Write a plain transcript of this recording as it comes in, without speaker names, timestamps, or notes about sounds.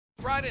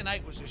Friday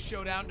night was a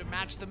showdown to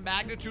match the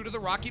magnitude of the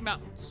Rocky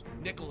Mountains.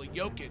 Nikola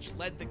Jokic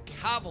led the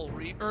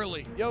cavalry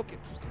early. Jokic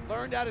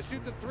learned how to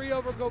shoot the three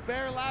over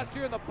Gobert last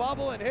year in the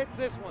bubble and hits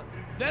this one.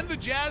 Then the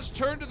Jazz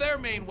turned to their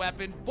main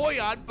weapon,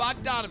 Bojan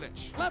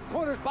Bogdanovic. Left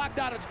corner's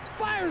Bogdanovic,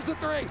 fires the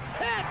three,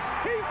 hits,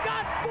 he's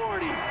got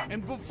 40!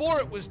 And before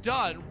it was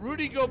done,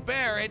 Rudy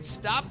Gobert had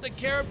stopped the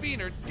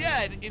Carabiner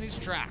dead in his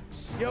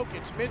tracks.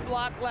 Jokic,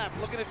 mid-block left,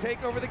 looking to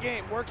take over the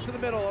game, works to the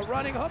middle, a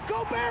running hook,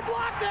 Gobert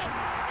blocked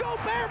it!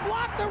 Gobert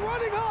blocked the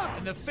running hook!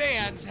 And the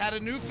fans had a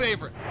new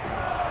favorite.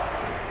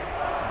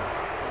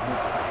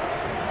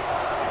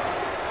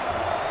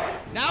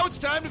 Now it's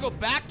time to go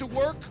back to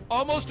work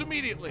almost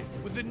immediately.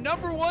 With the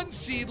number 1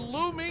 seed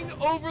looming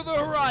over the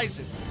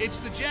horizon, it's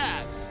the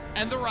Jazz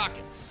and the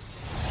Rockets.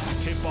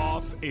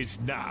 Tip-off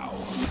is now.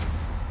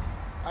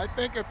 I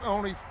think it's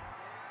only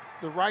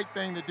the right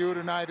thing to do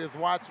tonight is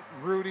watch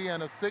Rudy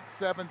and a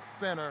 6'7"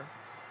 center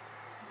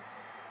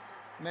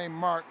named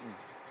Martin.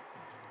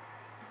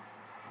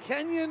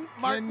 Kenyon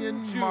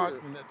Martin Jr.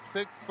 Martin at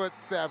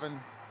 6'7",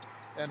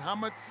 and how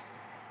much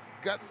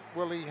guts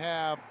will he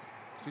have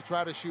to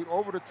try to shoot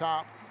over the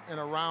top and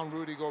around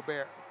Rudy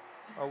Gobert?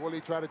 Or will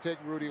he try to take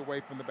Rudy away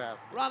from the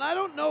basket? Ron, I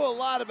don't know a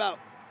lot about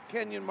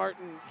Kenyon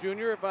Martin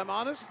Jr., if I'm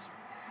honest.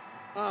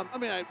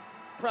 I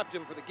prepped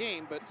him for the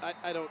game, but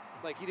I don't,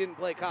 he didn't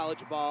play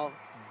college ball.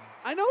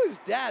 I know his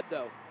dad,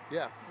 though.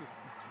 Yes.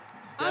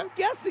 I'm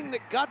guessing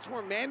that guts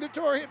were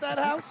mandatory at that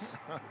house.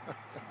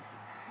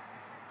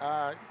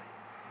 I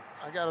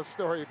got a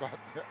story about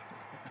that.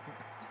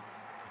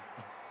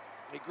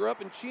 He grew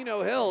up in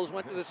Chino Hills,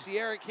 went to the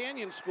Sierra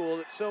Canyon school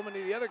that so many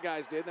of the other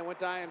guys did, then went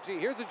to IMG.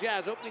 Here's the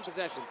Jazz opening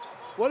possession.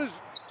 What does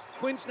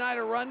Quinn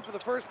Snyder run for the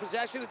first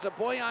possession? It's a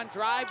Bojan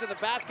drive to the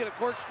basket, a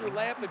corkscrew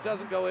layup that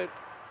doesn't go in.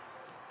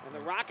 And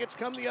the Rockets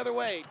come the other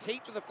way.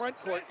 Tate to the front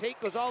court. Tate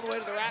goes all the way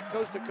to the rack,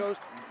 coast to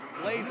coast,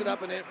 lays it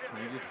up and in.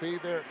 And you see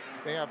there,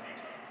 they have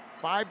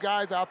 5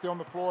 guys out there on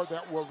the floor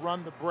that will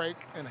run the break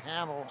and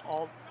handle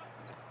all.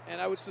 And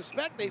I would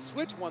suspect they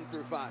switch 1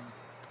 through 5.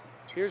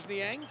 Here's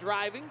Niang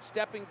driving,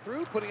 stepping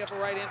through, putting up a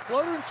right-hand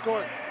floater and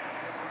scoring.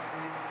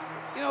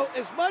 You know,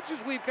 as much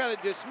as we've kind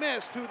of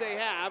dismissed who they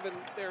have and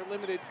they're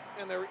limited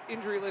and their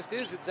injury list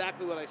is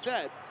exactly what I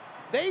said,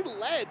 they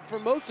led for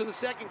most of the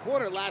second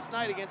quarter last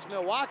night against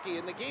Milwaukee,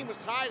 and the game was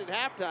tied at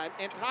halftime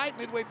and tied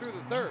midway through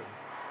the third.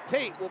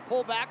 Tate will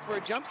pull back for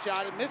a jump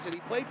shot and miss it. He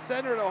played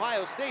center at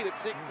Ohio State at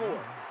 6'4".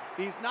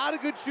 He's not a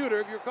good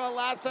shooter. If you recall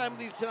last time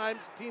these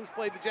teams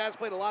played, the Jazz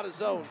played a lot of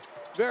zone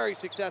very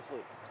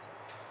successfully.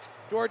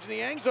 George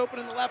Niang's open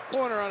in the left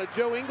corner on a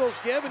Joe Ingles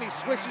give, and he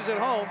swishes it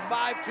home,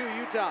 5-2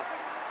 Utah.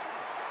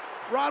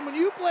 Ron, when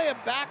you play a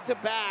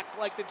back-to-back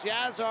like the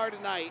Jazz are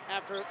tonight,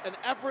 after an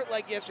effort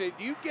like yesterday,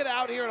 do you get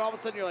out here and all of a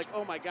sudden you're like,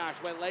 oh my gosh,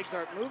 my legs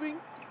aren't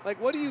moving?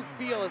 Like, what do you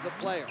feel as a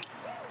player?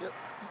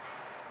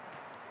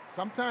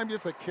 Sometimes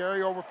it's a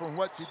carryover from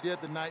what you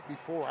did the night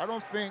before. I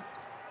don't think,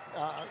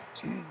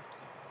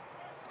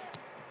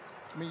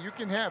 you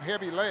can have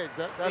heavy legs,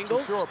 that's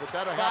Ingles for sure, but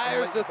that'll happen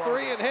fires late the in the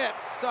three ball. and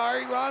hits.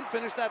 Sorry, Ron,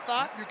 finish that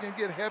thought. You can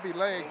get heavy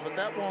legs, but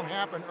that won't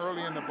happen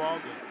early in the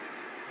ballgame.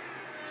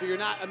 So you're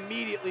not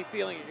immediately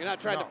feeling it. You're not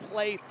trying to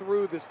play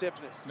through the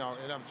stiffness. No,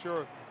 and I'm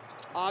sure.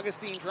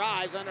 Augustine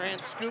drives,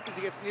 underhand scoop as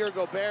he gets near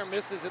Gobert,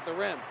 misses at the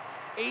rim.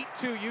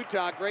 8-2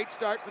 Utah, great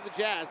start for the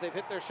Jazz. They've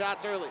hit their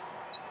shots early.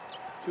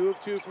 2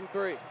 of 2 from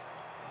 3.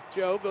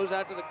 Joe goes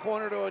out to the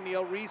corner to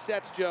O'Neal,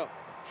 resets Joe.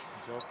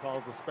 Joe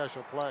calls a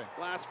special play.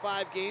 Last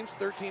 5 games,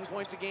 13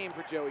 points a game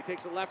for Joe. He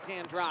takes a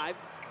left-hand drive,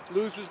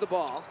 loses the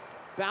ball,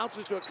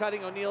 bounces to a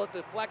cutting O'Neal, it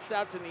deflects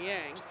out to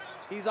Niang.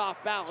 He's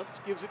off balance,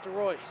 gives it to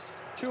Royce.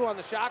 2 on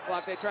the shot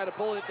clock. They try to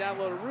pull it down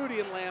low to Rudy,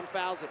 and Lamb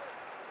fouls it.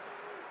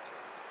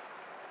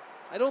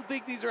 I don't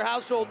think these are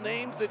household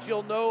names that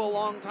you'll know a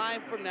long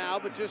time from now,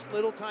 but just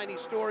little tiny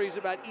stories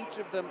about each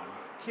of them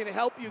can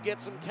help you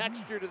get some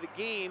texture to the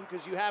game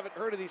because you haven't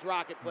heard of these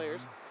Rocket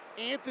players.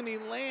 Anthony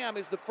Lamb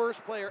is the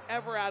first player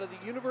ever out of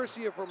the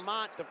University of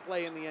Vermont to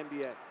play in the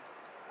NBA.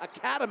 A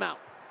catamount.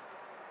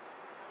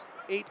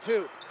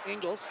 8-2.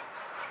 Ingles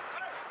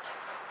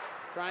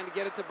trying to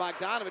get it to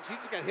Bogdanovic. He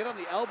just got hit on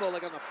the elbow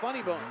like on the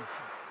funny bone.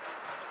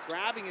 He's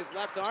grabbing his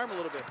left arm a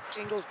little bit.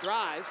 Ingles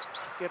drives,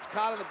 gets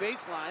caught on the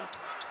baseline,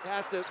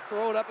 has to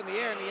throw it up in the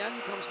air, and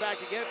Niang comes back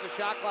to get it. It's a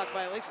shot clock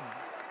violation.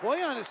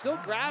 Bojan is still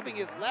grabbing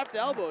his left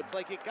elbow. It's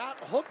like it got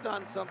hooked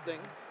on something.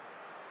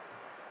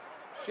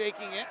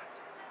 Shaking it.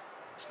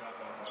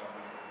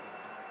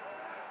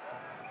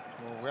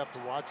 Well, we have to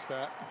watch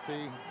that and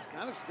see. He's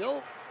kind of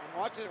still, I'm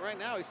watching it right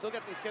now, he's got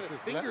his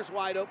fingers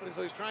wide open,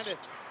 so he's trying to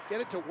get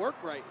it to work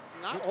right.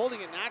 He's not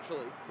holding it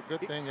naturally. It's a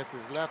good thing it's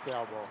his left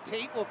elbow.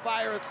 Tate will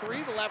fire a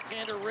 3. The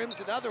left-hander rims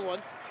another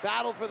one.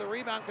 Battle for the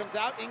rebound comes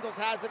out. Ingles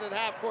has it at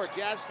half court.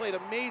 Jazz played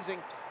amazing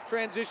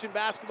transition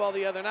basketball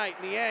the other night.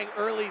 Niang,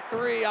 early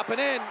 3, up and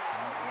in.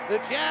 The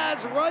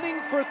Jazz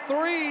running for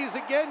threes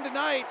again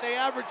tonight. They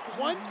averaged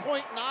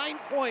 1.9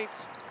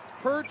 points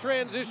per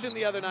transition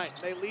the other night.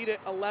 They lead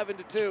it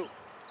 11-2.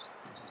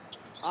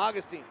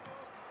 Augustine,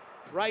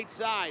 right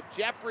side.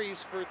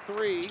 Jeffries for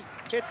 3,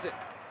 hits it.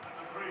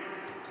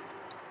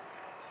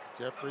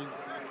 Jeffries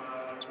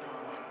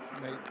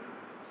made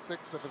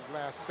 6 of his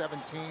last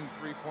 17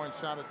 three-point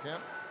shot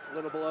attempts. A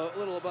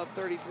little above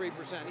 33%.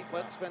 He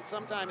spent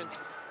some time in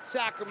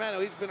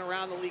Sacramento. He's been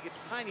around the league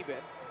a tiny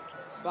bit.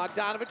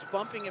 Bogdanovich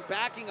bumping and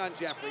backing on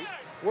Jeffries.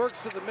 Works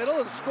to the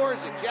middle and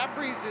scores it.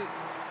 Jeffries is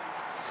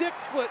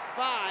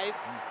 6'5".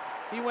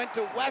 He went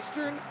to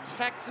Western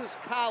Texas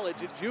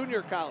College, a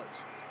junior college.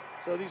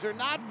 So these are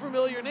not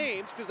familiar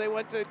names because they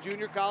went to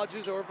junior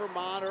colleges or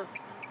Vermont or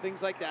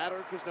things like that,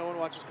 or because no one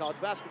watches college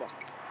basketball.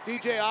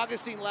 DJ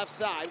Augustine left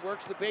side,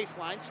 works the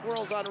baseline,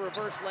 swirls on a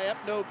reverse layup,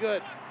 no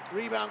good.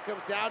 Rebound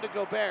comes down to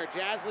Gobert.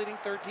 Jazz leading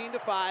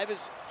 13-5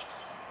 is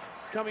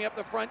coming up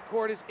the front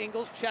court is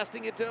Ingles,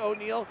 chesting it to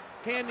O'Neal,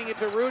 handing it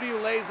to Rudy, who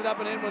lays it up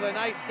and in with a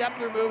nice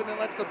step-through move and then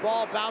lets the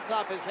ball bounce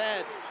off his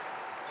head.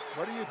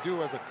 What do you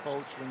do as a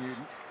coach when you...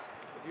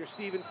 If you're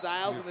Steven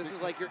Stiles and this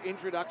is like your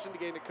introduction to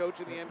getting to coach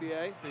in the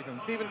NBA,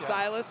 Steven yeah.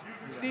 Silas,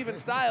 yeah. Steven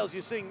Stiles,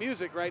 you sing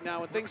music right now.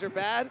 When things are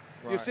bad,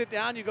 you sit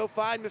down, you go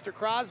find Mr.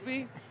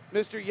 Crosby,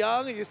 Mr.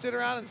 Young, and you sit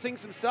around and sing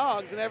some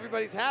songs, and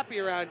everybody's happy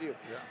around you.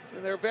 Yeah.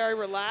 And they're very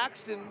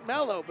relaxed and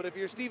mellow. But if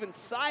you're Steven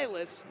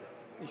Silas,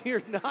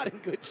 you're not in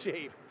good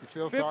shape. You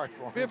feel sorry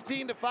for him.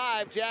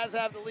 15-5, Jazz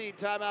have the lead.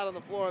 Timeout on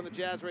the floor on the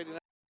Jazz Radio.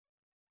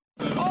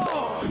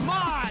 Oh,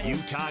 my!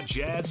 Utah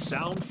Jazz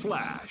Sound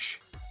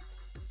Flash.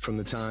 From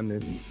the time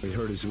that he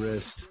hurt his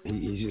wrist,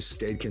 he just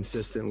stayed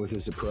consistent with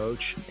his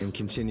approach and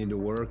continued to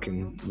work.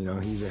 And, you know,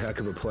 he's a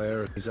heck of a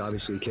player. He's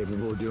obviously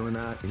capable of doing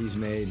that. He's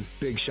made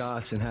big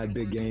shots and had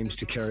big games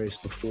to carry us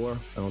before.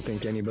 I don't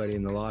think anybody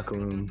in the locker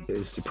room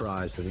is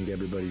surprised. I think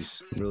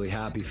everybody's really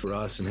happy for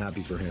us and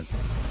happy for him.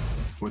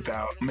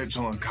 Without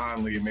Mitchell and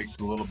Conley, it makes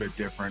it a little bit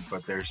different,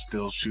 but they're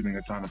still shooting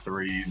a ton of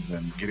threes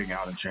and getting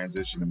out in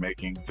transition and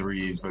making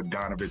threes. But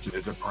Donovich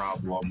is a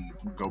problem.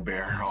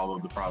 Gobert, all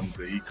of the problems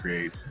that he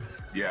creates.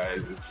 Yeah,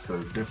 it's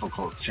a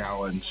difficult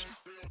challenge.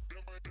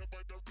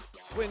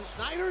 Quinn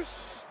Snyder's,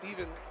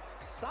 Steven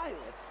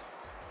Silas,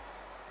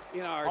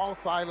 in our Paul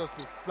Silas'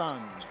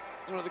 son.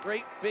 one of the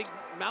great big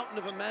mountain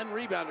of a men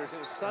rebounders, and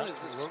his son is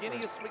as skinny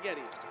as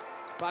spaghetti.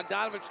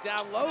 Bogdanovich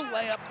down low,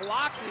 layup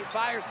blocked, and he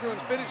fires through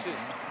and finishes.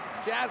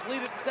 Jazz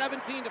lead at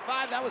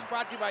 17-5. That was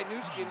brought to you by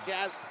Nu Skin.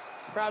 Jazz,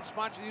 proud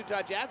sponsor of the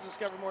Utah Jazz.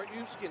 Discover more at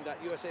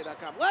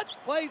nuskin.usa.com. Let's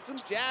play some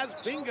Jazz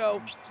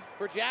bingo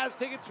for Jazz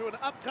tickets to an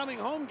upcoming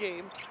home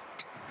game.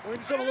 We're going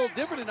to do something a little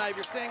different tonight if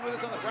you're staying with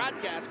us on the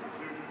broadcast.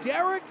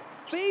 Derek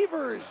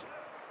Favors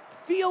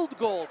field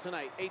goal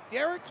tonight. A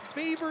Derek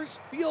Favors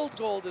field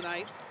goal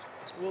tonight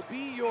will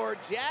be your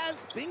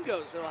Jazz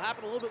bingo. So it'll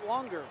happen a little bit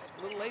longer,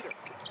 a little later.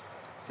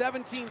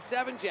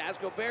 17-7 Jazz.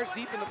 Gobert's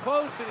deep in the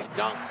post and he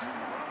dunks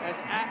as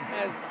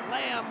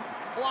Lamb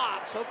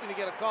flops, hoping to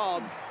get a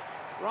call.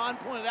 Ron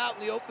pointed out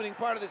in the opening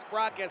part of this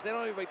broadcast, they don't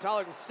have anybody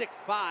taller than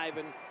 6'5",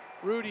 and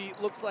Rudy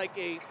looks like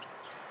a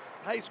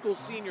high school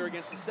senior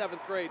against the 7th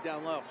grade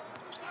down low.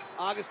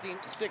 Augustine,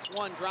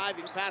 6'1",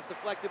 driving, pass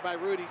deflected by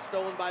Rudy,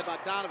 stolen by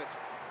Bogdanovich.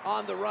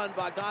 On the run,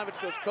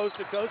 Bogdanovich goes coast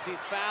to coast. He's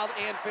fouled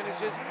and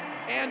finishes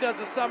and does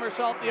a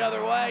somersault the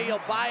other way.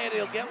 He'll buy it,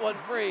 he'll get one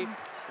free.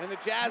 And the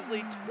Jazz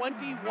lead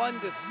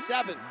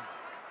 21-7.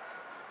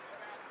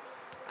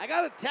 I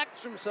got a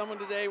text from someone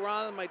today,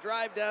 Ron, on my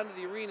drive down to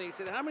the arena. He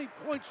said, how many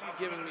points are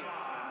you giving me?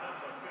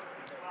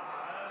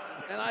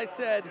 And I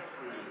said,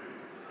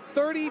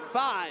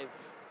 35.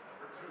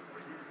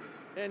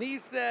 And he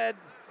said,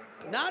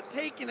 not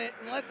taking it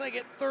unless I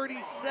get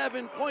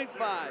 37.5.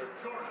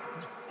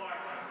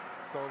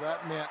 So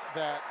that meant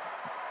that...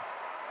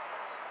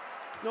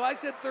 No, I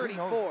said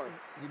 34.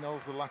 He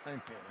knows the line. I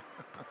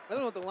don't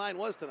know what the line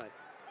was tonight.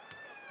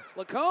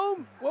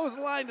 Lacombe, what was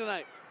the line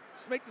tonight?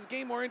 Let's make this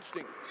game more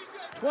interesting.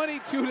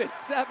 22-7,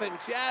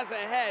 Jazz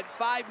ahead,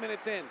 5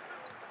 minutes in.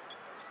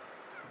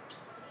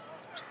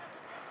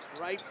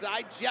 Right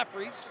side,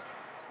 Jeffries.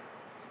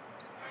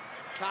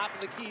 Top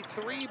of the key,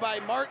 3 by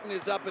Martin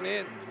is up and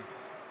in.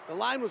 The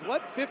line was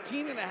what,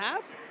 15.5?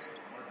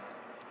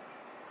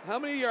 How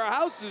many of your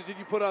houses did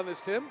you put on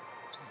this, Tim?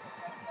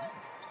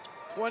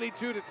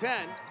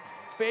 22-10.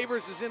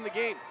 Favors is in the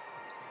game.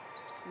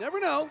 Never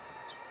know.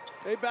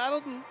 They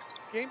battled and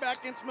came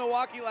back against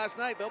Milwaukee last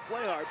night. They'll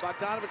play hard.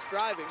 Bogdanovich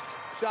driving.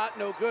 Shot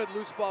no good.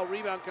 Loose ball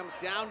rebound comes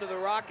down to the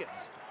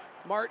Rockets.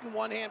 Martin,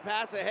 one-hand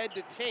pass ahead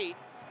to Tate.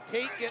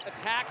 Tate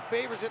attacks,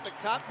 Favors at the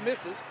cup,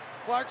 misses.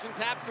 Clarkson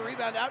taps the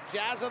rebound out.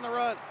 Jazz on the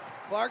run.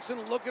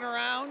 Clarkson looking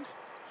around,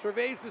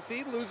 surveys the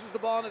scene, loses the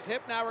ball on his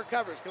hip, now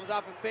recovers. Comes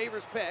off a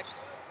Favors pick.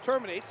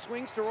 Terminates,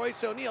 swings to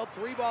Royce O'Neal.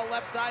 3-ball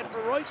left side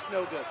for Royce,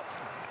 no good.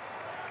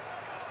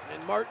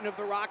 And Martin of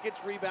the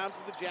Rockets rebounds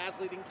with the Jazz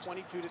leading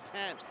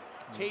 22-10.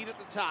 Tate at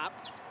the top.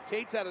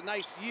 Tate's had a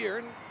nice year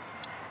and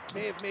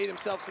may have made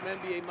himself some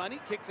NBA money.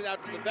 Kicks it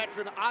out to the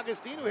veteran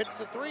Augustine, who hits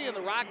the 3, and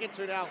the Rockets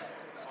are now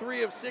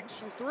 3 of 6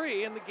 from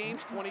 3, and the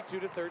game's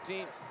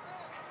 22-13.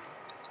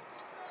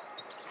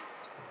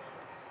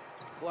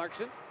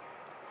 Clarkson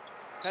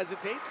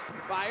hesitates,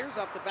 fires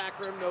off the back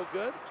rim, no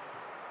good.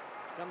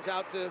 Comes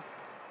out to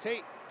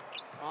Tate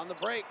on the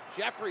break.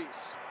 Jeffries,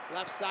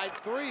 left side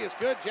 3 is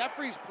good.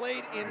 Jeffries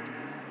played in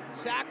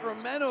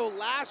Sacramento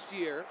last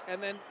year,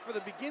 and then for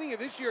the beginning of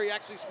this year, he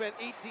actually spent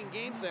 18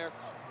 games there.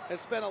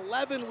 Has spent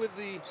 11 with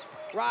the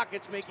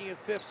Rockets, making his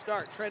 5th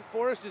start. Trent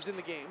Forrest is in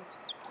the game.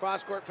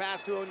 Cross-court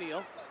pass to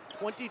O'Neal,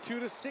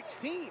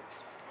 22-16.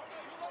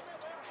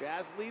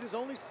 Jazz lead is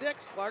only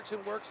 6. Clarkson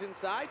works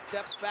inside,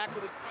 steps back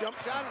with a jump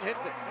shot and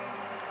hits it.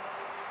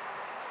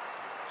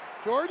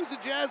 Jordan's the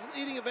Jazz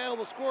leading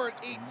available scorer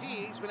at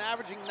 18. He's been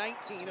averaging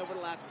 19 over the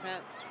last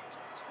 10.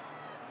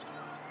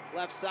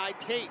 Left side,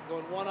 Tate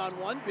going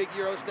one-on-one. Big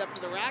Euro step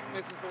to the rack,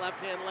 misses the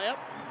left-hand layup.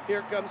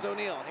 Here comes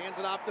O'Neal, hands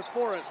it off to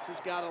Forrest, who's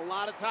got a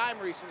lot of time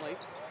recently.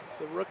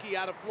 The rookie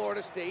out of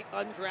Florida State,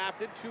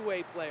 undrafted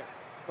two-way player.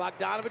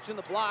 Bogdanovich in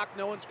the block,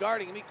 no one's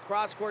guarding him. He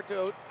cross-court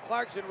to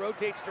Clarkson,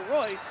 rotates to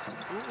Royce,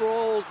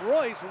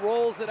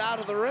 rolls it out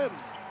of the rim.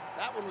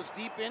 That one was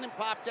deep in and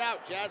popped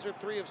out. Jazz are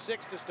 3 of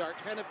 6 to start,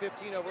 10 of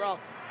 15 overall.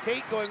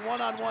 Tate going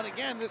one-on-one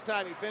again, this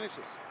time he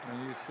finishes.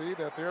 And you see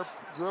that they're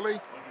really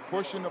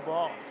pushing the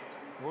ball.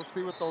 We'll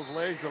see what those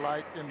legs are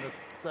like in the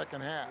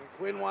second half.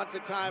 Quinn wants a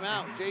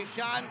timeout.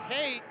 Jae'Sean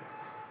Tate,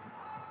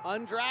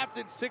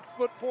 undrafted,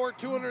 6'4",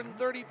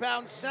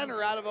 230-pound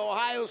center out of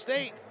Ohio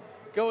State,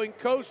 going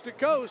coast to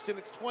coast, and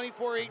it's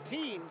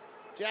 24-18.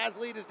 Jazz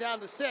lead is down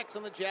to 6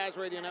 on the Jazz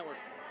Radio Network.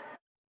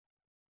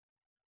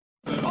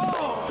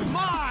 Oh,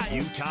 my!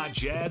 Utah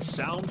Jazz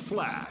Sound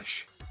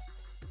Flash.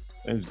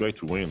 And it's great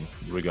to win,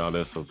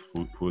 regardless of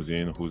who's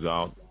in, who's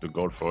out. The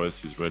goal for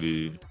us is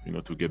really,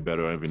 to get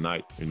better every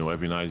night.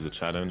 Every night is a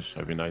challenge.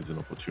 Every night is an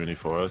opportunity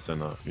for us,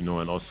 and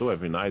and also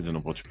every night is an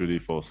opportunity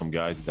for some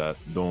guys that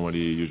don't really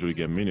usually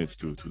get minutes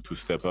to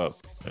step up.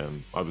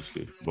 And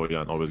obviously,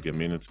 Bojan always get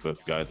minutes, but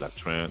guys like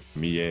Trent,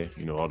 Mie,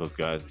 all those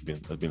guys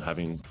have been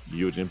having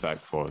huge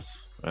impact for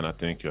us. And I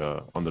think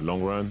on the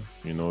long run,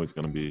 it's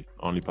going to be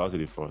only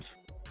positive for us.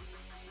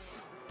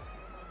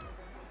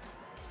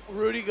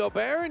 Rudy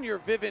Gobert and your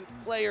Vivint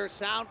Player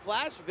Sound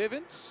Flash.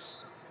 Vivint's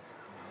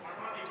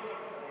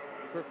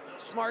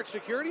smart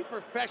security,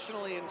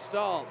 professionally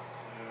installed.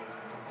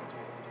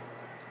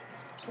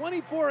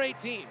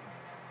 24-18.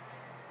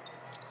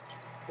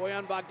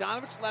 Bojan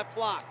Bogdanovich, left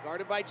block,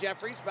 guarded by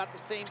Jeffries, about the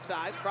same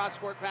size.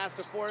 Cross-court pass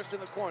to Forrest in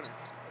the corner.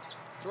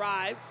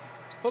 Drives,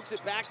 hooks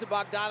it back to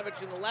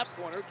Bogdanovich in the left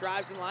corner,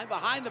 drives in line,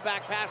 behind the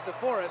back pass to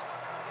Forrest,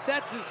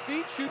 sets his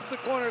feet, shoots the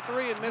corner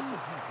 3 and misses.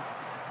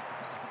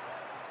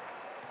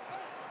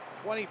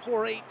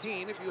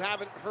 24-18, if you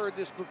haven't heard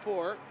this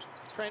before,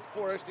 Trent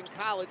Forrest in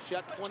college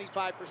shot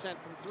 25%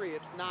 from 3.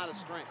 It's not a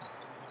strength.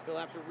 He'll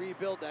have to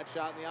rebuild that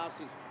shot in the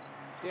offseason.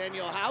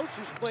 Daniel House,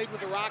 who's played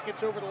with the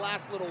Rockets over the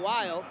last little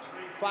while,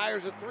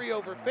 fires a 3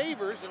 over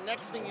Favors, and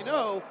next thing you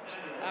know,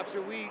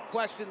 after we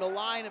question the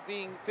line of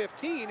being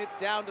 15, it's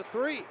down to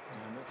 3. As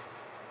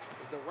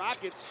the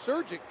Rockets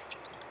surging.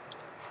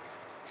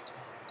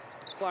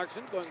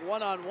 Clarkson going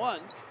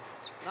one-on-one.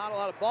 Not a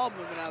lot of ball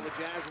movement out of the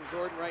Jazz and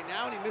Jordan right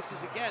now, and he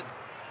misses again.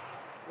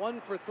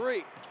 1 for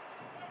 3.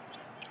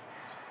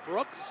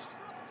 Brooks,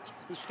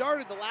 who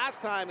started the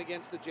last time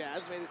against the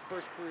Jazz, made his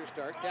first career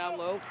start. Down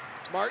low,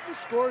 Martin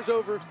scores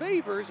over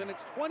Favors, and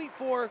it's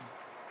 24-23.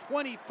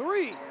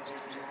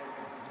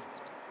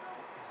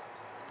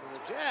 The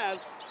Jazz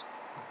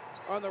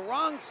are on the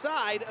wrong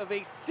side of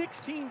a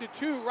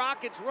 16-2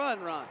 Rockets run,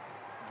 Ron.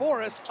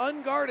 Forrest,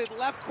 unguarded,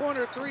 left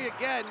corner 3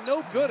 again,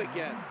 no good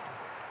again.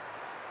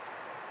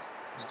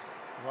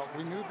 Well,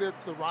 we knew that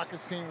the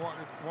Rockets team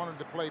wanted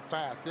to play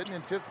fast. Didn't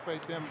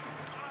anticipate them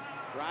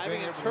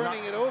driving and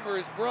turning it over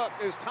is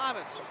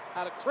Thomas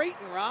out of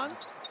Creighton, Ron.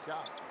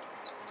 Yeah.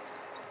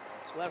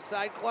 Left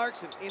side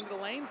Clarkson into the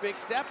lane, big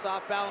steps,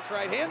 off balance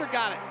right-hander,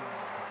 got it.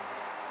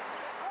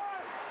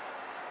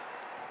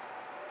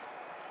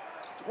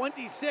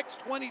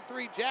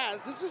 26-23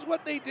 Jazz. This is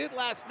what they did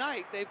last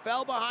night. They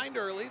fell behind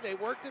early, they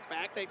worked it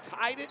back, they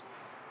tied it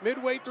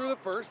midway through the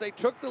first. They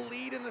took the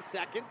lead in the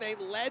second. They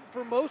led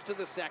for most of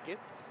the second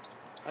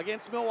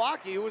against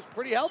Milwaukee, who was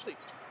pretty healthy.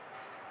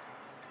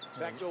 In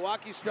fact,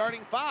 Milwaukee's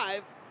starting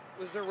 5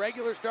 was their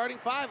regular starting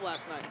 5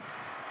 last night.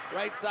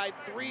 Right side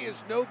 3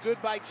 is no good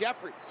by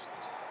Jeffries.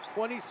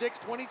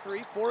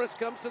 26-23. Forrest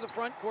comes to the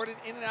front court and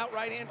in and out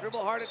right-hand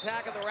dribble, hard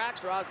attack of the rack,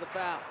 draws the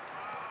foul.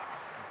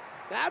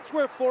 That's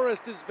where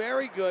Forrest is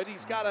very good.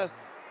 He's got a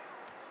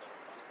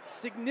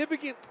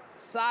significant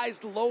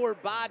sized lower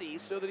body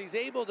so that he's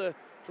able to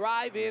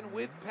drive in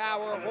with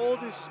power, hold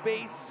his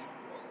space.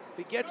 If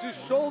he gets his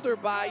shoulder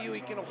by you,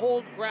 he can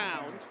hold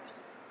ground.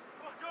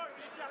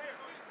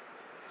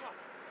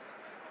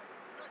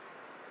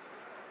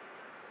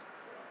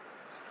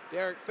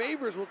 Derek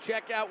Favors will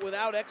check out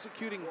without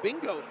executing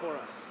bingo for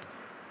us.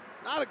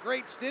 Not a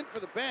great stint for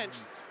the bench.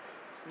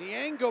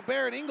 Niang,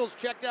 Gobert, and Ingles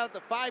checked out at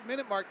the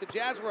 5-minute mark. The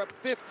Jazz were up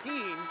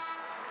 15.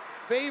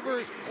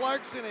 Favors,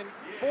 Clarkson, and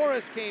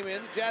Forrest came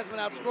in. The Jazz went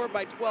outscored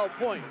by 12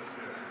 points.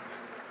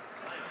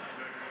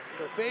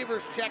 So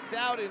Favors checks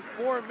out in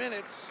 4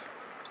 minutes.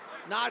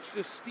 Notched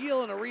a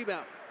steal and a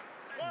rebound.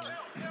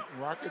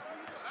 Rockets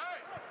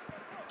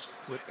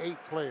with 8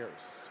 players.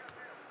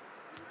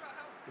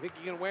 You think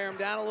you can wear them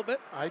down a little bit?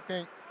 I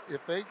think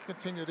if they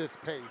continue this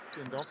pace,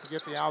 and don't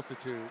forget the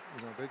altitude,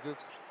 they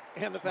just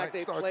And the fact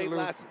they played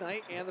last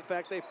night, and the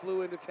fact they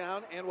flew into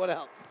town, and what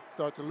else?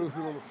 Start to lose a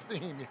little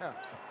steam, yeah.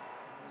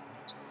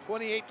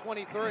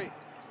 28-23.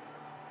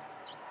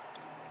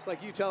 It's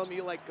like you telling me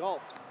you like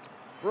golf.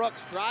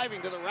 Brooks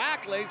driving to the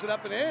rack, lays it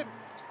up and in.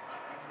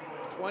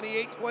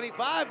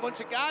 28-25, bunch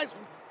of guys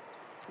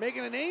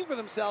making a name for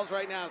themselves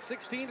right now.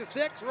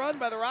 16-6 run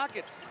by the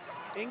Rockets.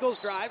 Ingles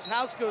drives,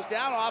 House goes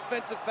down,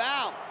 offensive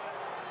foul.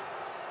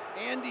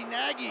 Andy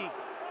Nagy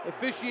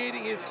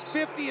officiating his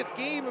 50th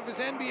game of his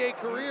NBA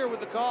career with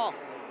the call.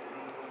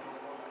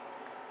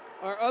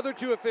 Our other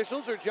two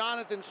officials are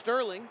Jonathan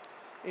Sterling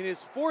in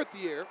his 4th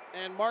year,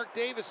 and Mark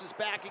Davis is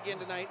back again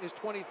tonight in his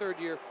 23rd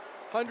year.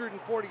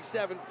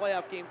 147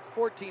 playoff games,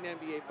 14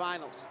 NBA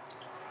Finals.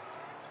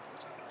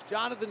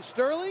 Jonathan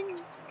Sterling,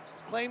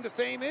 his claim to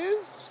fame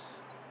is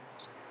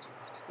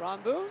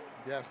Ron Boone?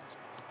 Yes.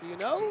 Do you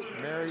know?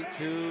 Married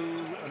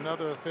to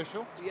another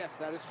official? Yes,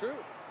 that is true.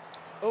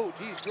 Oh,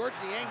 geez, George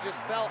Niang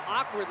just fell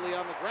awkwardly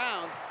on the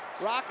ground.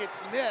 Rockets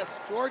miss.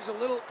 George a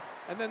little,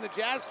 and then the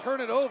Jazz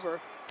turn it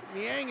over.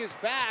 Niang is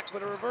back,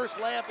 but a reverse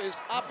layup is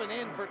up and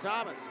in for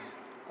Thomas.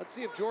 Let's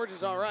see if George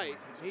is all right.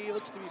 He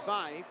looks to be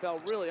fine. He fell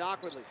really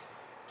awkwardly.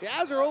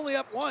 Jazz are only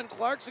up 1.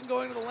 Clarkson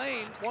going to the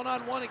lane,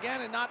 one-on-one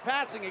again and not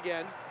passing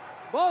again.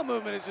 Ball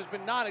movement has just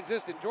been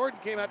non-existent. Jordan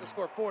came out to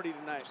score 40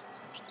 tonight.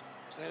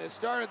 And it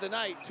started the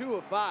night 2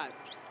 of 5.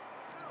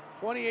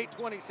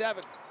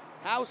 28-27.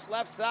 House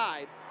left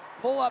side.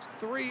 Pull up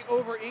 3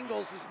 over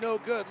Ingles is no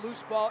good.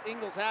 Loose ball,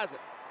 Ingles has it.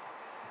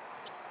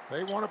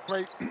 They want to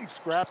play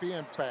scrappy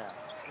and fast.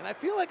 And I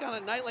feel like on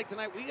a night like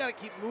tonight, we got to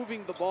keep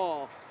moving the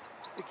ball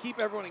to keep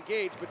everyone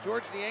engaged. But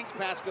George Niang's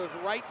pass goes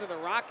right to the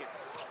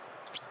Rockets.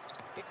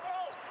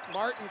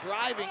 Martin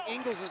driving,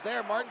 Ingles is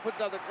there. Martin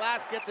puts out the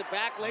glass, gets it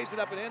back, lays it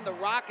up and in. The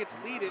Rockets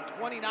lead it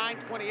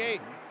 29-28.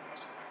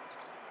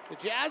 The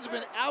Jazz have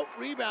been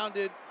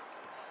out-rebounded.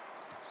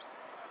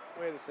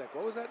 Wait a sec,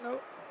 what was that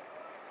note?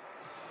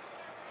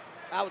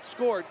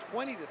 Outscored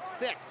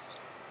 20-6.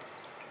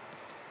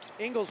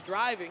 Ingles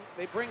driving,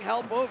 they bring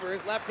help over.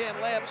 His left-hand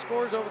layup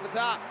scores over the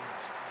top.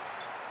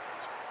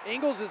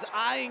 Ingles is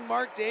eyeing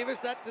Mark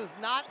Davis. That does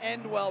not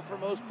end well for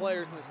most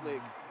players in this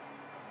league.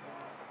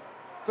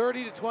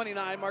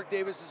 30-29, Mark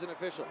Davis is an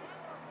official.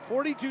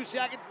 42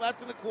 seconds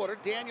left in the quarter.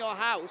 Daniel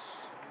House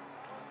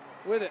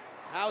with it.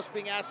 House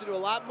being asked to do a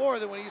lot more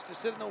than when he used to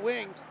sit in the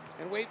wing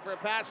and wait for a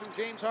pass from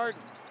James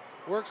Harden.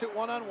 Works it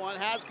one-on-one,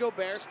 has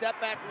Gobert, step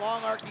back,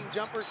 long arcing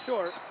jumper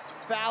short.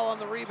 Foul on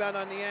the rebound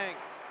on Niang.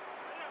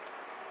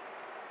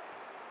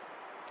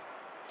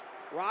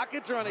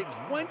 Rockets are on a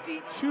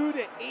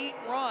 22-8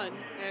 run,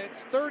 and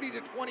it's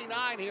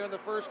 30-29 here in the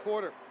first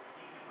quarter.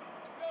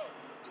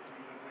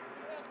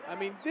 I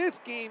mean, this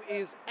game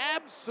is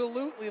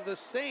absolutely the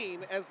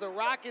same as the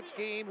Rockets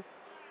game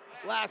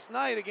last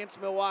night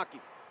against Milwaukee.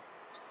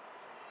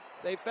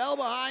 They fell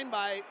behind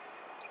by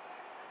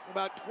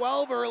about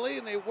 12 early,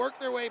 and they worked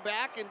their way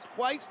back and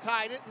twice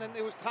tied it, and then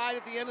it was tied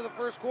at the end of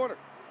the first quarter.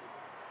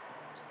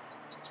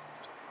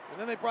 And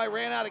then they probably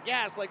ran out of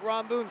gas like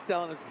Ron Boone's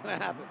telling us going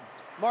to happen.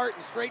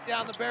 Martin straight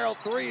down the barrel,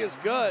 3 is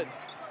good.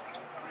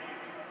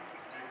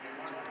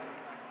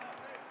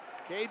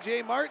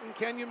 KJ Martin,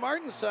 Kenyon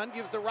Martin's son,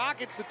 gives the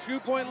Rockets the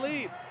 2-point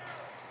lead.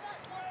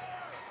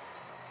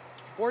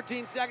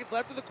 14 seconds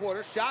left of the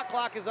quarter. Shot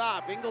clock is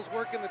off. Ingles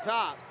working the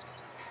top.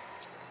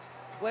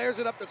 Flares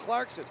it up to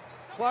Clarkson.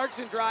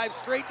 Clarkson drives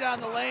straight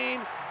down the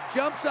lane,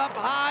 jumps up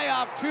high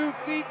off 2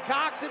 feet,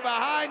 cocks it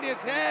behind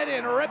his head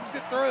and rips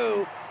it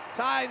through,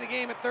 tying the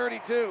game at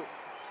 32.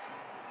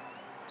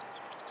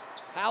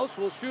 House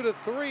will shoot a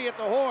 3 at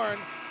the horn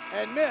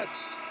and miss.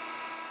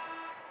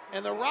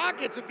 And the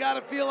Rockets have got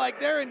to feel like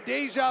they're in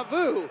deja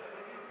vu,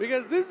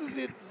 because this is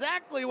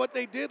exactly what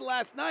they did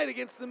last night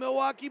against the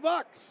Milwaukee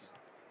Bucks.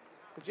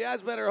 The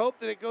Jazz better hope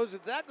that it goes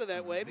exactly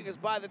that way, because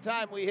by the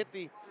time we hit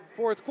the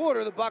fourth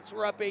quarter, the Bucks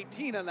were up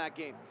 18 on that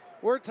game.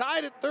 We're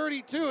tied at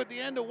 32 at the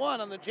end of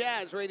 1 on the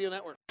Jazz Radio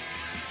Network.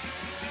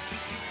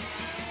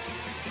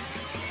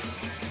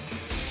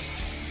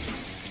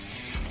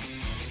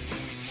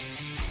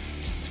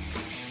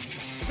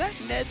 Is that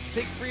Ned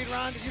Siegfried,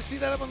 Ron? Did you see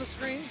that up on the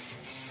screen?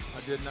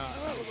 I did not.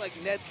 Oh, it looked like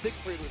Ned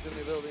Siegfried was in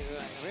the building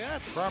tonight. I mean,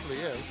 that's Probably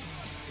is.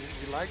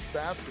 He likes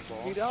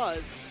basketball. He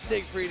does.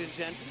 Siegfried and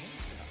Jensen.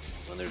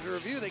 When there's a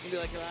review, they can be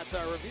like, oh, that's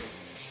our review.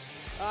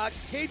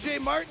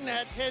 KJ Martin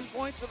had 10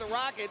 points for the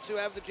Rockets, who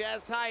have the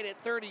Jazz tied at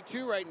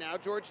 32 right now.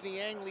 George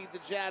Niang lead the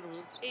Jazz with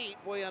 8.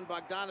 Bojan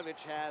Bogdanovic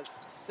has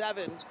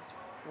 7.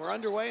 We're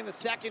underway in the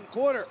second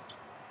quarter.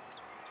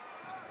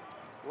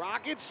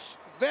 Rockets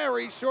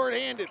very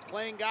short-handed,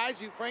 playing guys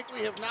you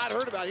frankly have not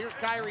heard about. Here's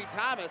Kyrie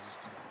Thomas,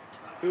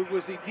 who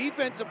was the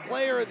defensive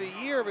player of the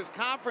year of his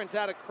conference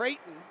out of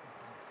Creighton.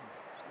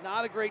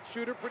 Not a great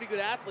shooter, pretty good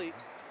athlete,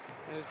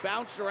 and has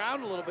bounced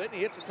around a little bit, and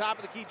he hits the top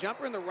of the key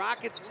jumper, and the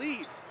Rockets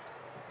lead.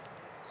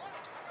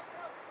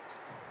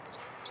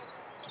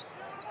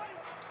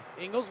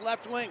 Ingles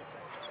left wing,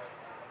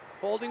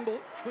 holding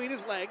between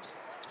his legs,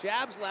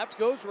 jabs left,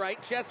 goes right,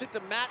 chests it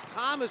to Matt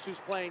Thomas, who's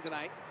playing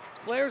tonight.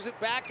 Flares it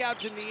back out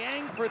to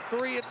Niang for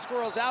three. It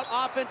swirls out.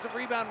 Offensive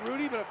rebound,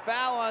 Rudy, but a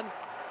foul on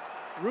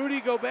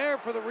Rudy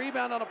Gobert for the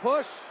rebound on a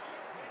push.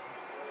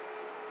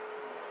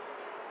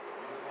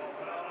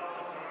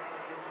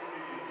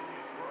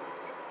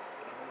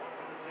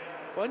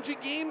 Bunch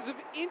of games of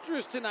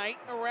interest tonight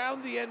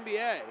around the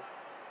NBA.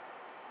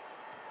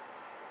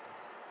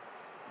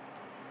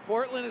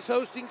 Portland is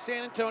hosting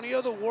San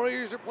Antonio. The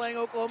Warriors are playing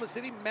Oklahoma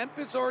City.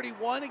 Memphis already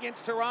won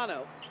against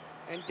Toronto.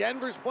 And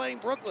Denver's playing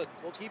Brooklyn.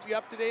 We'll keep you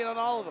up to date on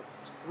all of them.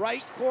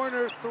 Right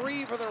corner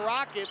three for the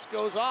Rockets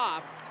goes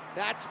off.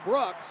 That's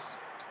Brooks.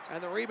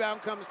 And the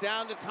rebound comes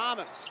down to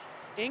Thomas.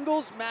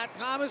 Ingles, Matt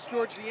Thomas,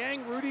 George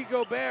Niang, Rudy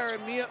Gobert,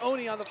 and Mia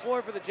Oni on the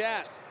floor for the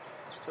Jazz.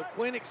 So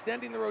Quinn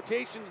extending the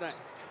rotation tonight.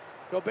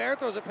 Gobert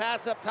throws a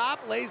pass up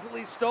top,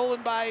 lazily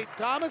stolen by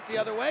Thomas the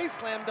other way,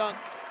 slam dunk.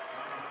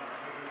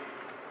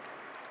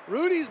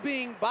 Rudy's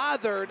being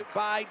bothered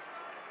by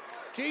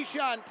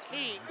Jae'Sean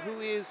Tate, who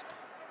is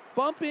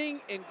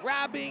bumping and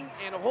grabbing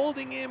and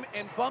holding him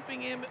and bumping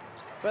him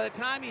by the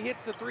time he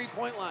hits the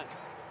three-point line.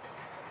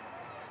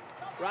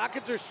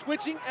 Rockets are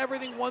switching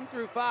everything 1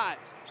 through 5.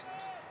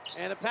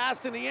 And a pass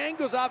to Niang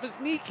goes off his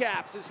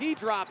kneecaps as he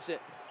drops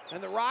it.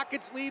 And the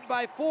Rockets lead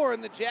by 4,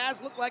 and the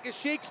Jazz look like a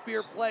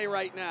Shakespeare play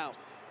right now.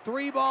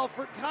 3 ball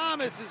for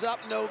Thomas is up,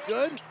 no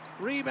good.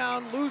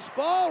 Rebound, loose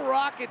ball,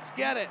 Rockets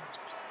get it.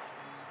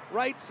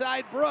 Right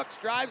side, Brooks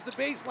drives the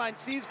baseline,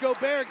 sees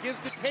Gobert, gives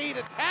to Tate,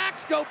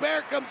 attacks,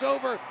 Gobert comes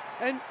over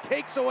and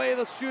takes away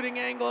the shooting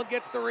angle and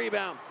gets the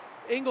rebound.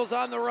 Ingles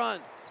on the run.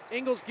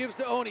 Ingles gives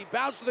to Oni,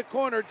 bounce to the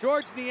corner,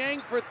 George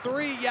Niang for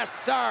 3, yes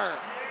sir.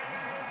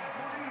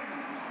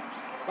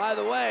 By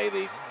the way,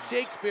 the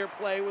Shakespeare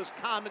play was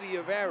Comedy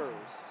of Errors.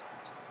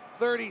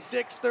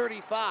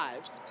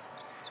 36-35.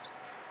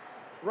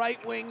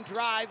 Right wing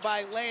drive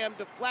by Lamb,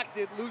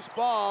 deflected, loose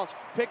ball,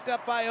 picked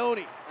up by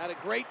Oni. Had a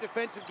great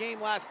defensive game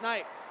last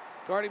night.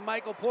 Guarding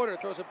Michael Porter,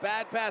 throws a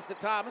bad pass to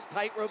Thomas,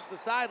 tight ropes the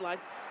sideline,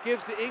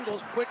 gives to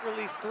Ingles, quick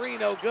release 3,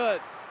 no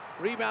good.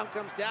 Rebound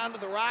comes down to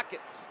the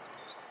Rockets.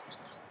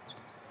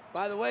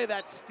 By the way,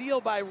 that steal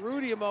by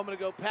Rudy a moment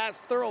ago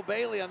passed Thurl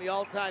Bailey on the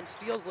all-time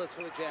steals list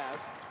for the Jazz,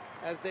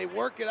 as they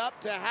work it up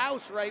to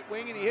House right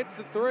wing, and he hits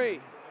the 3.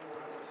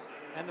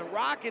 And the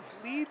Rockets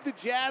lead the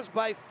Jazz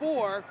by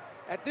 4.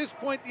 At this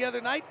point the other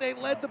night, they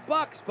led the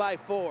Bucks by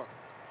 4.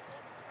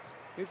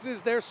 This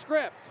is their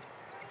script.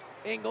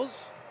 Ingles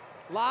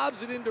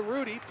lobs it into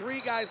Rudy.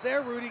 3 guys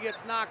there. Rudy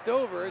gets knocked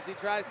over as he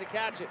tries to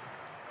catch it.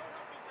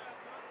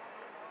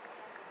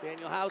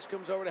 Daniel House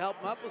comes over to help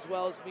him up, as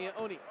well as Mia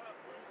Oni.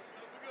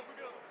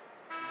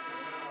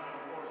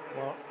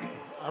 Well,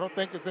 I don't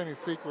think it's any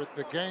secret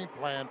the game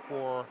plan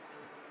for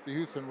the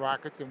Houston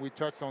Rockets, and we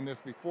touched on this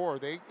before,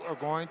 they are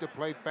going to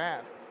play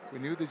fast. We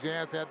knew the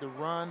Jazz had to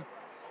run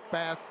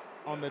fast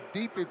on the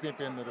defensive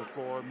end of the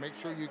floor, make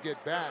sure you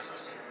get back.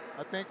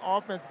 I think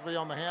offensively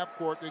on the half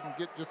court, they can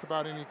get just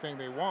about anything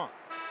they want.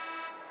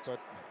 But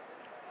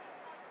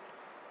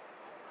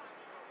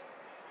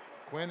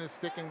Quinn is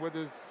sticking with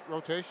his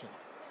rotation.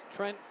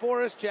 Trent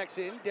Forrest checks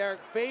in. Derek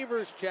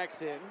Favors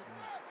checks in.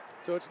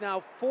 So it's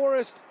now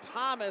Forrest,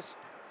 Thomas,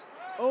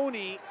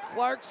 Oni,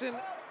 Clarkson,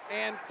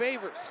 and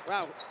Favors.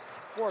 Wow,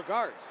 4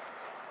 guards.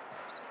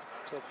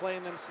 So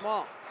playing them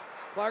small.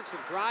 Clarkson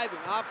driving,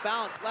 off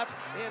balance, left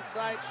hand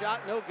side shot,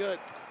 no good.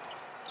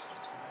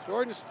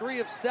 Jordan's 3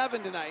 of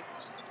 7 tonight.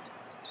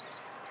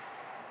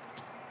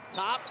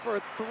 Top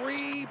for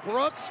 3,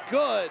 Brooks,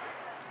 good.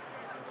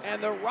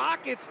 And the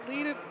Rockets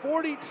lead it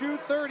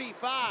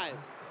 42-35.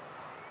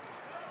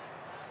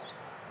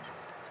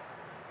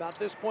 About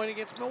this point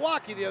against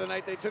Milwaukee the other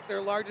night, they took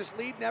their largest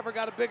lead, never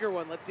got a bigger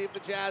one. Let's see if the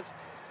Jazz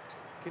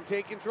can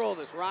take control of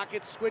this.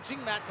 Rockets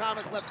switching, Matt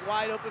Thomas left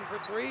wide open for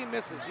 3,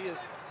 misses. He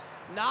has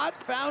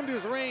not found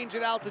his range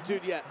at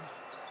altitude yet.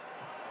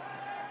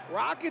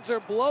 Rockets are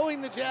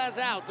blowing the Jazz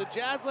out. The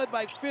Jazz led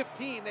by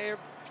 15. They have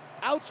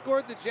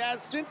outscored the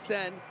Jazz since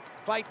then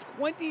by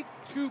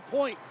 22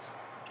 points.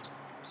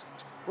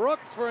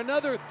 Brooks for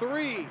another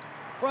 3.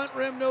 Front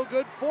rim no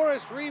good.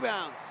 Forrest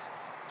rebounds.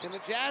 Can the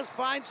Jazz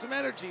find some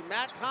energy?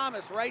 Matt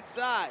Thomas, right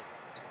side.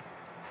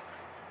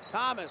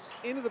 Thomas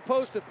into the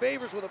post to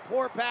Favors with a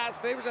poor pass.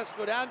 Favors has to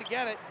go down to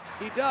get it.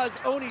 He does.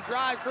 Oni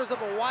drives, throws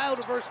up a wild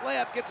reverse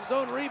layup, gets his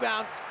own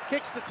rebound,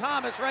 kicks to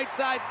Thomas. Right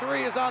side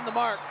 3 is on the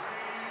mark.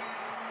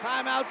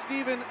 Timeout,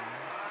 Stephen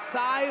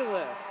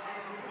Silas.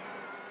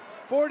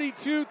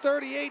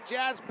 42-38,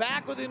 Jazz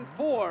back within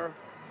 4.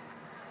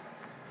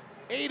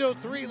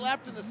 8:03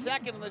 left in the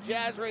second on the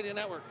Jazz Radio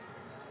Network.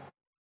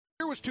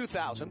 Year was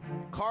 2000.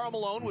 Karl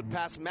Malone would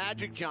pass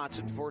Magic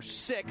Johnson for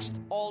 6th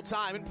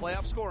all-time in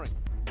playoff scoring.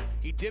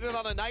 He did it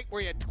on a night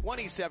where he had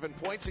 27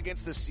 points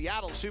against the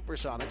Seattle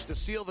Supersonics to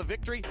seal the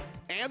victory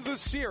and the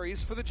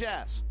series for the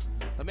Jazz.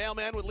 The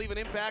mailman would leave an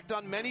impact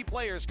on many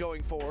players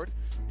going forward.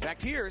 In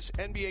fact, here's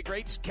NBA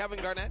greats Kevin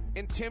Garnett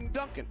and Tim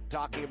Duncan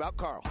talking about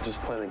Karl. Just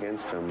playing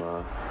against him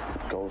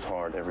goes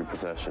hard every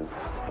possession.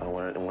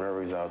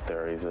 Whenever he's out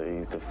there, he's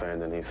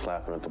defending, he's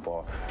slapping at the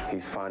ball.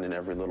 He's finding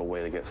every little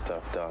way to get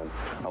stuff done.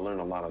 I learned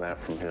a lot of that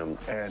from him.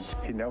 And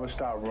he never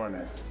stopped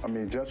running. I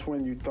mean, just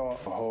when you thought,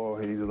 oh,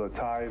 he's a little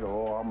tired,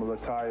 or oh, I'm a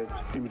little tired,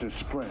 he would just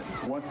sprint.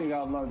 One thing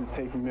I've learned to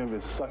take from him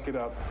is suck it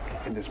up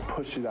and just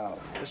push it out.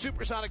 The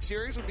Supersonic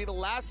series would be the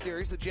last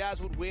series the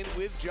Jazz would win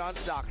with John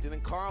Stockton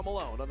and Karl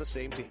Malone on the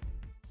same team.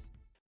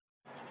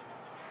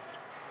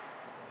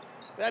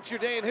 That's your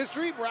day in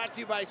history, brought to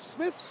you by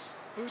Smith's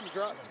Food and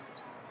Drug.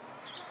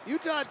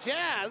 Utah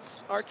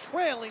Jazz are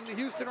trailing the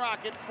Houston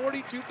Rockets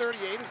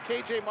 42-38 as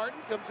KJ Martin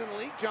comes in the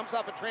league, jumps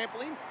off a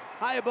trampoline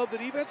high above the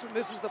defense but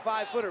misses the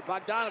 5-footer.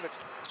 Bogdanovich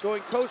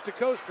going coast to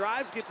coast,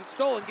 drives, gets it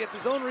stolen, gets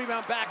his own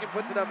rebound back and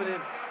puts it up and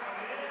in.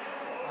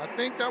 I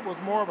think that was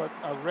more of a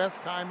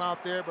rest time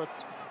out there, but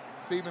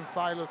Stephen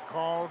Silas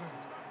called.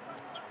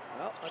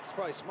 Well, that's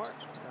probably smart.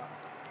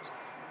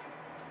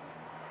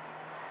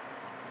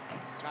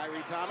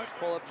 Kyrie Thomas,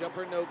 pull-up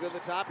jumper, no good at the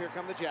top. Here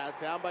come the Jazz.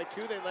 Down by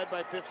 2, they led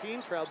by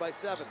 15, trailed by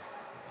 7.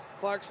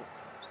 Clarkson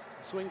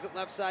swings it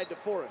left side to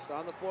Forrest.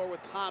 On the floor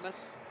with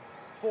Thomas,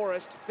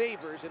 Forrest,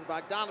 Favors, and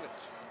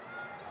Bogdanovich.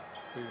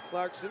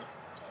 Clarkson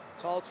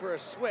calls for a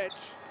switch,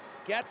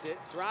 gets it,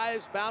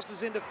 drives,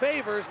 bounces into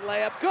Favors,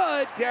 layup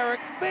good. Derek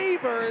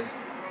Favors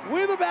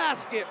with a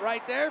basket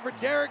right there for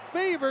Derek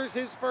Favors,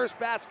 his first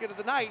basket of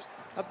the night.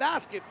 A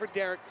basket for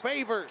Derek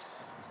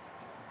Favors.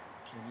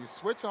 When you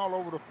switch all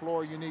over the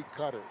floor, you need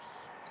cutters.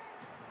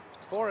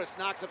 Forrest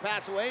knocks a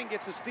pass away and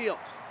gets a steal.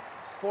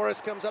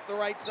 Forrest comes up the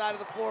right side of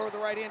the floor with the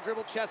right-hand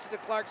dribble, chested to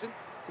Clarkson.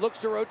 Looks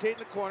to rotate in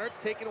the corner. It's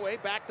taken away.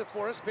 Back to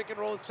Forrest. Pick and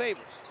roll with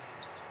Favors.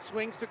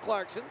 Swings to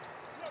Clarkson.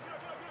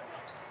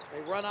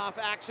 They run off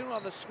action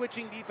on the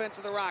switching defense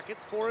of the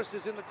Rockets. Forrest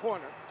is in the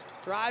corner.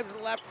 Drives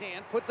the left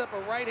hand. Puts up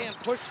a right-hand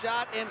push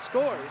shot and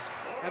scores.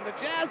 And the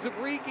Jazz have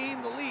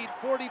regained the lead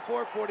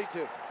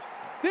 44-42.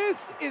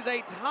 This is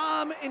a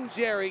Tom and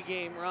Jerry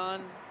game,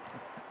 Ron.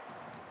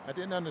 I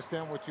didn't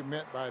understand what you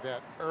meant by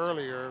that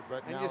earlier,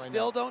 but and now you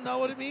still don't know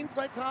what it means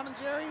by Tom and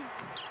Jerry?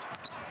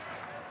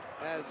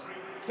 As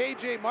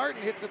KJ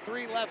Martin hits a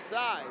 3 left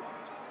side.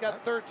 He's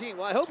got 13.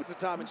 Well, I hope it's a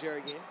Tom and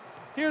Jerry game.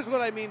 Here's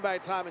what I mean by a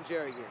Tom and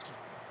Jerry game.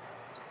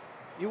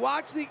 You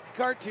watch the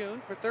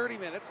cartoon for 30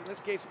 minutes. In this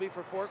case, it'll be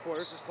for 4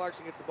 quarters as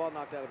Clarkson gets the ball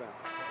knocked out of bounds.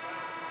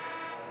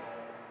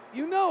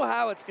 You know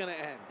how it's going to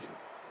end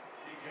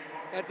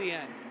at the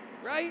end,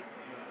 right?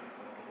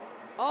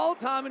 All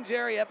Tom and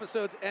Jerry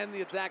episodes end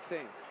the exact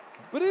same.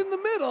 But in the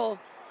middle,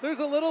 there's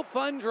a little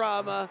fun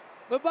drama.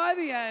 But by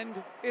the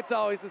end, it's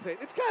always the same.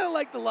 It's kind of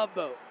like The Love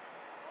Boat.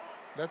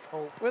 Let's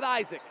hope. With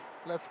Isaac.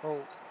 Let's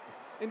hope.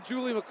 And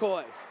Julie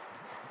McCoy.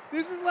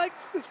 This is like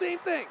the same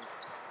thing.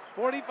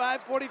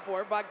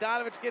 45-44.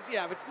 Bogdanovich gets,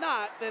 if it's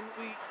not, then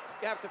we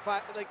have to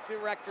fight, like the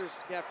directors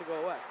have to go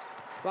away.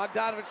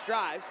 Bogdanovich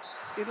drives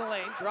in the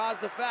lane, draws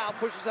the foul,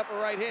 pushes up a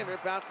right-hander,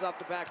 it bounces off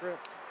the back rim.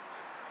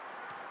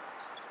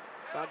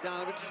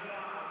 Bogdanovich,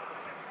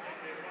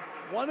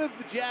 one of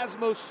the Jazz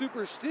most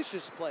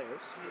superstitious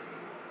players,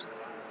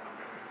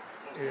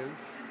 is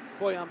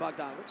Bojan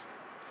Bogdanovich.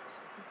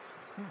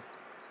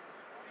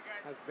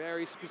 Has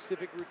very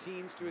specific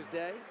routines to his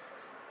day.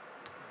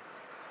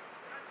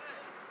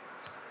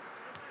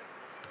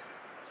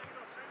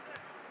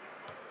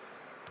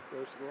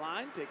 Goes to the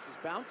line, takes his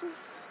bounces. His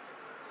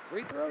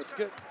free throw, it's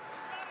good.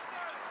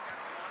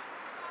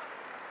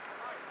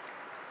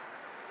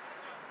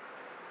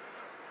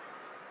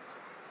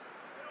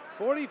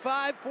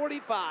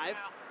 (45-45),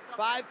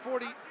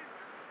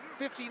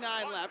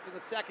 59 left in the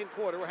second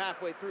quarter. We're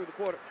halfway through the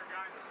quarter.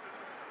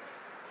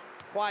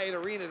 Quiet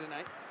arena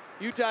tonight.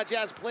 Utah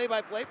Jazz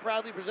play-by-play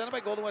proudly presented by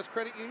Golden West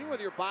Credit Union.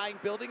 Whether you're buying,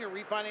 building, or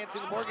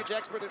refinancing, the mortgage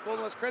expert at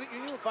Golden West Credit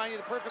Union will find you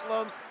the perfect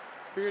loan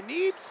for your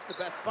needs. The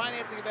best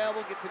financing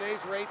available. Get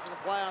today's rates and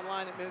apply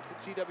online at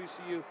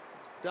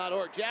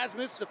minutes@gwcu.org. Jazz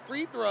misses the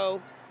free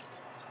throw.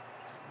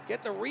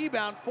 Get the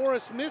rebound.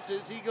 Forrest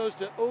misses. He goes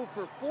to 0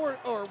 for 4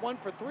 or 1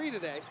 for 3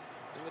 today.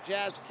 And the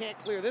Jazz can't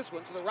clear this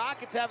one. So the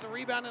Rockets have the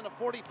rebound in a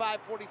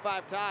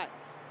 45-45 tie.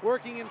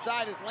 Working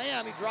inside is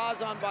Lamb. He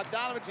draws on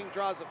Bogdanovich and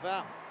draws a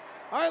foul.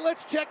 All right,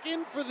 let's check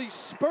in for the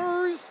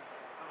Spurs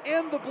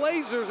and the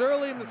Blazers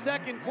early in the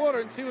second quarter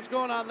and see what's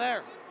going on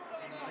there.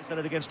 Set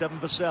it against Devin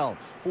Vassell.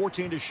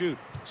 14 to shoot.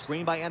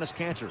 Screen by Enes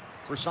Kanter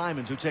for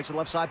Simons, who takes it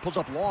left side, pulls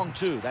up long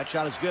 2. That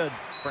shot is good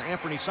for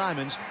Anthony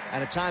Simons.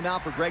 And a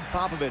timeout for Greg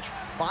Popovich.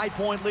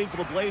 5-point lead for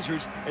the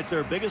Blazers. It's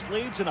their biggest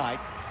lead tonight.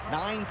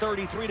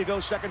 9:33 to go,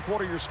 second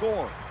quarter, your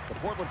score. The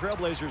Portland Trail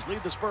Blazers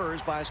lead the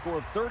Spurs by a score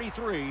of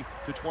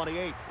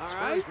 33-28. All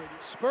right,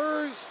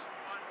 Spurs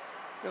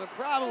going to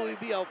probably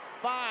be a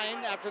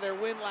fine after their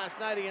win last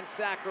night against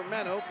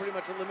Sacramento, pretty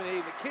much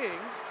eliminating the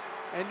Kings.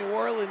 And New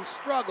Orleans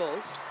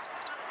struggles.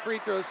 Free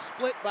throws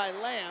split by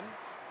Lamb.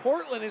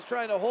 Portland is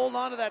trying to hold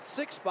on to that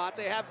 6th spot.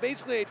 They have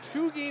basically a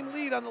 2-game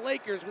lead on the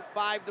Lakers with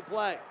 5 to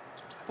play.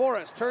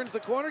 Forrest turns the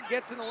corner,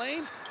 gets in the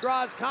lane,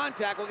 draws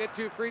contact, will get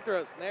 2 free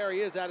throws. There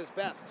he is at his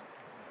best.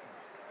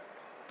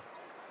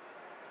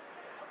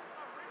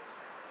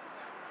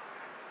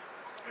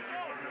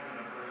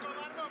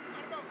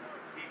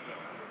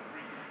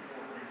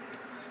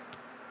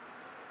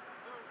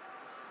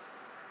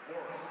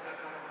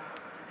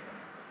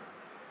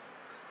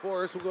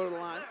 Forrest will go to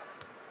the line.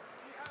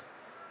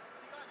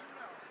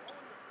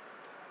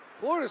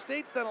 Florida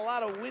State's done a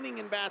lot of winning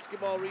in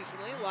basketball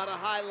recently, a lot of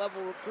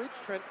high-level recruits.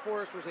 Trent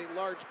Forrest was a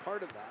large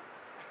part of that.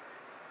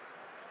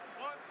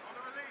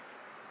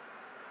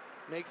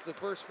 Makes the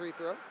first free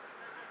throw.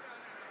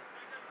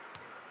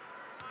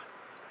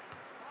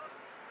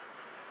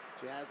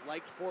 Jazz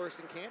liked Forrest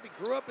in camp. He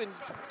grew up in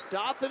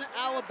Dothan,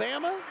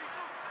 Alabama.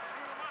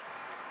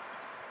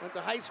 Went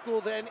to high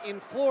school then in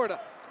Florida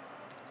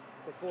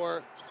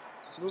before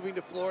moving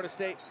to Florida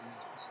State.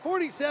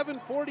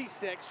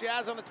 47-46,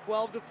 Jazz on a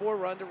 12-4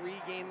 run to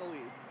regain the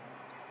lead.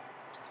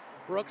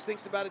 Brooks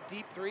thinks about a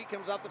deep 3,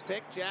 comes off the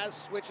pick. Jazz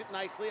switch it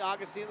nicely.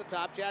 Augustine at the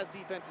top. Jazz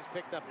defense has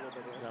picked up a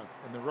little bit here.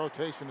 Yeah, and the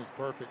rotation is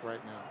perfect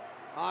right now.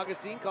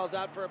 Augustine calls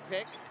out for a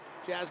pick.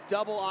 Jazz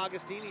double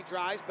Augustine. He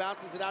drives,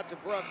 bounces it out to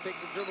Brooks,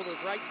 takes a dribble to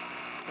his right.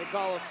 They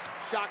call a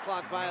shot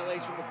clock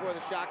violation before the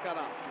shot got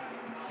off.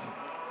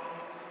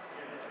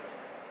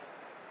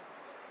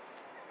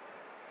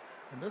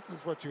 And this is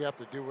what you have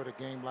to do with a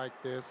game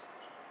like this.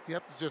 You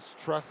have to just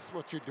trust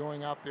what you're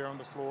doing out there on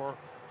the floor.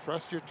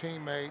 Trust your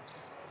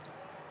teammates.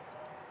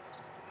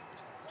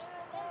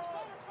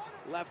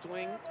 Left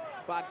wing,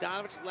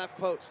 Bogdanovich, left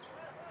post.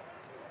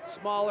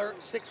 Smaller,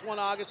 6'1"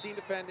 Augustine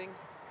defending,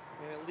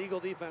 and illegal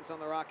defense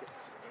on the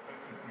Rockets.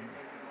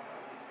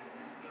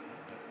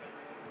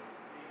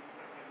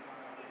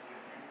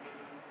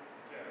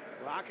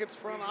 Rockets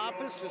front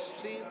office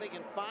just seeing if they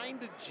can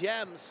find a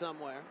gem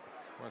somewhere.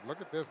 But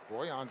look at this.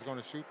 Boyan's going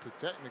to shoot the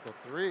technical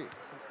 3.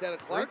 Instead of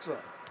Clarkson.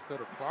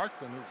 Instead of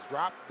Clarkson, who's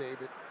dropped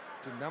David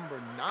to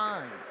number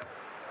 9.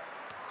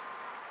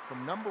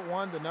 From number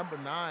 1 to number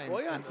 9.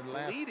 Boyan's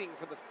bleeding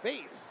for the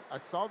face. I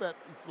saw that.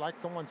 It's like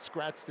someone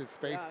scratched his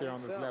face there on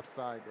his left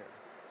side there.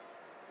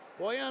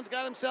 Boyan's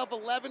got himself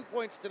 11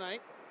 points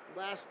tonight.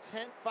 Last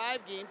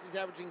 5 games, he's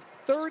averaging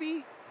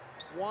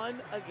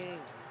 31 a game.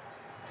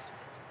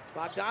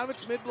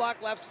 Bogdanovich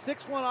mid-block left,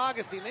 6'1"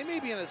 Augustine. They may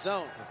be in a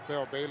zone. As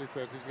Phil Bailey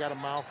says, he's got a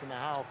mouse in the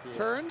house here.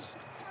 Turns,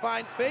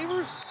 finds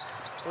Favors.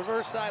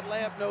 Reverse side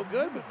layup, no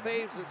good, but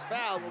Faves is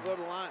fouled. Will go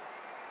to the line.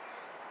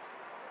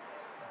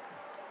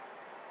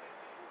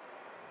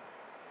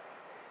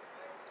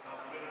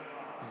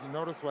 Did you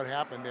notice what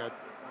happened there?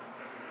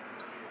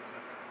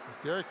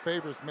 Derek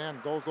Favors' man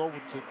goes over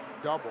to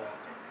double,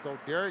 so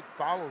Derek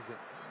follows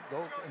it.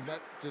 And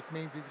that just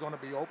means he's going to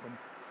be open.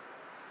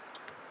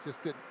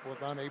 Just was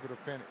unable to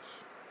finish.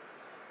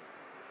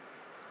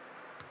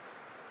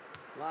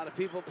 A lot of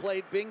people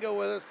played bingo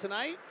with us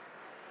tonight.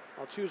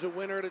 I'll choose a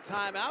winner at a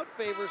timeout.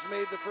 Favors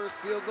made the first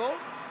field goal.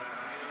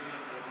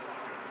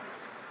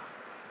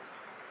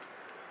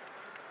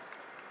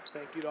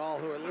 Thank you to all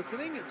who are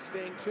listening and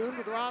staying tuned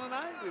with Ron and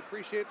I. We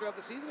appreciate it throughout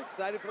the season.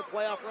 Excited for the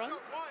playoff run.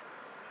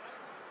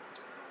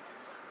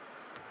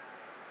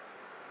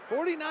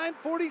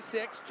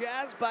 49-46,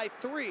 Jazz by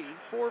 3.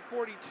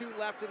 4:42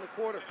 left in the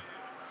quarter.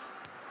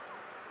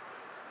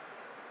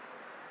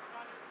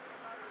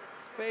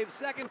 Fave's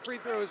second free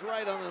throw is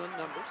right on the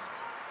numbers.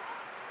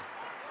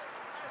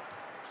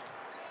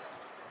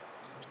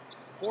 It's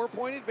a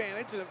 4-point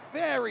advantage in a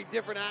very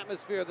different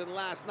atmosphere than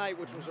last night,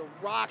 which was a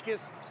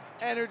raucous,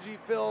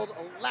 energy-filled,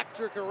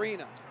 electric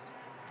arena.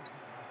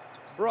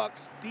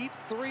 Brooks, deep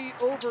 3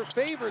 over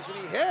Favors, and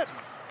he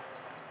hits.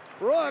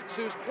 Brooks,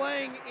 who's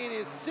playing in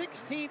his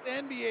 16th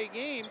NBA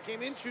game,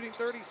 came in shooting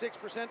 36%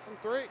 from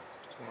 3.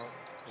 Well,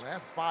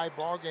 last 5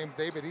 ball games,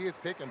 David, he has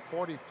taken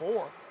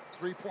 44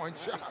 3-point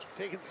shots. He's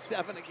taken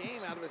 7 a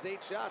game out of his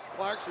 8 shots.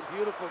 Clarkson,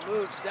 beautiful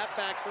move, step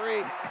back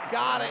 3,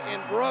 got it,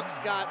 and Brooks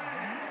got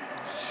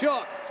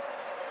shook.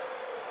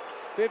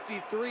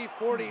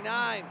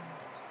 53-49.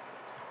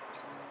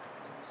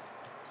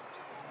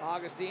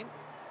 Augustine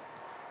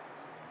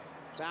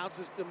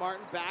bounces to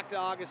Martin, back to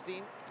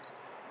Augustine.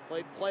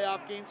 Played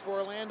playoff games for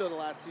Orlando the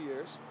last 2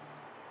 years.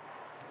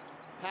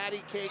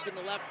 Patty cake in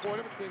the left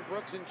corner between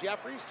Brooks and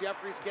Jeffries.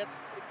 Jeffries gets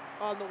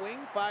on the wing,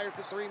 fires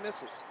the 3,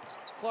 misses.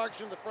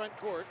 Clarkson in the front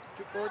court.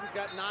 Gordon's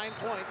got 9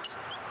 points,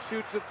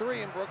 shoots a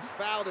 3, and Brooks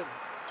fouled him.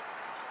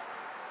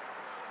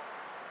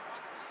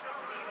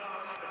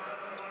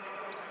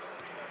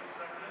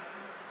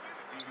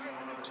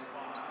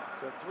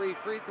 So 3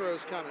 free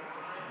throws coming.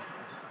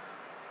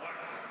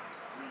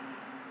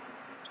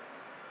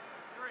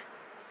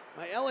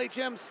 My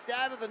LHM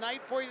stat of the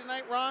night for you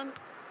tonight, Ron.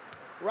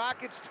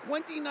 Rockets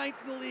 29th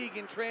in the league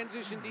in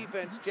transition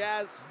defense.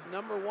 Jazz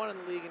number 1 in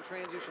the league in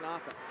transition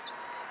offense.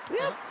 We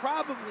have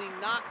probably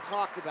not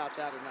talked about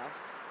that enough.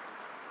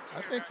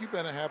 I think you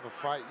better have a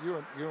fight, you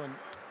and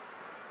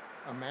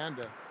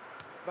Amanda.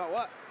 About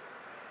what?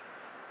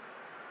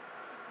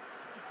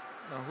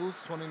 Now, who's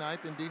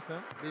 29th in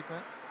defense?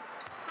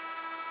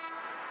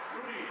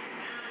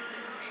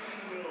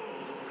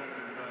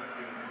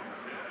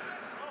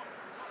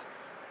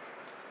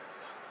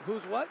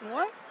 Who's what and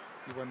what?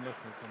 You wasn't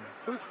listening to me.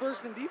 Who's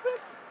first in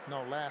defense?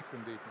 No, last in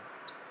defense.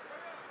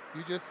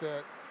 You just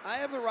said. I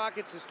have the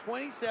Rockets as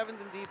 27th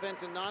in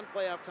defense in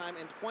non-playoff time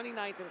and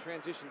 29th in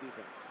transition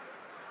defense.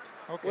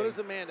 Okay. What does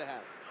Amanda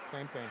have?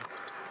 Same thing.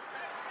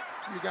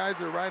 You guys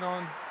are right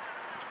on.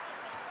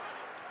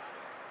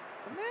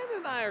 Amanda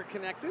and I are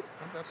connected.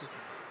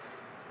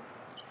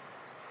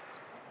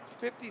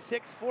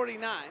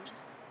 56-49.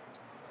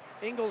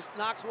 Ingles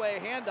knocks away a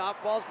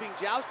handoff. Ball's being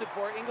jousted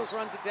for. Ingles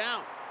runs it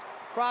down.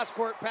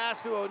 Cross-court pass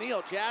to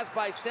O'Neal. Jazz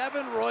by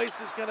 7.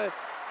 Royce is going to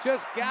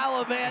just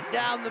gallivant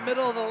down the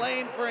middle of the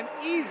lane for an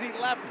easy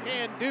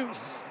left-hand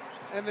deuce.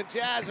 And the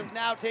Jazz have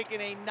now taken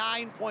a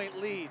 9-point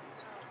lead.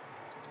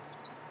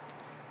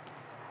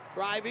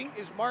 Driving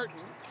is Martin.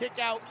 Kick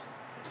out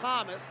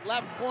Thomas.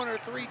 Left corner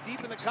three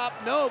deep in the cup.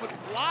 No, but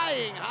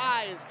flying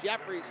high is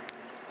Jeffries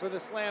for the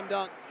slam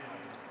dunk.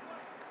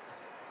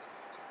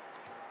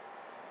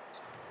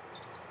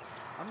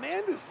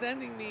 Amanda's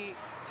sending me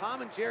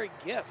Tom and Jerry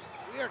gifts.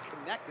 We are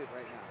connected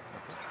right now.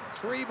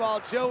 3-ball,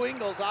 Joe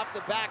Ingles off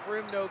the back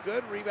rim, no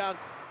good. Rebound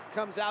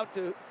comes out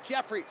to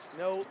Jeffries.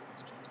 No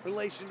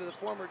relation to the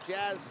former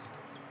Jazz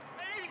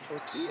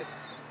Ortiz.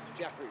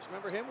 Jeffries,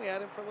 remember him? We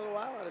had him for a little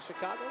while out of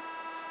Chicago.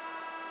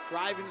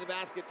 Driving to the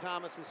basket,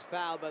 Thomas is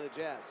fouled by the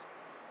Jazz.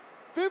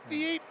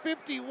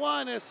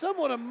 58-51, a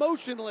somewhat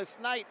emotionless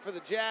night for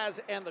the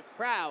Jazz and the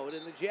crowd,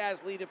 and the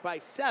Jazz lead it by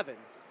 7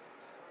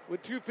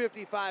 with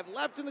 2:55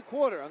 left in the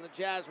quarter on the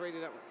Jazz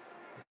Radio Network.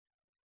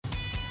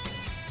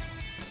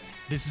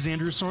 This is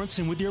Andrew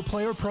Sorensen with your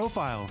player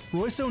profile.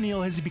 Royce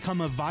O'Neal has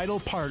become a vital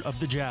part of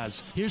the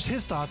Jazz. Here's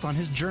his thoughts on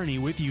his journey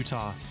with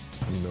Utah.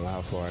 You know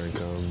how far I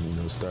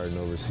come, starting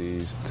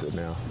overseas to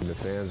now. The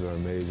fans are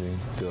amazing.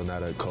 Still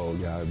not a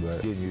cold guy,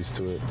 but getting used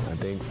to it. I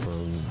think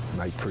from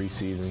like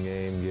preseason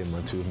game, getting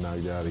my tooth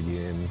knocked out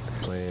again,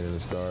 playing in the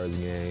Stars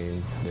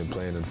game, then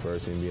playing in the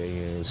first NBA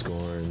game,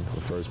 scoring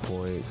the first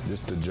points.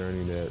 Just a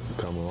journey that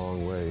come a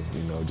long way,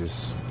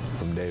 just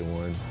from day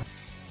one.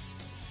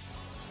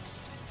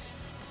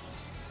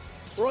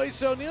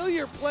 Royce O'Neal,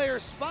 your player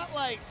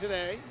spotlight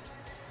today.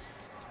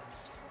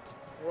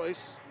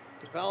 Royce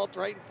developed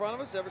right in front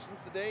of us ever since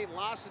the day he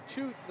lost a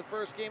tooth in the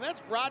first game.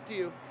 That's brought to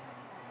you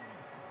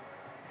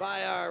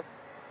by our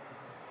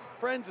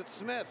friends at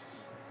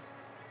Smith's.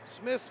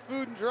 Smith's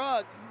Food and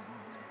Drug.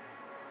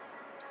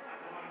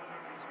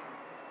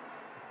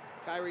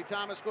 Kyrie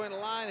Thomas going to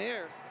line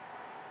here,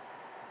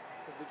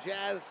 with the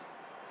Jazz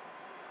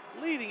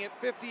leading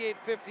at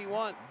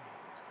 58-51.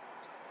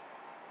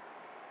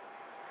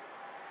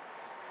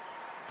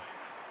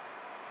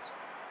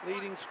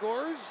 Leading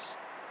scorers,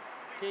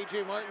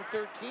 KJ Martin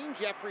 13,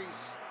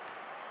 Jeffries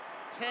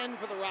 10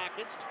 for the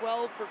Rockets,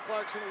 12 for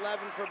Clarkson, 11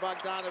 for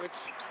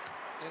Bogdanovich,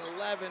 and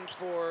 11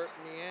 for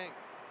Niang.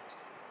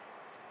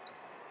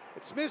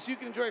 At Smith's, you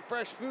can enjoy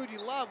fresh food you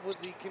love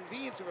with the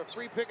convenience of a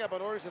free pickup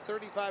on orders of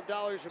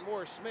 $35 or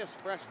more. Smith's,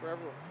 fresh for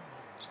everyone.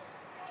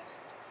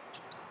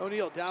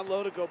 O'Neal down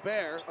low to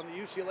Gobert on the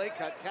UCLA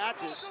cut,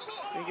 catches,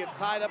 and gets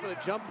tied up in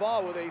a jump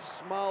ball with a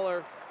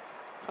smaller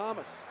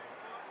Thomas,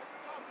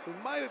 who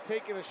might have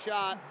taken a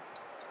shot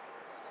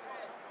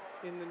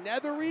in the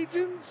nether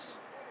regions.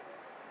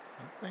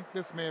 I think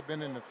this may have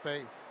been in the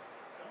face.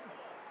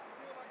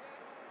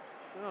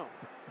 No,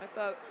 I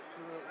thought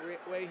from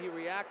the way he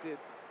reacted,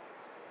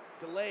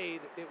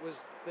 delayed, it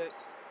was that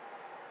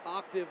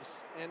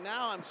octaves, and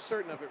now I'm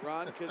certain of it,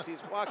 Ron, because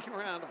he's walking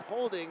around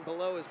holding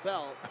below his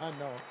belt. I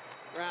know.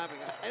 Grabbing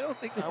it. I don't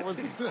think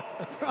that's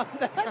Ron,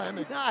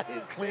 that's not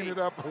his clean face. It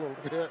up a little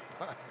bit.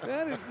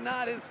 That is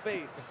not his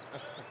face.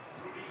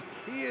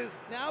 He is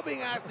now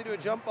being asked to do a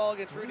jump ball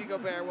against Rudy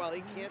Gobert while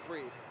he can't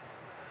breathe.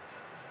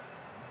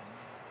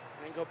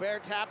 And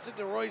Gobert taps it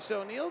to Royce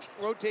O'Neal,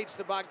 rotates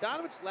to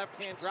Bogdanovich,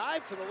 left-hand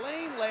drive to the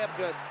lane, layup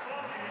good.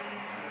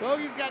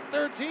 Bogey's got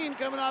 13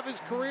 coming off his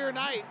career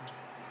night.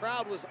 The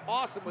crowd was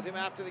awesome with him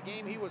after the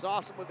game. He was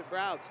awesome with the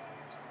crowd.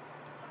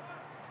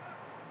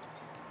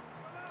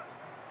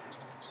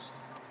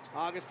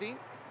 Augustine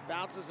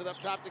bounces it up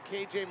top to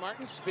KJ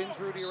Martin, spins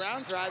Rudy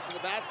around, drives to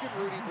the basket.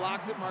 Rudy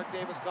blocks it. Mark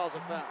Davis calls a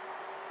foul.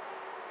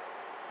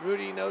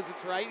 Rudy knows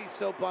it's right. He's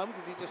so bummed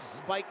because he just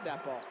spiked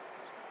that ball.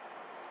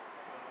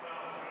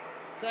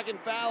 Second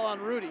foul on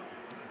Rudy.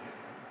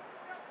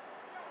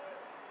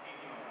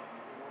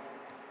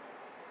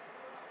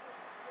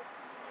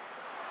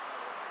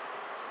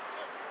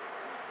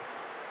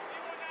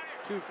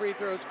 Two free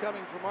throws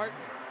coming for Martin.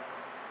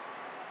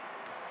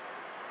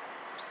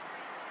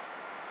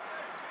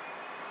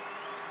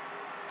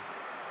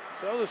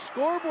 So the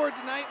scoreboard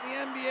tonight in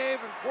the NBA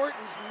of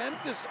importance,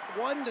 Memphis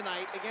won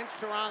tonight against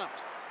Toronto.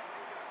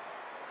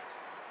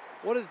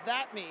 What does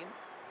that mean?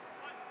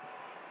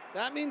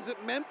 That means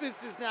that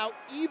Memphis is now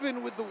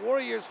even with the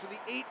Warriors for the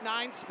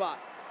 8-9 spot.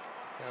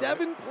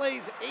 7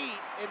 plays 8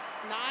 and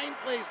 9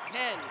 plays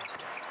 10.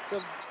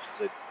 So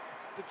the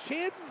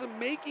chances of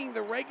making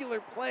the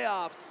regular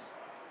playoffs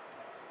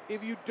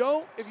if you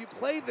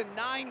play the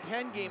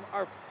 9-10 game,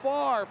 are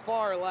far,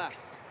 far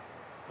less.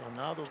 So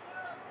now the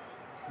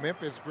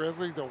Memphis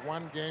Grizzlies are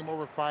 1 game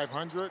over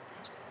 500.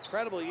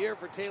 Incredible year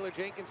for Taylor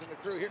Jenkins and the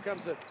crew. Here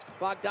comes a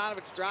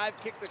Bogdanovich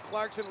drive, kick to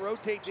Clarkson,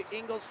 rotate to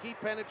Ingles. He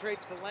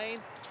penetrates the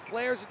lane,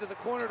 flares it to the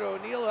corner to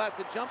O'Neal, who has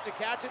to jump to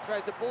catch it,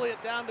 tries to bully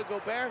it down to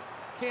Gobert.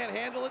 Can't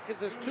handle it because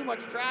there's too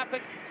much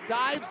traffic.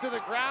 Dives to the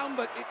ground,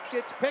 but it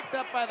gets picked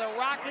up by the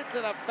Rockets,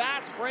 and a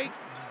fast break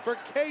for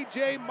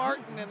KJ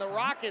Martin, and the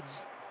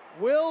Rockets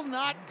will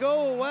not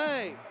go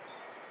away.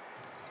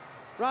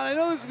 Ron, I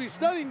know this will be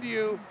stunning to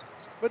you,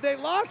 but they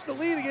lost the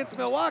lead against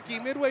Milwaukee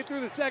midway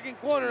through the second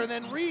quarter and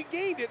then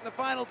regained it in the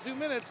final 2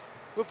 minutes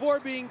before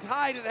being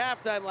tied at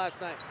halftime last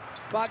night.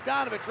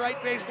 Bogdanovich,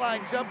 right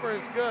baseline jumper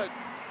is good.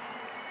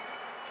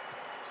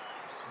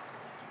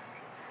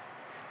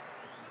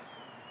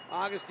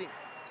 Augustine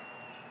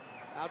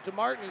out to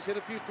Martin, who's hit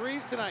a few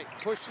threes tonight.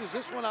 Pushes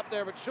this one up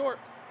there, but short.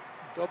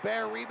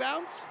 Gobert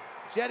rebounds.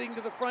 Jetting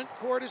to the front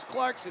court is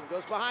Clarkson.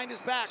 Goes behind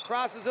his back,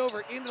 crosses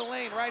over into the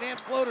lane.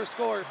 Right-hand floater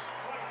scores.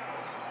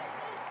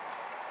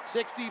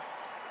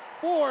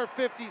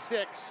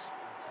 64-56.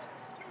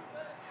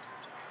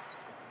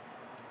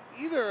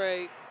 Either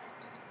a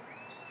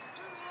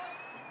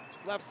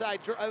left side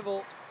drive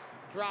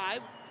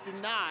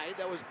denied.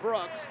 That was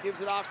Brooks.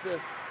 Gives it off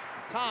to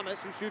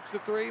Thomas, who shoots the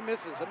three,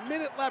 misses. A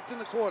minute left in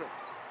the quarter.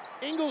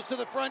 Ingles to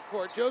the front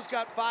court. Joe's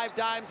got 5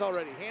 dimes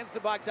already. Hands to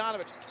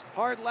Bogdanovich.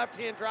 Hard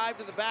left-hand drive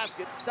to the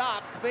basket.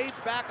 Stops, fades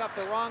back off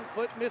the wrong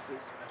foot,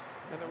 misses.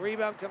 And the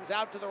rebound comes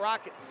out to the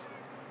Rockets.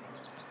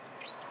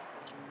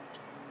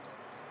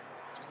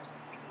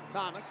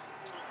 Thomas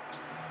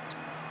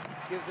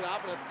gives it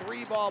off, and a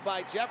 3-ball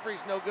by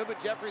Jeffries. No good, but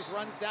Jeffries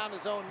runs down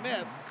his own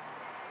miss.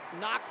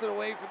 Knocks it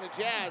away from the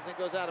Jazz and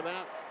goes out of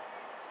bounds.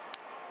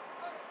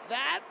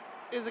 That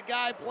is a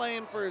guy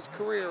playing for his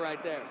career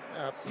right there.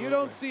 Absolutely. You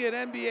don't see an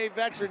NBA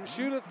veteran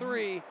shoot a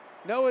three,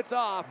 know it's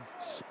off,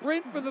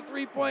 sprint for the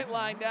three-point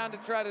line down to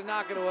try to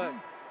knock it away.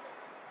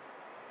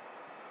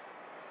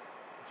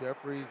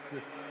 Jeffries,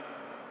 this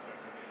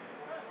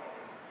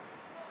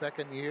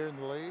second year in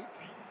the league.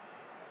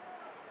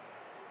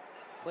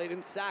 Played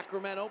in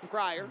Sacramento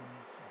prior.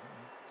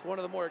 He's one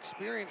of the more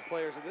experienced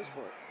players at this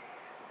point.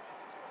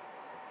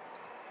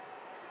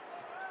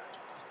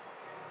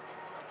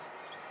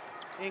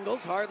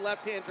 Ingles, hard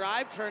left-hand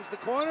drive, turns the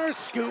corner,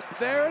 scoop,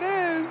 there it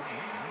is!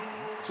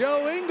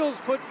 Joe Ingles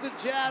puts the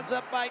Jazz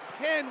up by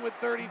 10 with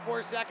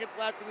 34 seconds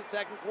left in the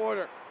second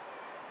quarter.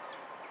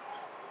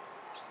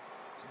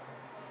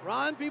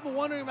 Ron, people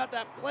wondering about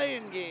that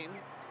play-in game.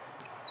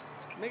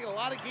 Making a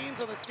lot of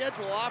games on the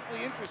schedule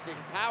awfully interesting.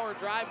 Power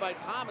drive by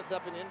Thomas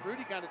up and in.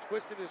 Rudy kind of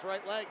twisted his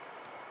right leg.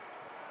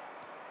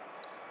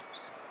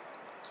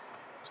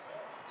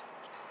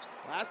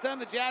 Last time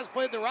the Jazz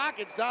played the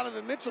Rockets,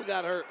 Donovan Mitchell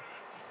got hurt.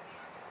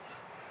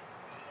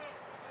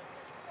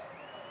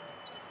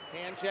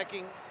 Hand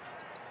checking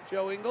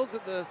Joe Ingles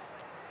at the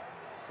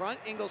front.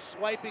 Ingles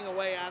swiping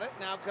away at it.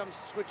 Now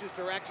switches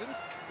directions.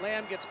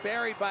 Lamb gets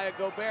buried by a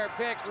Gobert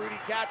pick. Rudy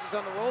catches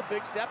on the roll.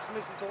 Big steps,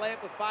 misses the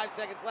layup with 5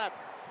 seconds left.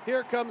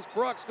 Here comes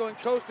Brooks going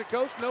coast to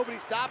coast. Nobody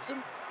stops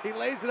him. He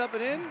lays it up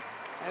and in.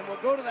 And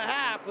we'll go to the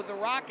half with the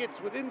Rockets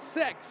within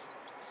 6.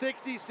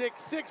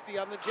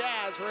 66-60 on the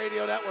Jazz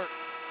Radio Network.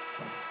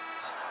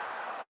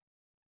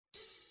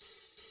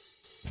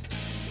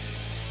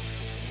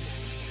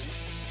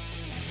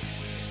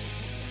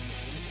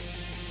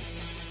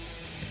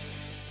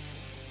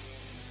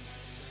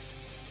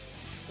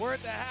 We're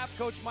at the half.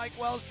 Coach Mike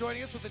Wells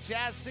joining us with the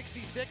Jazz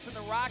 66 and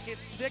the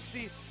Rockets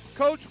 60.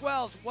 Coach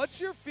Wells, what's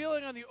your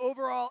feeling on the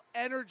overall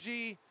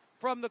energy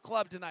from the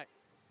club tonight?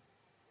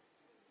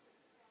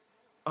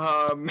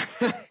 I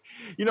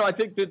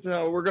think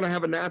that we're going to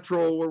have a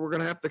natural where we're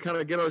going to have to kind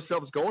of get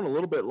ourselves going a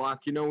little bit,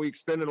 Locke. We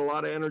expended a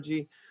lot of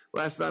energy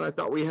last night. I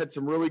thought we had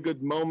some really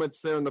good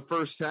moments there in the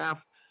first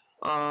half,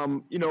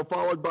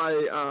 followed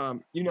by,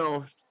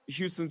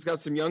 Houston's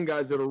got some young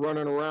guys that are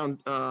running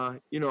around,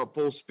 at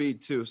full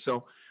speed too.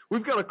 So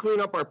we've got to clean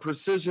up our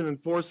precision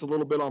and force a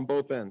little bit on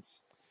both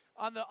ends.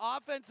 On the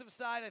offensive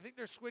side, I think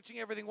they're switching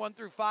everything 1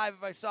 through 5,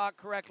 if I saw it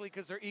correctly,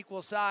 because they're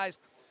equal size.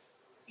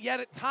 Yet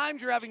at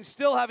times you're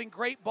still having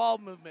great ball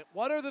movement.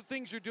 What are the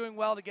things you're doing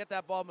well to get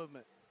that ball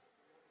movement?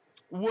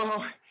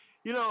 Well,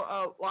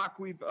 Locke,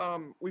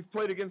 we've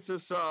played against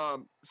this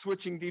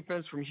switching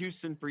defense from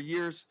Houston for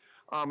years.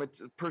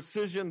 It's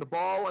precision, the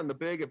ball and the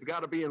big have got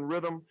to be in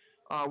rhythm.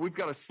 We've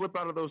got to slip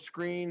out of those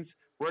screens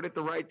right at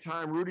the right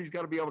time. Rudy's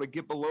got to be able to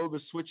get below the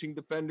switching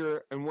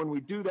defender, and when we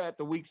do that,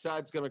 the weak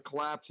side's going to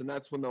collapse, and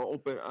that's when the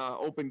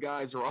open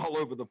guys are all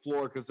over the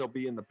floor because they'll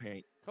be in the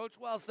paint. Coach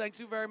Wells, thanks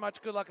you very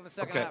much. Good luck in the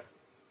second half.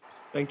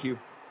 Thank you.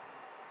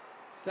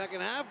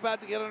 Second half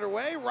about to get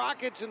underway.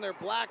 Rockets in their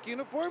black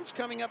uniforms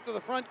coming up to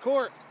the front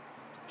court.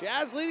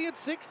 Jazz leading at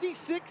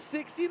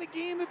 66-60 in a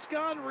game that's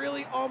gone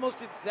really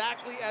almost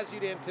exactly as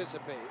you'd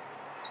anticipate.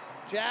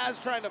 Jazz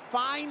trying to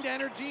find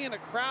energy in a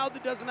crowd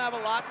that doesn't have a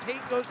lot.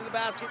 Tate goes to the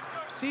basket,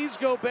 sees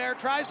Gobert,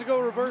 tries to go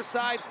reverse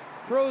side,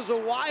 throws a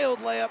wild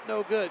layup,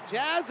 no good.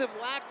 Jazz have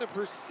lacked the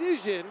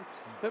precision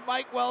that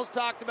Mike Wells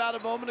talked about a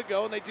moment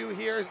ago, and they do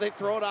here as they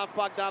throw it off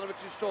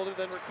Bogdanovich's shoulder,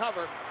 then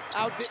recover.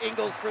 Out to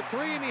Ingles for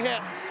three, and he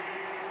hits.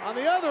 On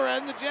the other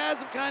end, the Jazz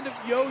have kind of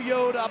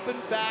yo-yoed up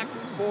and back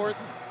and forth,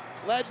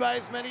 led by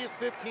as many as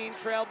 15,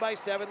 trailed by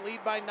 7,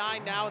 lead by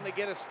 9 now, and they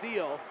get a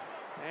steal.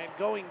 And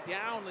going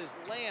down is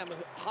Lamb,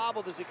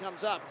 hobbled as he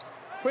comes up.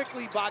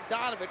 Quickly,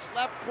 Bogdanovich,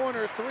 left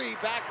corner three,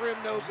 back rim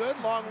no good,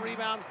 long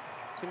rebound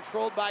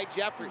controlled by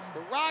Jeffries.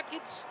 The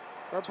Rockets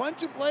are a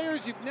bunch of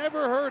players you've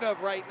never heard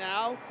of right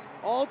now,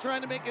 all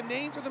trying to make a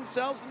name for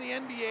themselves in the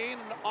NBA in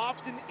an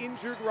often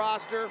injured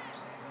roster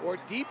or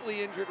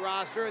deeply injured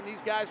roster, and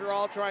these guys are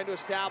all trying to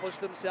establish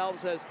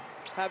themselves as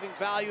having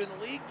value in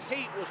the league.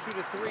 Tate will shoot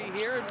a three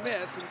here and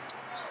miss, and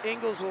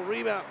Ingles will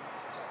rebound.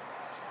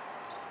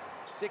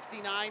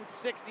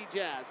 69-60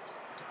 Jazz.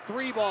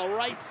 Three ball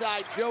right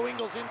side, Joe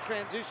Ingles in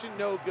transition,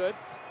 no good.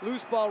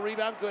 Loose ball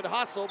rebound, good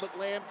hustle, but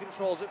Lamb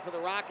controls it for the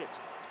Rockets.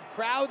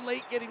 Crowd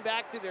late getting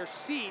back to their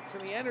seats,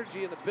 and the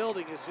energy in the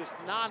building is just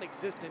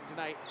non-existent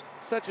tonight.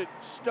 Such a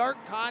stark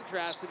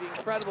contrast to the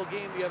incredible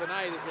game the other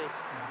night as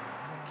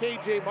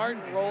KJ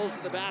Martin rolls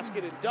to the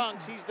basket and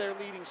dunks. He's their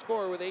leading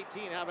scorer with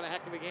 18, having a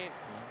heck of a game.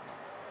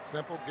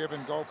 Simple give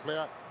and go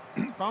player.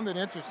 Found it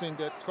interesting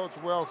that Coach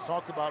Wells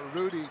talked about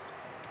Rudy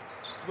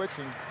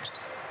switching.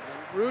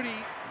 And Rudy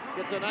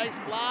gets a nice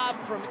lob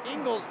from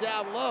Ingles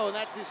down low, and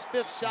that's his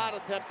 5th shot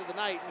attempt of the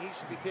night, and he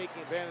should be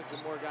taking advantage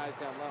of more guys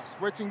down low.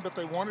 Switching, but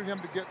they wanted him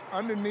to get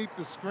underneath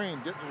the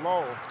screen, get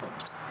low.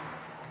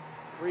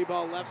 Three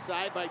ball left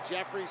side by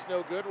Jeffries,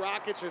 no good.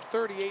 Rockets are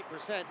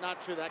 38%,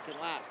 not sure that can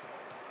last.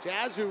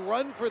 Jazz, who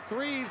run for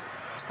threes,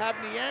 have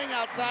Niang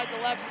outside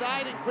the left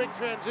side in quick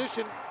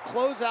transition.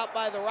 Close out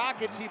by the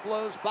Rockets. He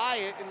blows by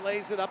it and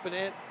lays it up and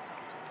in.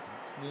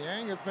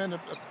 Niang has been a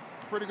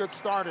pretty good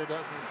starter,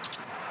 doesn't he?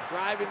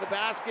 Driving the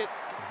basket.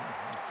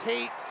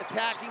 Tate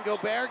attacking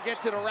Gobert,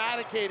 gets it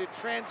eradicated.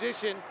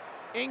 Transition.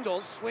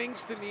 Ingles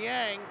swings to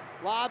Niang,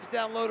 lobs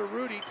down low to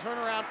Rudy.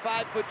 Turnaround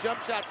 5-foot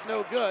jump shot's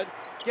no good.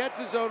 Gets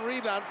his own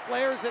rebound,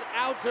 flares it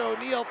out to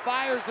O'Neal,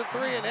 fires the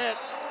three and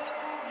hits.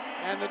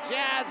 And the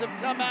Jazz have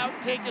come out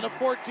and taken a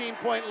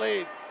 14-point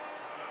lead.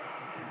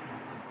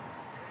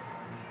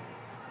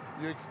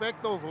 You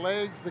expect those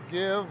legs to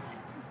give.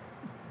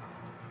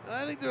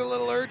 I think there's a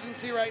little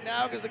urgency right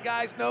now because the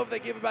guys know if they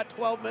give about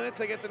 12 minutes,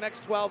 they get the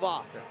next 12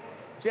 off.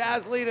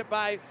 Jazz lead it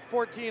by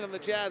 14 on the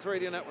Jazz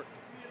Radio Network.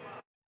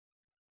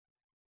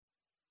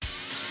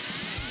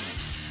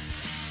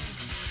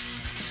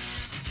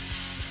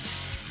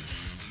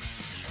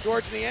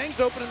 George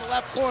Niang's open in the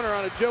left corner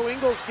on a Joe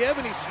Ingles give,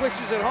 and he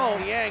swishes it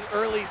home. Niang,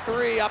 early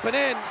three, up and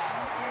in.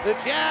 The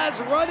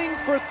Jazz running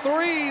for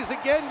threes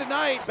again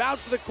tonight.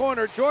 Bounce to the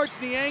corner. George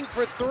Niang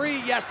for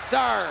three. Yes,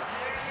 sir.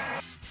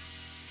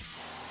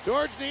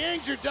 George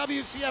Niang's your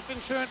WCF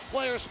Insurance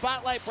Player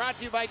Spotlight, brought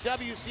to you by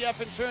WCF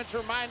Insurance,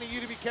 reminding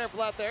you to be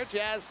careful out there.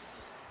 Jazz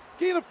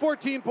gain a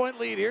 14-point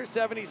lead here,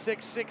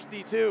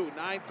 76-62,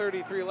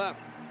 9:33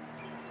 left.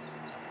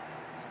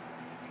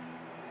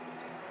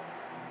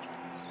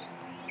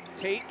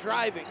 Tate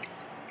driving.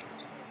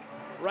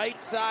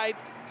 Right side,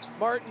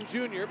 Martin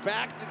Jr.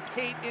 Back to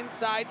Tate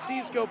inside.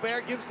 Sees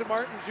Gobert, gives to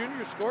Martin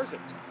Jr., scores it.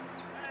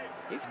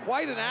 He's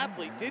quite an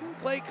athlete. Didn't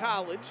play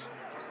college.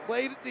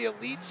 Played at the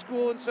elite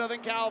school in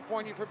Southern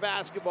California for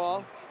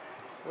basketball,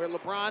 where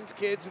LeBron's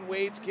kids and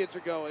Wade's kids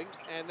are going,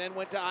 and then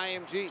went to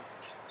IMG.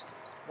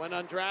 Went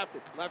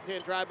undrafted.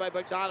 Left-hand drive by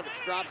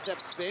Bogdanovich. Drop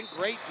step spin.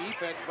 Great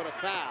defense, but a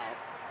foul.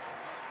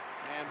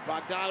 And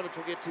Bogdanovich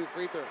will get 2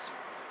 free throws.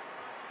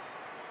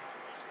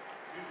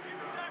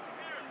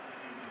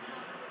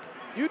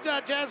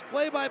 Utah Jazz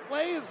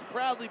play-by-play is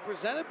proudly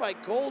presented by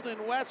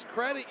Golden West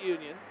Credit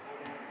Union.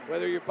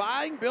 Whether you're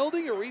buying,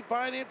 building, or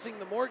refinancing,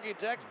 the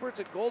mortgage experts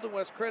at Golden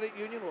West Credit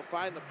Union will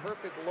find the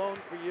perfect loan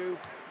for you.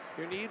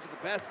 Your needs with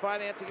the best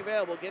financing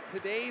available. Get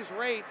today's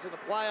rates and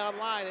apply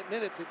online at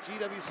minutes at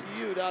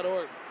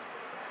gwcu.org.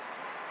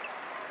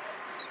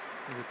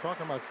 We were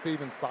talking about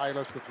Stephen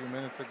Silas a few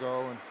minutes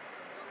ago, and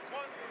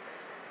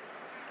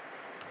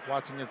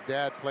watching his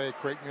dad play at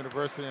Creighton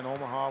University in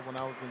Omaha when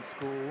I was in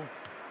school.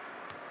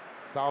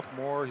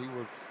 Sophomore, he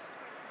was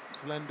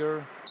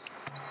slender.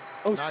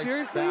 Oh, nice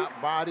seriously?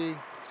 Fat body.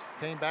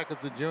 Came back as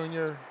a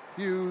junior,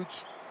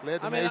 huge.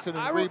 Led the nation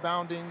in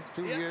rebounding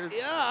 2 years.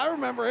 Yeah, I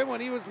remember him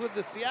when he was with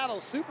the Seattle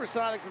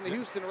Supersonics and the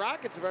Houston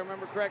Rockets, if I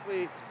remember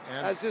correctly,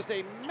 as just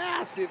a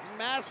massive,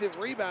 massive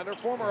rebounder.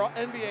 Former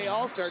NBA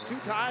All-Star,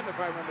 2-time, if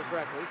I remember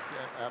correctly.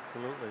 Yeah,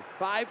 absolutely.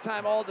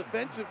 5-time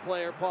All-Defensive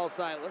player, Paul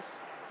Silas.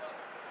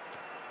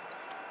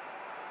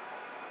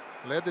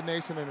 Led the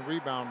nation in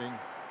rebounding,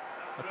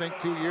 I think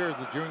 2 years,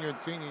 the junior and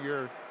senior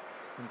year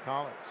in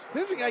college.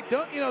 It's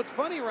interesting. It's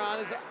funny, Ron,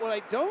 is what I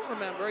don't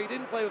remember. He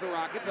didn't play with the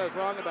Rockets. I was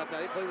wrong about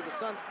that. He played with the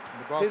Suns.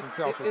 And the Boston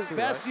Celtics. His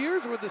best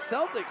years were the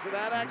Celtics, and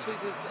that actually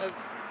just I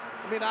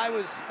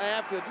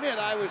have to admit,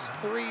 I was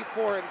 3,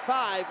 4, and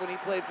 5 when he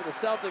played for the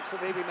Celtics, so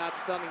maybe not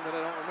stunning that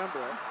I don't remember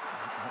him.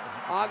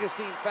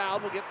 Augustine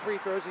fouled, will get free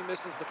throws. He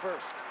misses the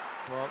first.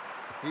 Well,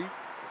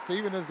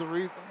 Stephen is the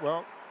reason,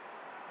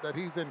 that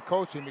he's in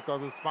coaching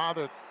because his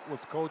father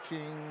was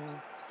coaching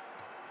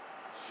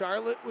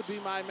Charlotte would be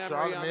my memory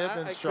Charlotte on may have that.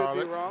 been I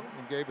Charlotte could be wrong.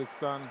 and gave his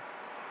son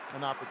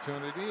an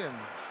opportunity, and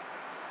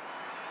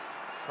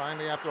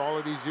finally, after all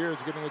of these years,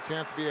 getting a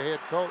chance to be a head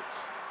coach.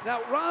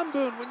 Now, Ron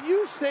Boone, when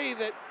you say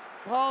that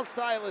Paul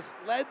Silas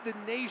led the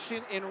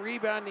nation in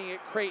rebounding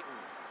at Creighton,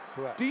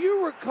 Correct. do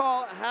you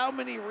recall how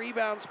many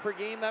rebounds per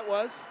game that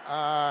was?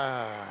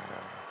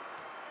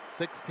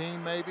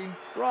 16 maybe.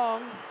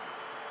 Wrong.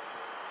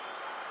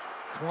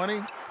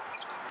 20.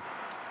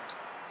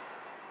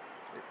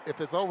 If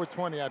it's over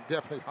 20,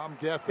 I'm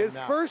guessing His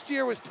now. first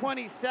year was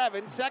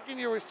 27, second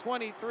year was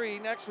 23,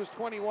 next was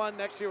 21,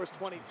 next year was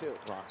 22.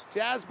 Wow.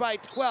 Jazz by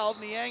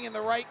 12. Niang in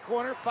the right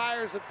corner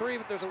fires a three,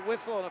 but there's a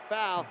whistle and a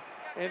foul.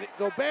 And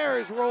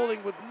Gobert is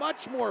rolling with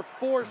much more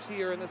force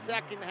here in the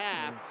second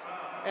half.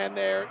 And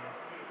they're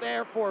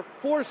therefore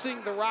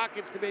forcing the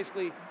Rockets to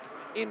basically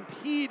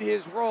impede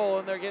his role,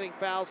 and they're getting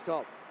fouls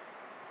called.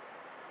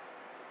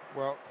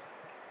 Well,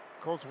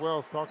 Coach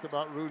Wells talked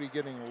about Rudy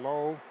getting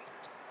low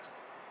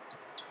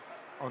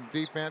on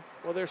defense.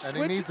 Well, they're and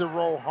switching. he needs to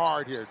roll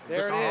hard here.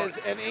 There Look it hard. is,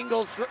 and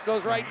Ingles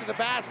goes right to the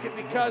basket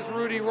because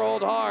Rudy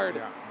rolled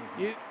hard.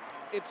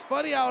 It's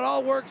funny how it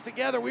all works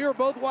together. We were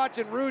both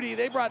watching Rudy.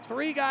 They brought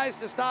 3 guys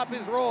to stop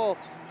his roll,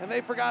 and they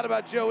forgot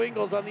about Joe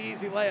Ingles on the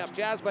easy layup.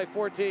 Jazz by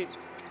 14.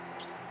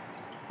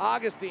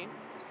 Augustine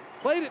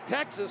played at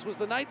Texas, was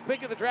the 9th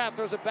pick of the draft.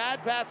 Throws a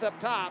bad pass up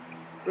top,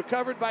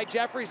 recovered by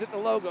Jeffries at the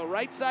logo.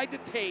 Right side to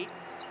Tate,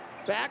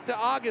 back to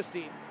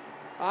Augustine.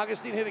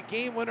 Augustine hit a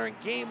game winner in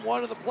game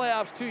 1 of the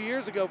playoffs 2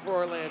 years ago for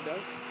Orlando.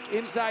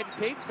 Inside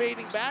to Tate,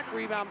 fading back,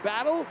 rebound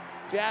battle.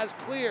 Jazz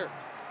clear.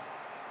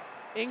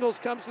 Ingles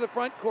comes to the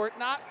front court,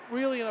 not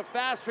really in a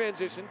fast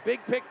transition. Big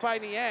pick by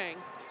Niang.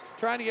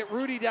 Trying to get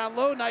Rudy down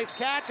low. Nice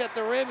catch at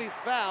the rim. He's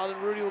fouled,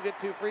 and Rudy will get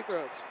 2 free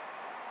throws.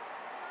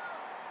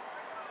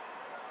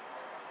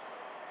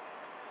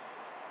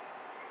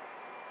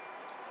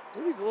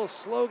 Rudy's a little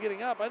slow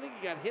getting up. I think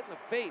he got hit in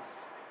the face.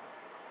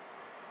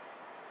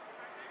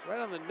 Right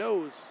on the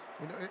nose.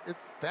 You know,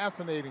 it's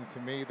fascinating to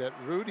me that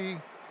Rudy,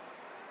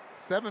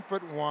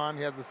 7'1",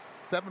 he has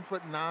a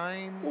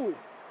 7'9"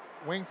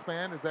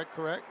 wingspan. Is that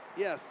correct?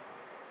 Yes.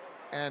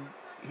 And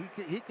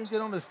he can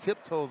get on his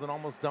tiptoes and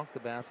almost dunk the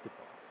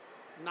basketball.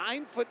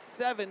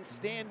 9'7"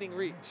 standing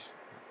reach.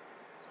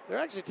 They're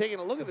actually taking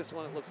a look at this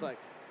one, it looks like.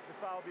 This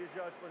foul will be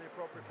adjudged for the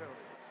appropriate penalty.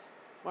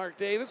 Mark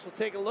Davis will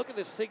take a look at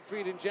this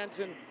Siegfried and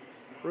Jensen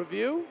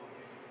review.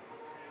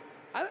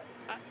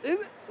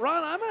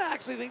 Ron, I'm going to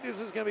actually think this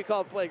is going to be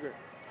called flagrant.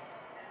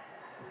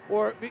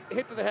 Or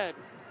hit to the head.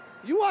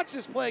 You watch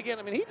this play again.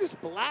 I mean, he just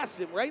blasts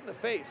him right in the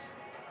face.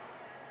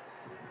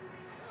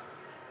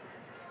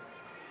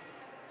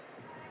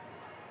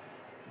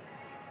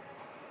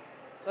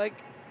 Like,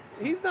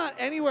 he's not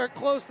anywhere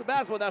close to the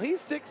basketball. Now,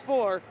 he's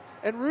 6'4",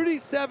 and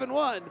Rudy's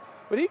 7'1",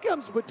 but he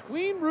comes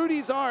between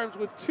Rudy's arms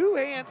with 2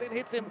 hands and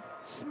hits him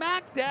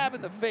smack dab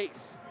in the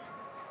face.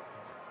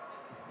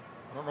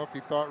 I don't know if he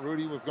thought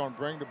Rudy was going to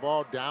bring the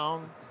ball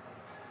down.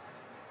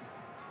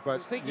 But I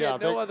just think he had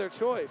no other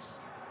choice.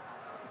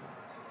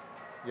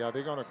 Yeah,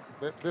 they're going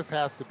to, this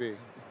has to be.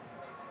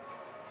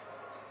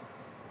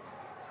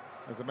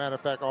 As a matter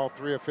of fact, all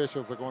 3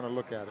 officials are going to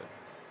look at it.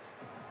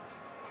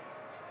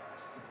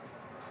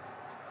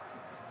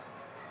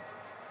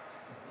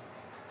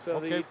 So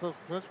so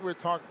since we're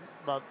talking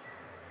about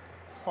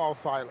Paul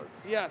Silas.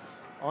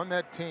 Yes. On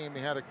that team,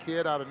 he had a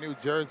kid out of New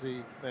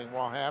Jersey named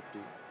Wal Hafty.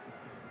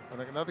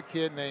 And another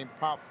kid named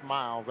Pops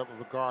Miles that was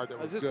a guard that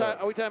was good.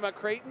 Are we talking about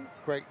Creighton?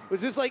 Creighton.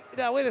 Was this like,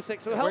 now wait a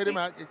sec. So help wait a me.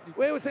 minute.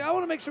 Wait a second. I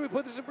want to make sure we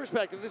put this in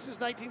perspective. This is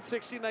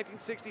 1960,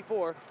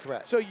 1964.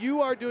 Correct. So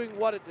you are doing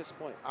what at this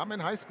point? I'm in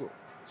high school.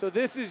 So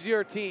this is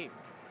your team.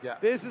 Yeah.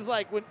 This is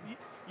like when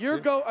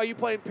are you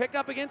playing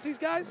pickup against these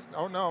guys?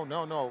 Oh,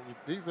 no.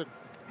 These are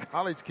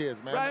college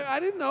kids, man. I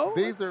didn't know.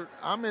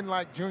 I'm in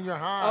like junior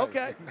high.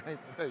 Okay. 9th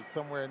grade,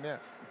 somewhere in there.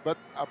 But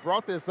I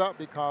brought this up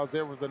because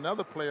there was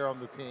another player on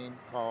the team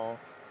called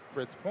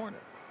Fritz Pointer.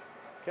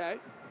 Okay.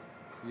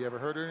 You ever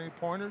heard of any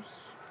Pointers?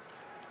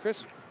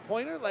 Chris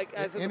Pointer, like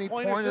as in any the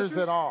Pointer Pointers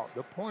sisters? at all?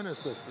 The Pointer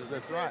sisters.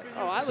 That's right.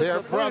 Oh, I listened Their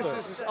to the Pointer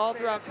brother, sisters all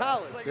throughout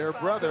college. Their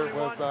brother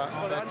was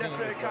on that team.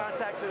 Unnecessary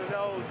contact to the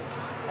nose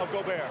of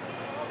Gobert.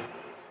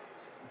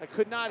 I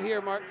could not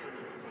hear Mark.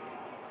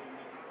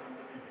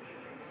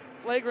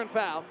 Flagrant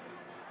foul.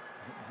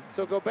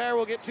 So Gobert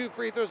will get 2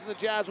 free throws and the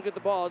Jazz will get the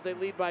ball as they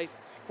lead by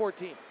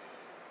 14.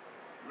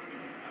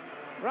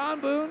 Ron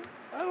Boone,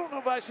 I don't know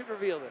if I should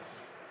reveal this,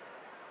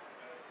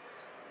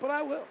 but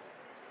I will.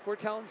 If we're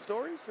telling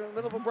stories during the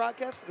middle of a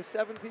broadcast for the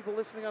 7 people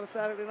listening on a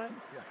Saturday night.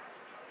 Yeah.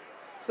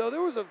 So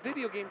there was a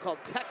video game called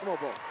Tecmo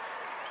Bowl.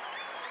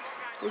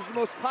 It was the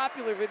most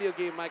popular video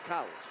game in my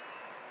college.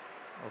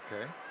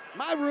 Okay.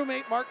 My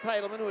roommate, Mark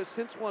Teitelman, who has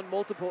since won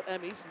multiple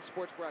Emmys in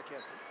sports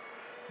broadcasting.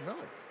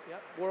 Really?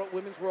 Yep,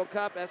 Women's World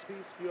Cup, ESPYs,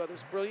 a few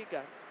others. Brilliant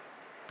guy.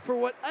 For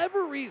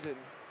whatever reason,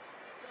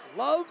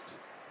 loved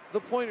the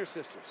Pointer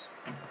Sisters.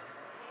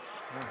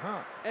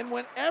 And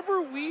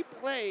whenever we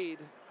played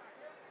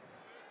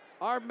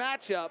our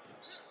matchup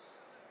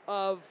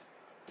of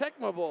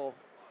Tecmo Bowl,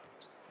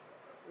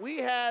 we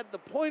had the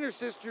Pointer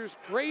Sisters'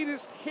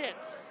 greatest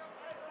hits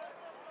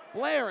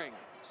blaring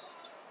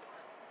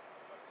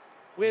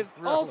with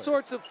all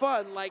sorts of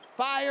fun, like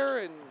fire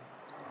and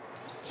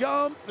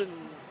jump and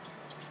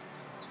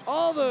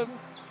all the,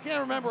 can't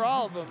remember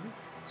all of them.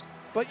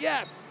 But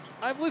yes,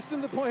 I've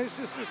listened to Pointer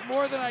Sisters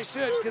more than I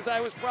should because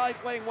I was probably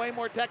playing way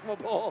more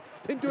Tecmo Bowl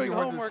than doing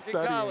homework in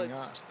college.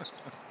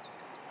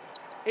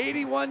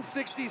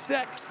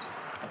 81-66.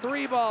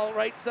 3-ball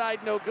right side,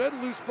 no good.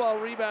 Loose ball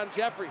rebound,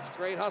 Jeffries.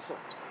 Great hustle.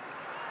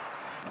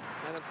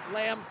 And if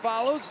Lamb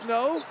follows,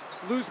 no.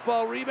 Loose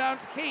ball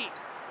rebound, Tate.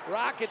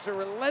 Rockets are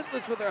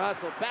relentless with their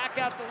hustle. Back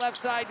out the left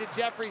side to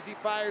Jeffries. He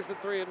fires the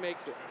three and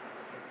makes it.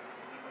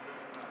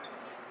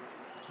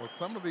 Well,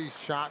 some of these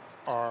shots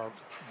are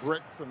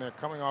bricks and they're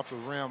coming off the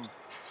rim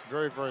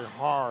very, very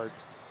hard.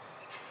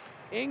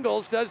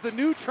 Ingles does the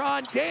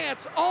neutron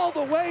dance all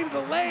the way to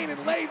the lane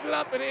and lays it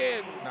up and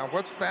in. Now,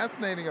 what's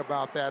fascinating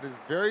about that is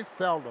very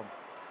seldom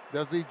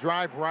does he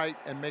drive right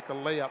and make a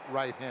layup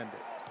right-handed.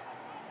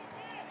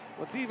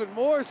 What's even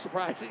more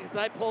surprising is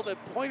I pulled a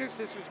Pointer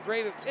Sisters'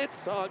 greatest hits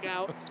song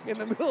out in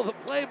the middle of the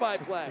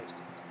play-by-play.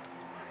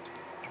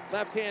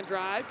 Left-hand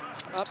drive,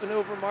 up and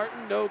over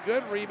Martin, no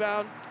good.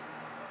 Rebound,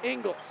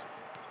 Ingles.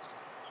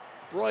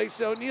 Royce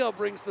O'Neal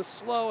brings the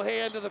slow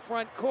hand to the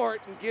front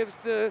court and gives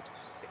to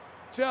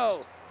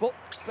Joe.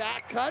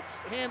 Back cuts,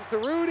 hands to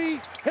Rudy.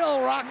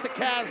 He'll rock the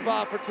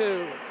Casbah for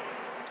two.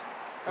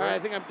 All right, I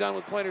think I'm done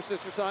with Pointer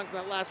Sister songs, and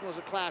that last one was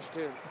a Clash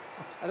tune.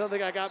 I don't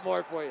think I got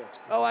more for you.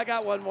 Oh, I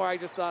got one more I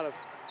just thought of.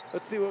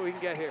 Let's see what we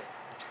can get here.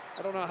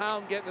 I don't know how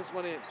I'm getting this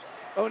one in.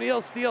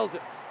 O'Neal steals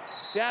it.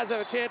 Jazz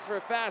have a chance for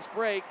a fast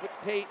break, but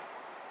Tate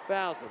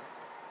fouls him.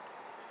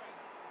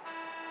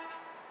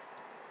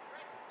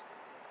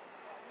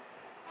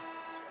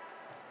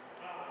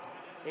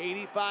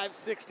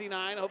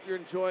 $85-69. Hope you're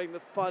enjoying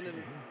the fun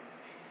and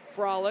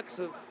frolics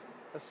of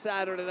a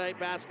Saturday night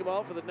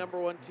basketball for the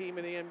 #1 team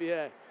in the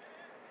NBA.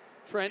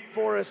 Trent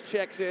Forrest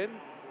checks in.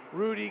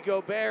 Rudy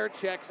Gobert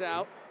checks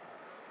out.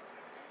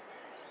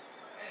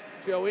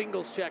 Joe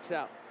Ingles checks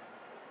out.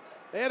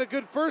 They had a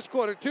good first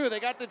quarter, too.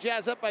 They got the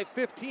Jazz up by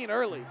 15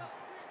 early.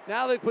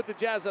 Now they put the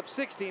Jazz up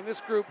 16.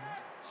 This group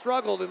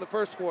struggled in the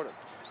first quarter.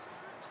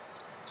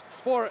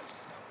 Forrest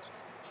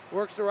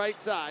works the right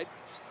side.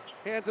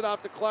 Hands it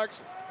off to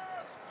Clarkson.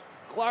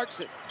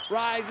 Clarkson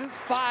rises,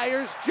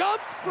 fires,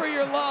 jumps for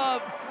your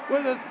love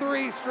with a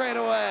three straight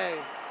away.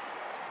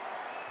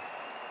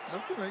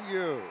 Listen to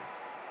you,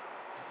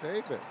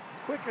 David.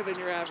 Quicker than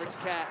your average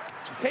cat.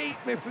 Tate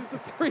misses the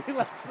three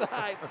left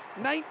side.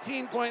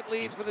 19-point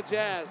lead for the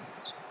Jazz.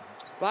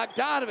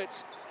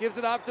 Bogdanovich gives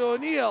it off to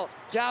O'Neal.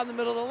 Down the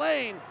middle of the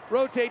lane.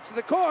 Rotates to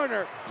the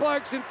corner.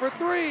 Clarkson for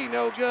three.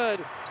 No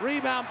good.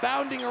 Rebound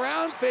bounding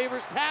around.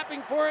 Favors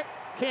tapping for it.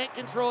 Can't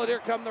control it. Here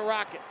come the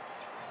Rockets.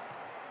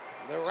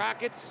 The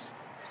Rockets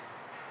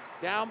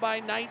down by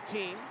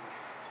 19.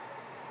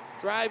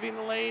 Driving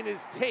the lane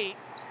is Tate.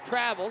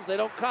 Travels. They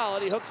don't call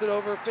it. He hooks it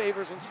over,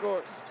 Favors, and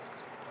scores.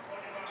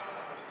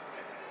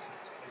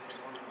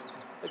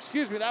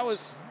 Excuse me, that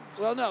was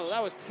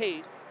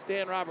Tate.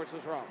 Dan Roberts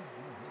was wrong.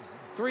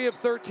 3 of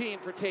 13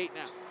 for Tate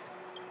now.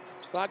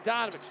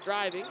 Bogdanovich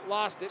driving,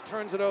 lost it,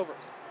 turns it over.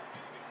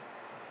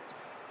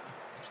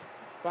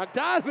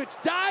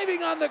 Bogdanovich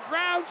diving on the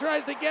ground,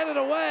 tries to get it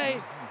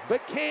away,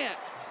 but can't.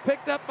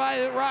 Picked up by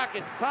the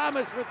Rockets.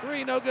 Thomas for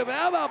three, no good. But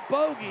how about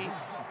Bogey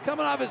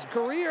coming off his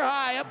career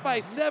high, up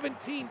by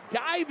 17,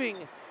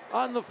 diving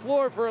on the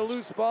floor for a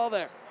loose ball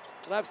there.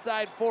 Left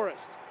side,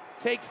 Forrest.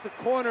 Takes the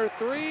corner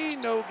three,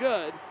 no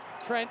good.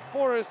 Trent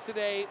Forrest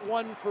today,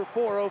 1 for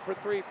 4, 0 for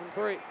 3 from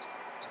three.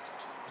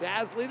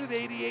 Jazz lead at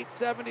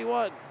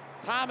 88-71.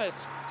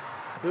 Thomas,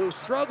 who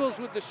struggles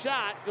with the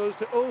shot, goes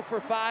to 0 for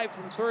 5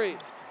 from three.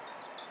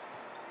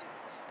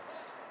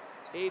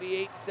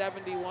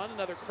 88-71,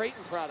 another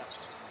Creighton product.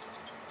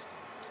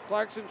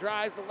 Clarkson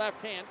drives the left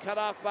hand, cut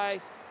off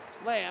by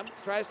Lamb.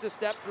 Tries to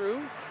step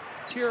through,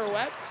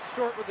 pirouettes,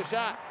 short with the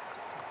shot.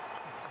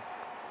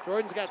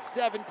 Jordan's got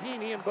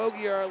 17. He and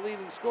Bogey are our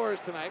leading scorers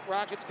tonight.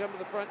 Rockets come to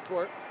the front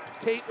court.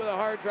 Tate with a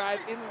hard drive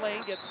in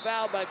lane, gets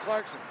fouled by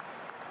Clarkson.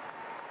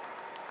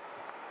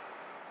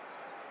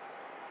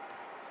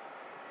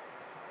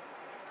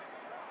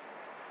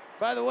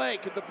 By the way,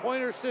 could the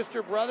Pointer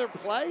Sister brother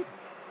play?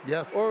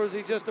 Yes. Or was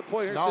he just a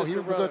Pointer Sister brother? No, he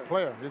was a good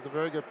player. He was a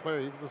very good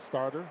player. He was a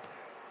starter.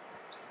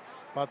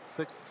 About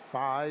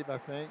 6'5", I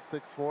think,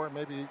 6'4",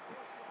 maybe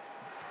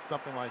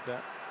something like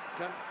that.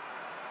 Okay.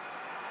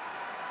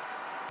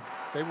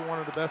 They were one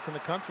of the best in the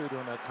country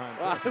during that time.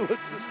 Well, I would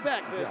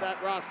suspect that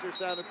that roster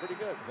sounded pretty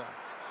good. Yeah.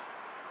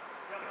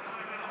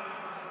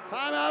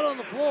 Timeout on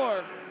the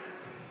floor.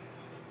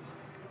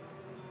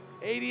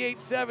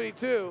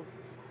 88-72.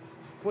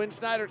 Quinn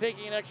Snyder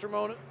taking an extra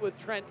moment with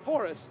Trent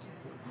Forrest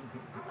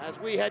as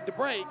we head to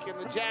break, and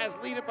the Jazz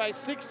lead it by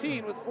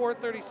 16 with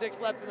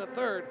 4:36 left in the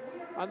third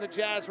on the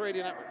Jazz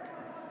Radio Network.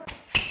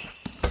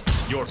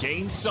 Your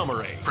game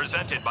summary,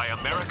 presented by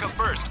America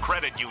First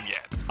Credit Union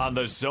on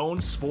the Zone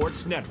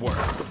Sports Network.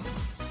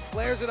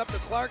 Flares it up to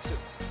Clarkson.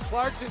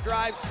 Clarkson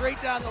drives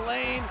straight down the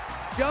lane,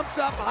 Jumps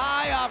up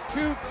high off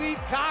 2 feet,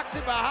 cocks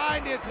it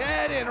behind his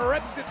head and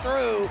rips it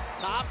through.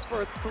 Top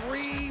for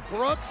 3,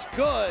 Brooks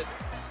good.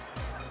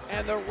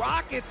 And the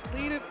Rockets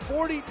lead it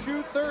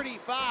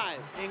 42-35.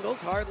 Ingles,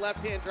 hard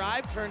left-hand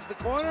drive, turns the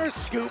corner,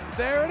 scoop,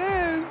 there it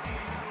is.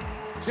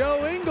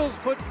 Joe Ingles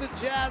puts the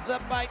Jazz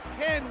up by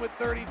 10 with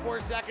 34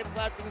 seconds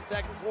left in the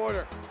second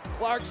quarter.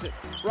 Clarkson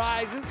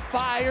rises,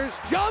 fires,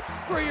 jumps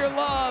for your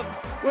love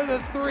with a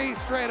 3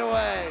 straight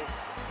away.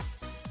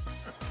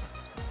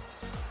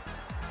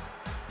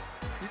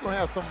 You're going to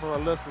have some of our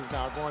listeners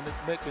now going to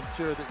making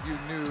sure that you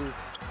knew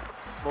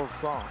both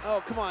songs.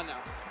 Oh, come on now.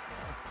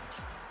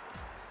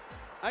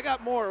 I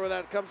got more where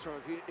that comes from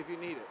if you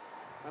need it.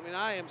 I mean,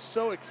 I am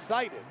so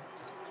excited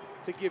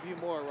to give you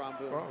more, Ron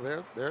Boone.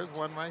 Well, there's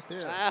one right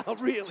there.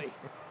 Really?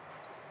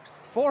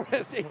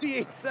 Forrest,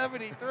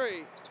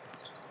 88-73.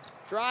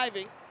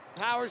 Driving,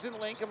 powers in the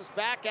lane, comes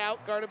back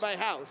out, guarded by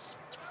House.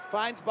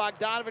 Finds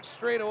Bogdanovich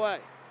straight away.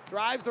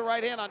 Drives the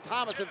right hand on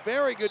Thomas, a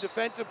very good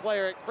defensive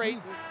player at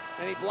Creighton,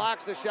 and he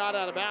blocks the shot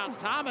out of bounds.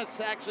 Thomas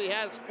actually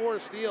has 4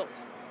 steals.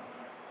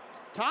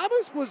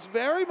 Thomas was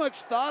very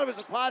much thought of as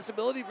a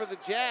possibility for the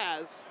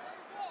Jazz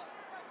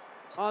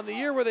on the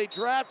year where they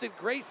drafted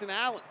Grayson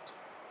Allen.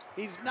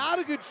 He's not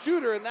a good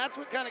shooter, and that's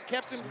what kind of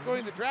kept him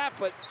going to the draft,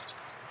 but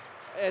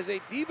as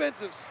a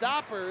defensive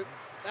stopper,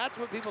 that's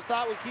what people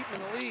thought would keep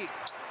him in the league.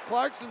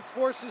 Clarkson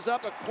forces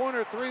up a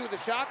corner 3 with the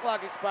shot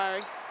clock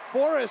expiring.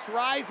 Forrest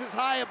rises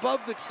high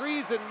above the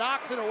trees and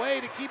knocks it away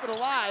to keep it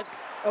alive.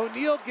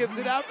 O'Neal gives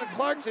it out to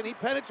Clarkson. He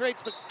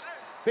penetrates the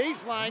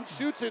baseline,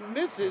 shoots and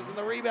misses, and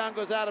the rebound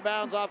goes out of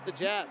bounds off the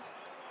Jazz.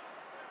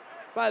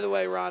 By the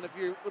way, Ron, if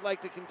you would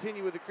like to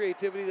continue with the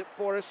creativity that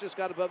Forrest just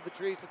got above the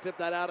trees to tip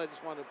that out, I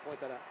just wanted to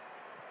point that out.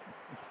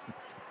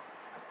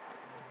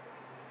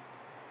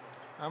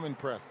 I'm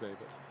impressed, David.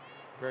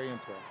 Very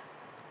impressed.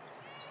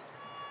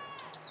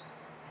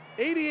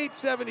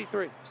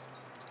 88-73.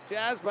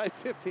 Jazz by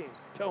 15.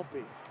 Don't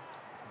be.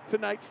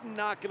 Tonight's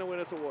not going to win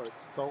us awards.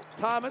 So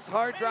Thomas,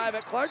 hard drive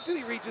at Clarkson.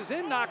 He reaches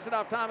in, knocks it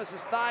off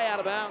Thomas's thigh out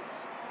of bounds.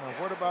 Now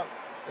what about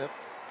if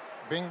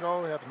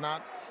bingo has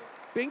not?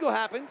 Bingo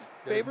happened.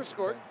 Favor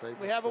scored. Favor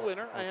We have a scored.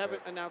 winner. I Okay.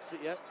 haven't announced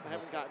it yet. I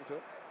haven't gotten to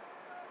it.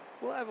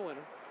 We'll have a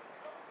winner.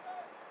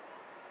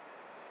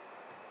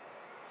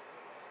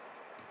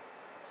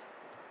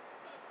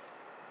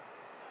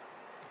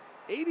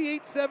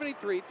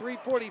 $88-73,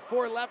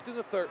 3:44 left in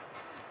the third.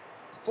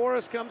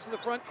 Forrest comes to the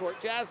front court.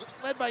 Jazz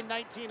led by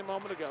 19 a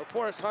moment ago.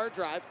 Forrest hard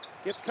drive,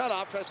 gets cut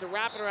off, tries to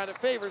wrap it around at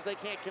Favors. They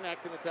can't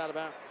connect, and it's out of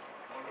bounds.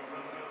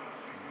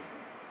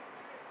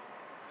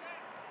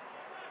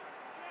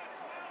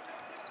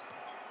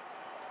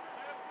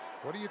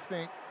 What do you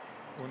think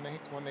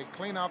when they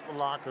clean out the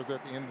lockers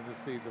at the end of the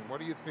season? What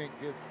do you think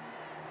his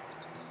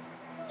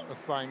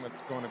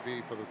assignment's going to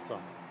be for the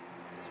summer?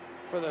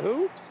 For the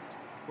who?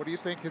 What do you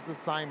think his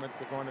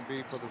assignments are going to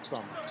be for the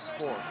summer?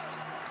 Forrest.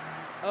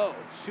 Oh,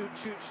 shoot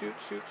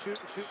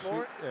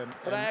more.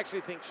 But I actually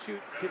think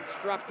shoot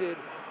constructed,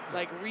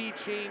 like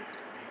reaching.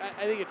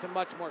 I think it's a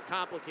much more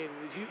complicated.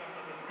 As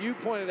you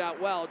pointed out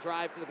well,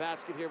 drive to the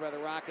basket here by the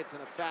Rockets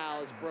and a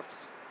foul as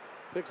Brooks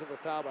picks up a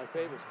foul by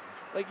Favors.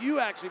 Like you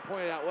actually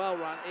pointed out well,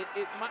 Ron,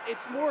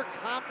 it's more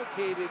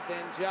complicated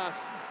than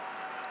just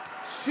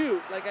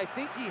shoot. Like I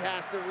think he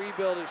has to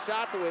rebuild his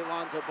shot the way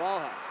Lonzo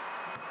Ball has.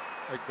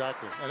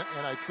 Exactly,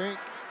 and I think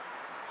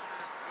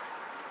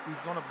he's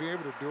going to be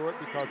able to do it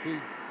because he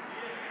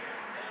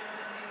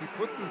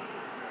puts his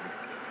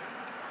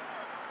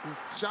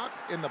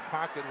shots in the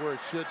pocket where it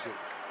should be.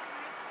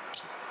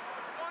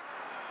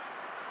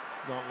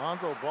 You know,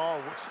 Lonzo Ball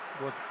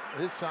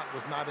his shot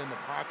was not in the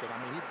pocket.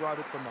 I mean, he brought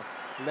it from the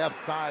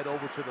left side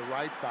over to the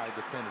right side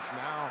to finish.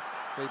 Now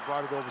they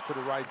brought it over to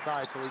the right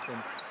side so he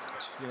can,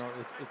 you know,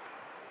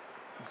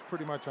 he's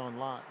pretty much on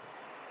line.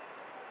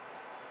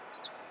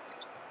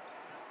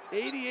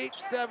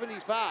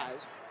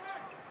 88-75.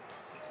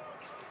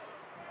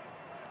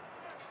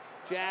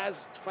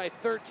 Jazz by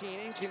 13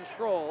 in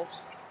control.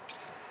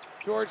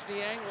 George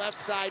Niang,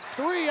 left side,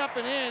 3 up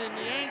and in, and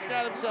Niang's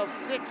got himself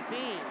 16.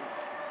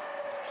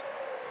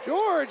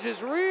 George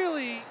has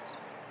really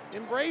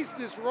embraced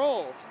this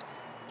role,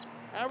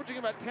 averaging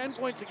about 10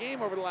 points a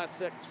game over the last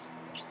 6.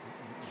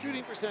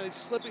 Shooting percentage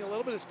slipping a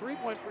little bit, his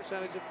 3-point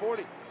percentage at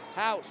 40.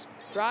 House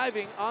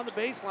driving on the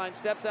baseline,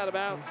 steps out of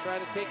bounds, trying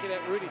to take it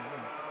at Rudy.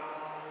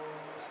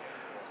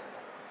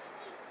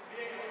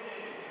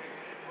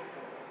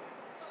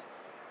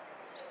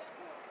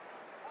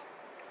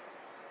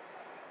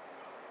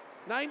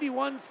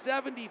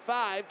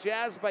 $91-75,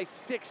 Jazz by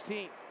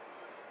 16.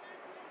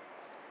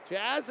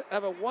 Jazz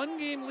have a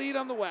 1-game lead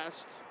on the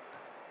West.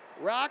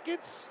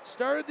 Rockets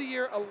started the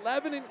year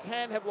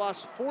 11-10, have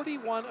lost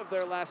 41 of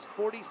their last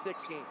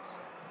 46 games.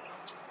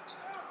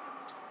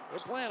 They're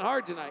playing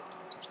hard tonight,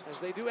 as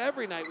they do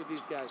every night with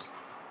these guys.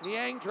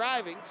 Niang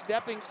driving,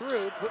 stepping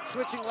through,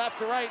 switching left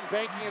to right and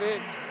banking it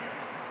in.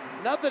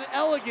 Nothing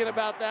elegant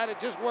about that, it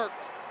just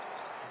worked.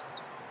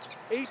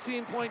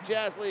 18-point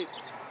Jazz lead.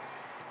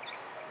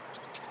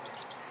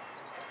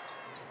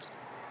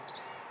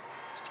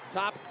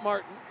 Top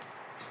Martin.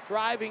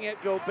 driving at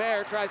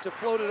Gobert, tries to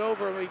float it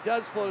over him. He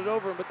does float it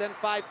over him, but then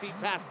 5 feet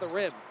past the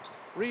rim.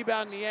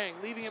 Rebound Niang,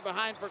 leaving it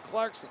behind for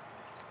Clarkson.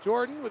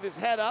 Jordan with his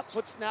head up,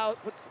 puts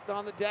it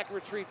on the deck,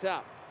 retreats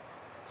out.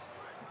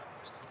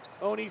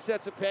 Oni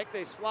sets a pick,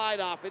 they slide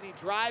off it. He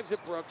drives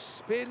at Brooks,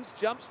 spins,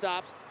 jump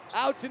stops,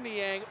 out to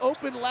Niang,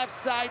 open left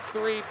side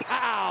three,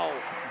 pow!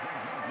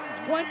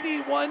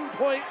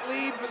 21-point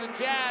lead for the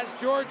Jazz.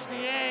 George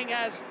Niang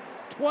has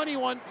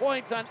 21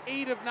 points on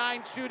 8 of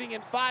 9 shooting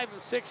and 5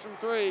 of 6 from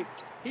 3.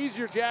 He's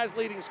your Jazz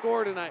leading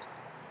scorer tonight.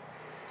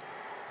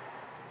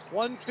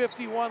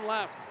 1:51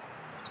 left.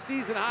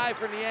 Season high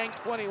for Niang,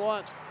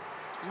 21.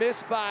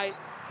 Missed by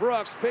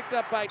Brooks, picked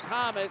up by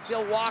Thomas.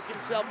 He'll walk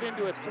himself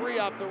into a 3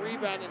 off the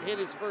rebound and hit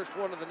his first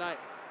one of the night.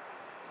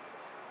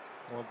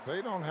 Well,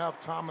 they don't have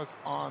Thomas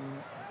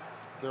on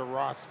their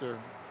roster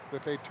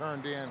that they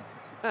turned in.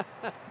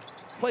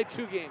 Played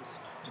 2 games.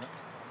 Yeah.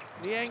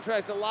 Niang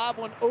tries to lob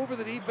one over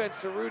the defense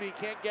to Rudy,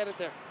 can't get it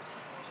there.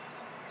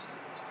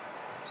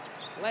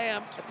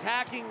 Lamb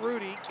attacking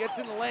Rudy, gets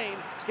in the lane,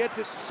 gets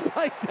it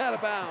spiked out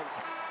of bounds.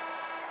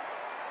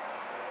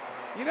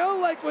 You know,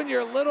 like when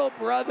your little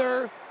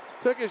brother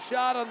took a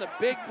shot on the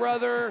big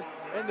brother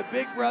and the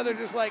big brother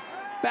just like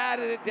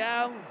batted it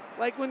down?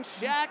 Like when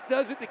Shaq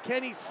does it to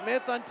Kenny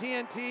Smith on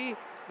TNT,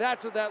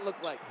 that's what that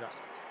looked like. Yeah.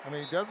 I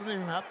mean, he doesn't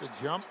even have to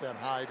jump that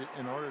high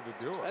in order to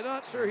do it. I'm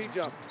not sure he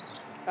jumped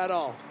at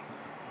all.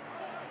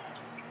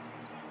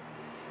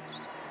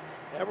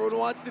 Everyone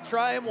wants to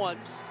try him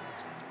once.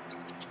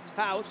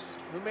 House,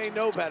 who may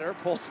know better,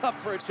 pulls up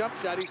for a jump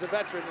shot. He's a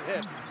veteran and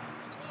hits.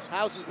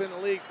 House has been in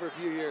the league for a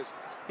few years.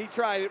 He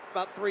tried it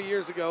about 3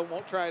 years ago,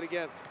 won't try it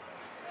again.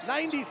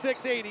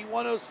 96-80,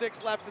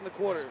 106 left in the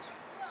quarter.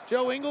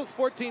 Joe Ingles,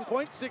 14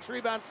 points, 6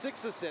 rebounds,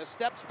 6 assists.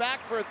 Steps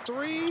back for a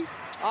 3,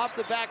 off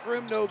the back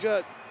rim, no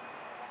good.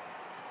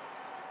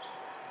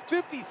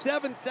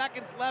 57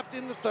 seconds left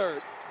in the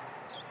third.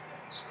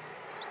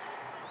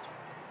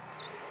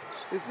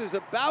 This is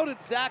about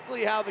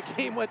exactly how the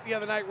game went the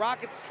other night.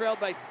 Rockets trailed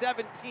by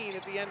 17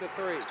 at the end of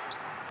 3.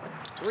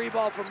 3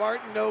 ball for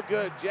Martin, no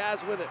good.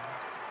 Jazz with it.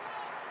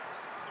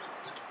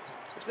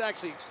 It's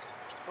actually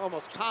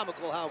almost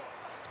comical how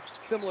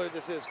similar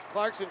this is.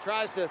 Clarkson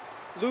tries to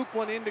loop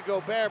one into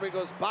Gobert, but it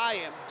goes by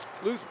him.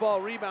 Loose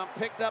ball rebound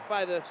picked up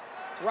by the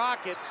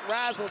Rockets.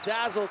 Razzle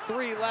dazzle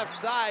 3 left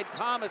side.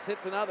 Thomas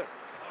hits another.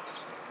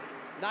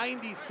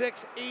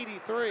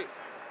 96-83.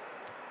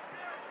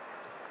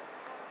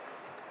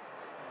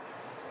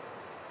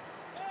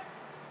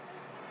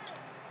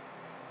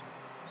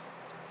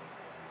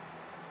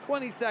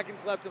 "20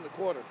 seconds left in the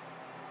quarter.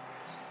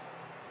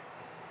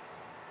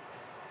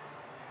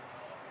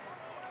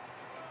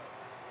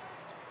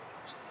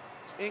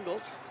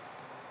 Ingles,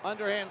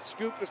 underhand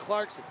scoop to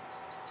Clarkson.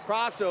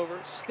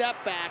 Crossover, step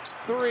back,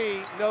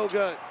 3, no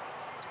good.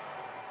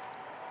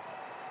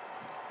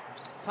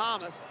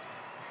 Thomas,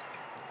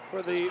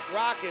 for the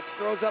Rockets,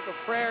 throws up a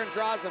prayer and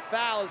draws a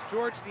foul as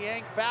George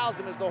Niang fouls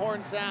him as the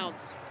horn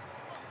sounds.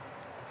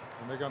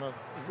 And they're going to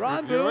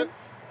Ron review Boone. it.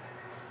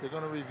 They're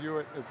going to review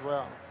it as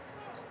well.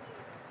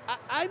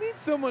 I need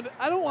someone,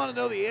 I don't want to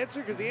know the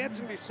answer because the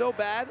answer can be so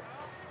bad.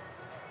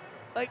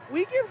 Like,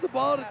 we give the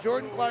ball to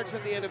Jordan Clarkson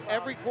at the end of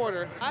every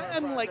quarter. I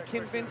am, like,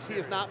 convinced he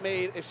has not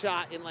made a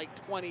shot in, like,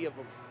 20 of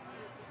them.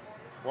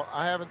 Well,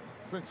 I haven't,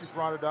 since you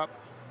brought it up,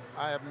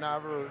 I have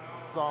never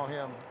saw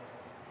him.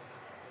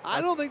 I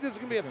don't think this is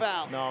going to be a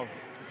foul. No.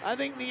 I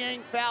think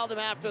Niang fouled him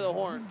after the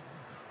horn.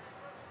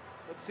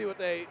 Let's see what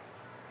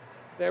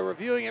they're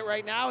reviewing it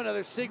right now.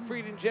 Another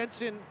Siegfried and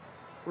Jensen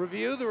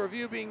review. The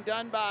review being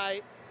done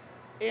by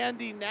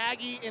Andy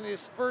Nagy in his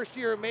first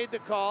year who made the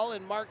call,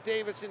 and Mark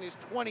Davis in his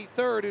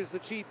 23rd, who's the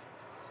chief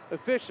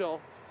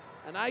official.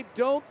 And I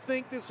don't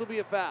think this will be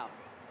a foul.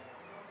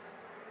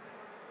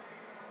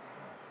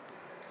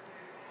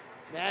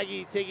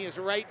 Nagy taking his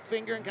right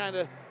finger and kind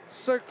of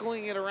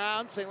circling it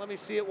around, saying, let me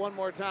see it one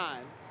more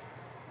time.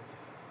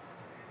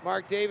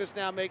 Mark Davis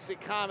now makes a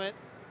comment,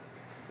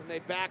 and they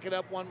back it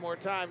up one more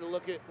time to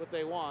look at what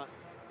they want.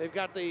 They've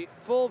got the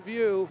full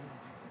view,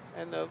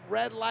 and the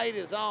red light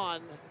is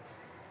on.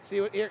 See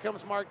what, here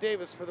comes Mark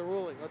Davis for the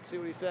ruling. Let's see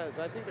what he says.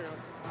 I think they're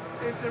going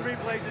Instant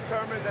replay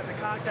determines that the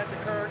contact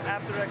occurred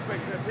after the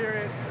expiration of the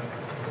period.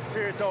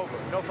 Period's over.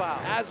 No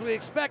foul. As we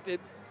expected.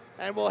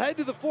 And we'll head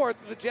to the fourth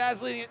with the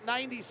Jazz leading at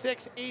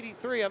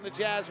 96-83 on the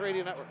Jazz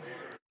Radio Network.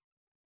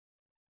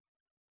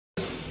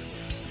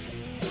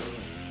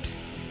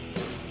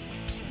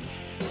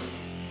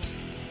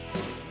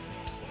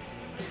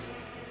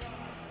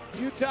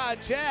 Utah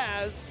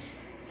Jazz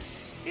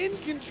in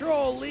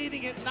control,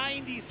 leading at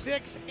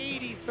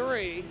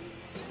 96-83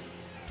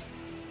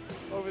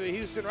 over the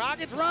Houston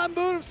Rockets. Ron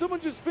Boone, if someone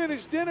just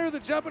finished dinner,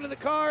 they're jumping in the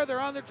car, they're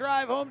on their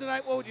drive home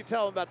tonight, what would you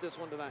tell them about this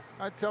one tonight?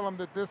 I'd tell them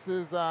that this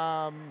is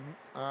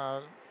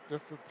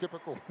just a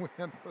typical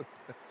win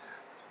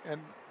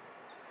and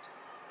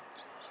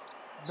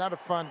not a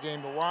fun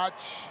game to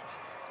watch.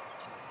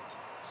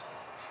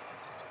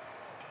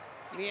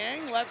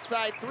 Niang, left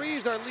side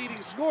threes, our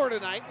leading scorer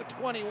tonight with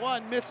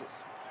 21,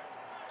 misses.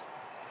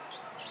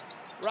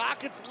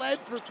 Rockets led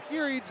for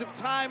periods of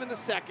time in the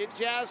second.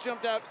 Jazz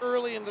jumped out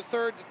early in the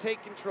third to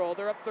take control.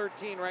 They're up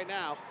 13 right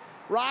now.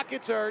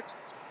 Rockets are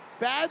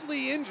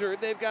badly injured.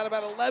 They've got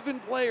about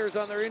 11 players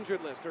on their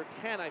injured list, or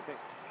 10, I think.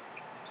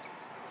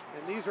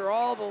 And these are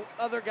all the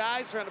other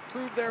guys trying to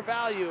prove their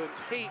value. And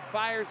Tate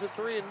fires the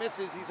three and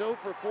misses. He's 0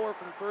 for 4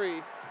 from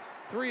 3.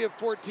 3 of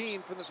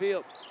 14 from the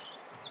field.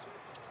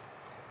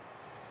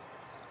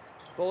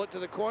 Bullet to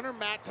the corner.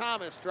 Matt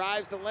Thomas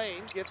drives the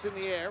lane, gets in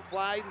the air,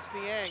 flies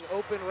Niang.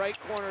 Open right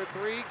corner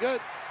three.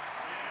 Good.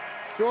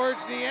 George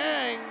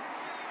Niang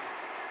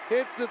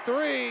hits the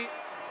three.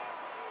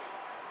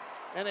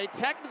 And a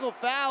technical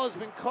foul has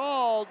been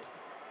called.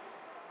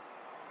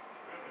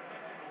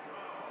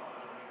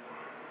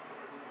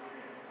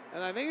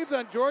 And I think it's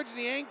on George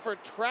Niang for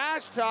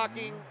trash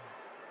talking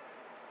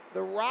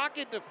the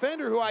Rocket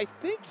defender, who I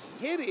think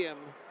hit him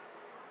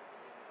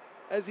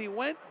as he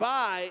went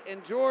by,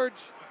 and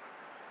George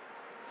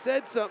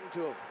said something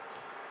to him.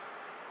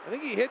 I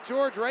think he hit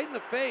George right in the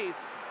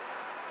face,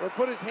 or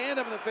put his hand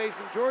up in the face,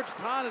 and George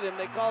taunted him.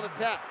 They called a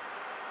tech.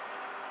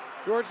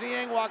 George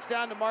Niang walks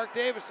down to Mark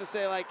Davis to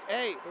say, like,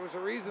 hey, there was a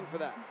reason for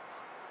that.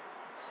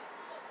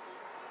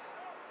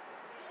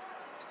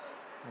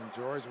 And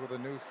George with a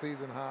new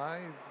season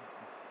high.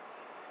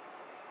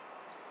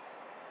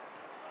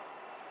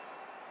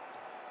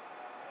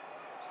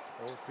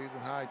 Old season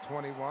high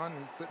 21.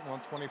 He's sitting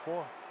on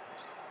 24.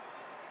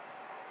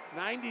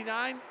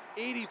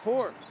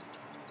 99-84.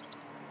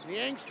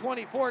 Niang's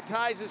 24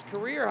 ties his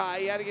career high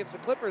he had against the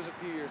Clippers a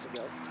few years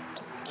ago.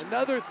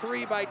 Another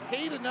three by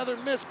Tate, another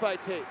miss by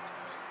Tate.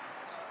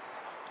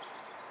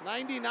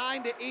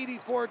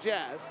 99-84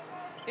 Jazz.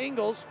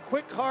 Ingles,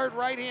 quick, hard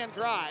right-hand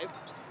drive.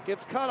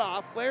 Gets cut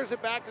off, flares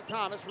it back to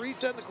Thomas.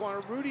 Reset in the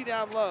corner, Rudy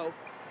down low.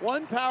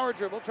 One power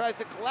dribble, tries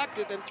to collect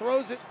it, then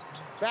throws it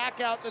back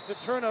out. That's a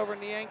turnover.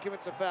 Niang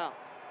commits a foul.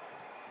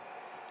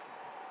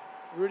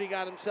 Rudy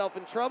got himself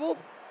in trouble.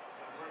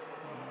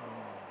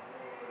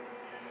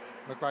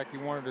 Looked like he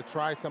wanted to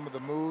try some of the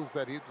moves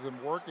that he's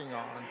been working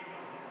on.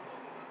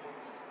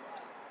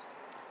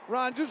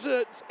 Ron, just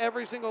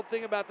every single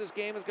thing about this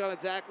game has gone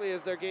exactly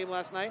as their game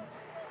last night.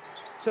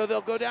 So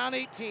they'll go down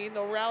 18,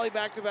 they'll rally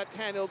back to about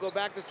 10, it'll go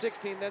back to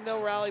 16, then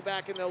they'll rally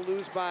back and they'll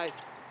lose by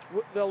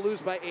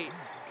 8,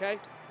 okay?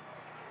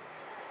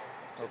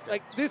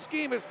 Like, this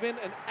game has been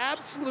an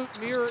absolute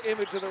mirror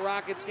image of the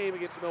Rockets game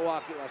against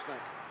Milwaukee last night.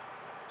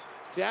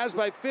 Jazz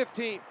by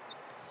 15.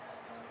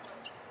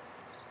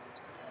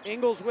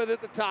 Ingles with it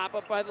at the top,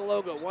 up by the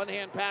logo.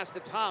 One-hand pass to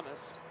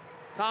Thomas.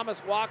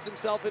 Thomas walks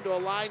himself into a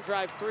line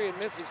drive three and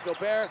misses.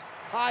 Gobert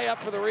high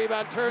up for the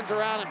rebound, turns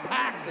around and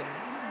packs it.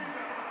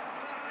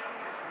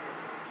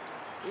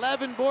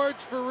 11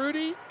 boards for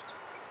Rudy.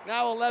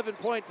 Now 11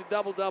 points, a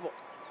double-double.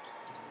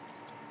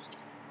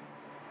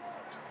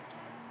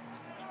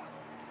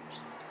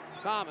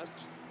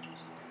 Thomas.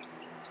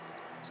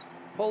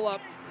 Pull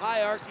up,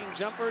 high arcing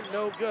jumper,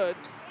 no good.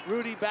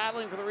 Rudy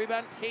battling for the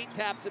rebound. Tate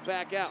taps it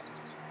back out.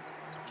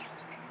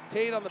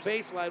 Tate on the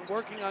baseline,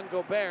 working on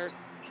Gobert.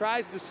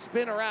 Tries to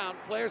spin around,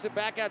 flares it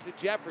back out to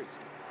Jeffries.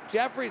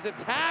 Jeffries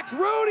attacks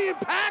Rudy and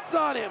packs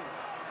on him.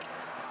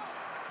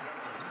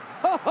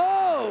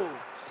 Ho-ho!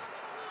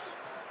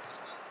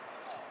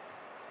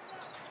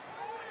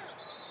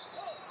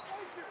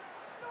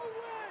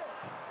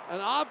 An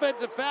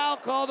offensive foul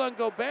called on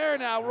Gobert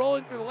now,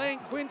 rolling through the lane.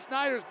 Quinn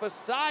Snyder's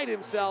beside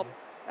himself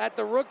at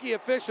the rookie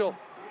official.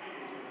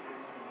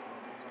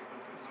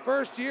 His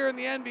first year in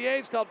the NBA,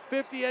 he's called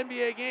 50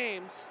 NBA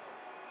games.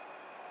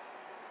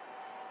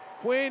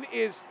 Quinn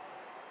is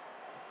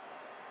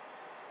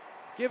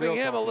giving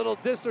him a little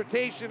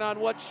dissertation on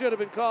what should have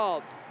been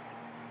called.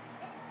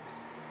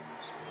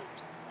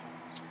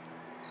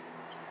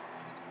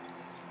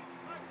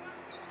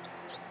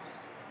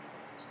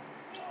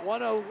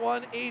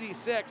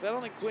 (101-86). I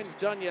don't think Quinn's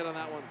done yet on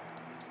that one.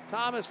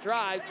 Thomas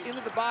drives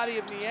into the body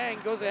of Niang,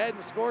 goes ahead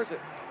and scores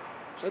it.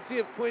 Let's see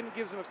if Quinn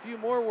gives him a few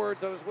more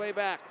words on his way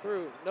back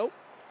through. Nope.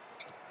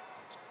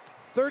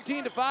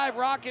 13-5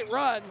 Rocket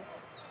run.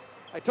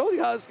 I told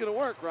you how this is going to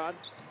work, Ron.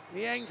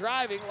 Niang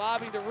driving,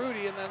 lobbing to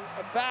Rudy, and then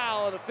a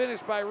foul and a finish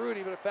by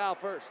Rudy, but a foul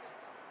first.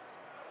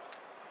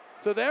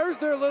 So there's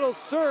their little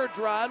surge,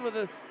 Ron,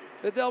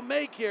 that they'll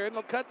make here, and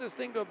they'll cut this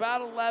thing to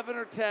about 11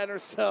 or 10 or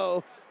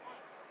so.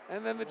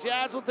 And then the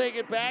Jazz will take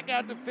it back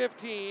out to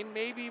 15,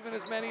 maybe even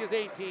as many as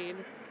 18.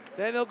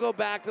 Then they'll go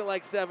back to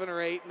like 7 or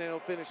 8, and then they'll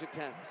finish at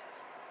 10.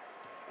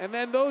 And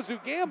then those who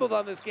gambled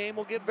on this game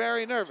will get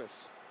very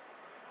nervous.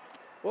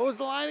 What was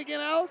the line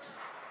again, Alex?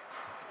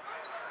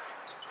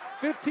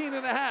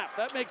 15.5.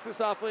 That makes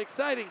this awfully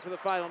exciting for the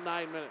final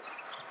 9 minutes.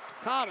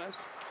 Thomas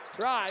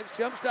drives,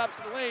 jump stops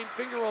to the lane,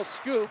 finger roll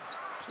scoop.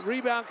 The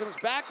rebound comes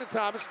back to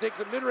Thomas,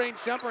 takes a mid-range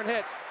jumper and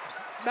hits.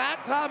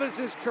 Matt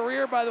Thomas's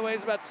career, by the way,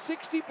 is about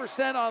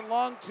 60% on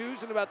long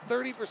twos and about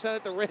 30%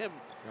 at the rim.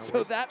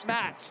 So that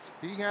matched.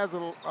 He has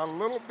a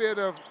little bit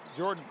of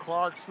Jordan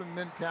Clarkson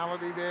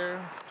mentality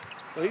there.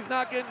 Well, he's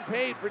not getting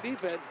paid for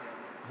defense.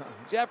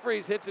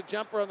 Jeffries hits a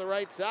jumper on the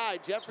right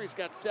side. Jeffries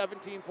got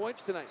 17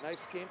 points tonight.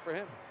 Nice game for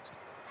him.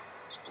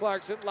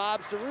 Clarkson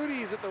lobs to Rudy.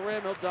 He's at the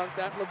rim. He'll dunk.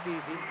 That looked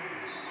easy.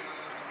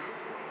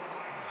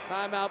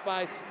 Timeout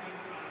by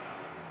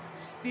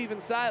Stephen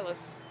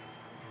Silas.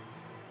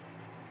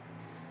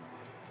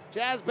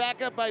 Jazz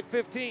back up by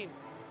 15.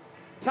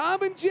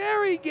 Tom and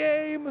Jerry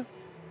game.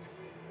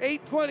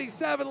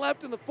 8:27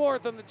 left in the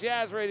fourth on the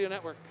Jazz Radio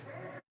Network.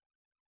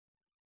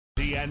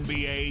 The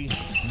NBA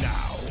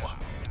now.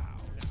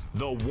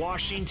 The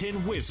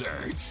Washington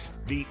Wizards.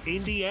 The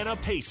Indiana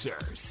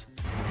Pacers.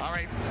 All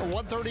right,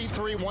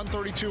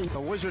 133-132. The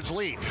Wizards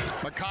lead.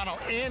 McConnell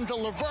into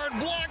LeVert.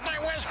 Blocked by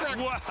Westbrook.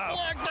 Wow.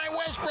 Blocked by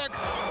Westbrook.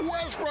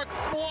 Westbrook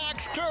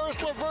blocks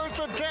Karis LeVert's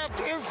attempt.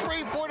 His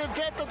three-point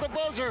attempt at the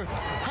buzzer.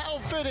 How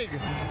fitting.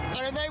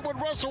 On a night when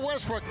Russell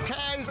Westbrook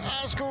ties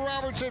Oscar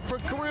Robertson for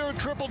career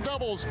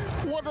triple-doubles.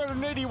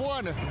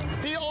 181.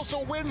 He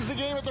also wins the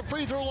game at the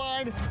free throw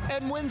line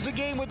and wins the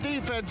game with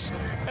defense.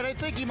 And I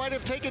think he might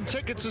have taken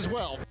tickets as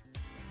well.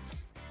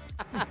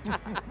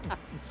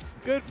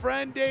 Good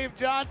friend Dave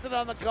Johnson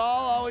on the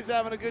call, always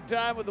having a good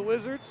time with the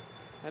Wizards.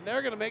 And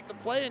they're going to make the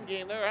play-in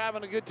game. They're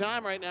having a good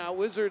time right now.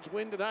 Wizards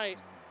win tonight.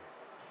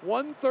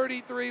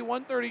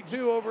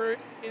 133-132 over in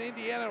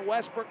Indiana, and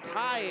Westbrook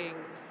tying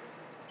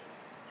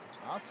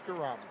Oscar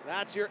Robertson.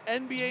 That's your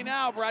NBA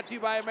Now, brought to you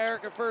by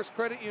America First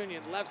Credit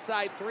Union. Left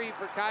side three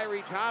for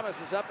Kyrie Thomas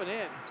is up and in.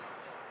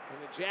 And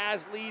the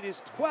Jazz lead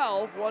is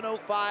 12,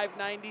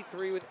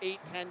 105-93 with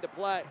 8:10 to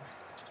play.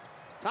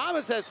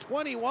 Thomas has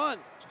 21.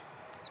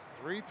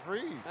 3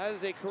 threes. That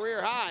is a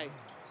career high.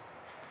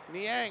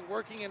 Niang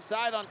working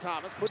inside on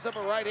Thomas. Puts up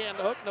a right hand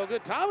hook. No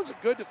good. Thomas is a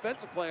good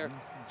defensive player.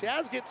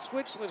 Jazz get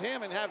switched with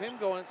him and have him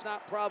going. It's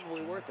not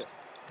probably worth it.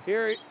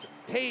 Here,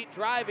 Tate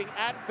driving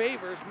at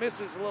Favors.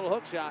 Misses a little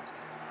hook shot.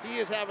 He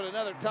is having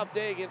another tough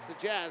day against the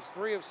Jazz.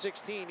 3 of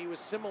 16. He was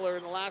similar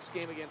in the last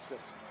game against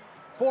us.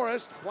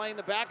 Forrest playing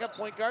the backup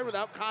point guard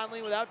without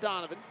Conley, without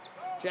Donovan.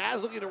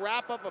 Jazz looking to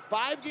wrap up a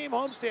 5-game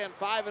homestand,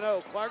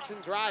 5-0. Clarkson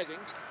driving,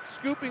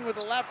 scooping with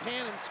the left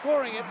hand and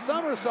scoring it,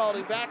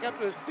 somersaulting back up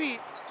to his feet,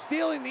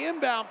 stealing the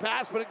inbound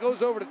pass, but it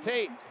goes over to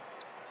Tate.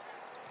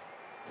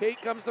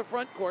 Tate comes to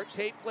front court.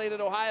 Tate played at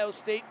Ohio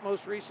State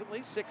most recently,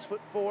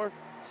 6'4",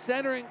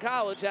 center in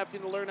college,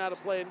 having to learn how to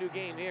play a new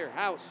game here.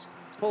 House,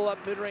 pull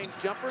up mid-range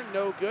jumper,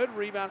 no good.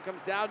 Rebound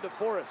comes down to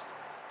Forrest.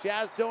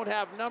 Jazz don't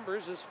have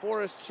numbers as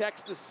Forrest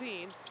checks the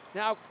scene.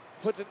 Now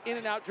puts an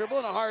in-and-out dribble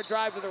and a hard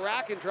drive to the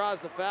rack and draws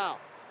the foul.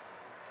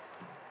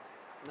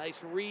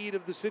 Nice read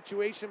of the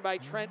situation by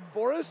Trent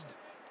Forrest.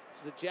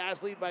 So the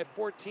Jazz lead by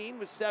 14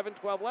 with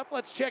 7:12 left.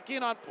 Let's check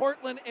in on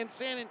Portland and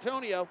San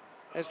Antonio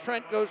as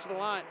Trent goes to the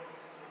line.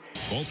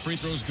 Both free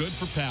throws good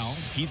for Powell.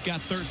 He's got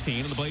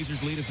 13, and the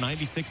Blazers lead is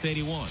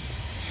 96-81.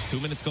 2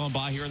 minutes gone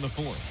by here in the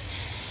fourth.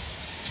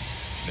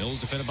 Mills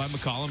defended by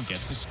McCollum,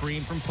 gets a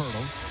screen from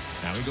Pirtle.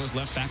 Now he goes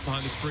left back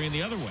behind the screen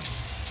the other way.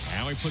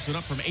 Now he puts it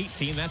up from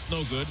 18. That's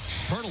no good.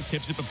 Pirtle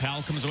tips it, but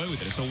Powell comes away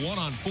with it. It's a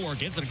 1-on-4.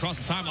 Gets it across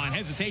the timeline.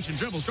 Hesitation,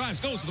 dribbles, drives,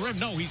 goes to the rim.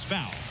 No, he's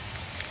fouled.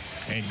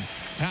 And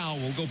Powell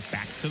will go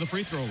back to the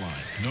free throw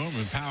line.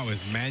 Norman Powell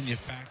is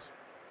manufactured.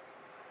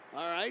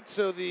 All right,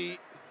 so the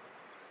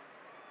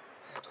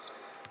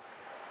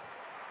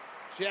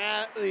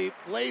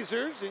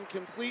Blazers in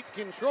complete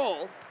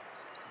control.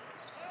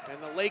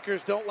 And the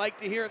Lakers don't like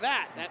to hear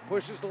that. That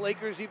pushes the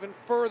Lakers even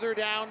further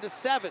down to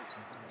 7.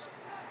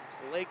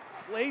 The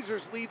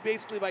Blazers lead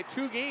basically by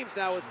 2 games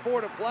now with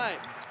 4 to play.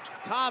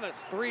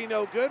 Thomas, 3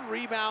 no good.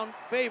 Rebound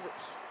Favors.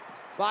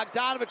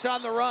 Bogdanovich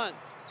on the run.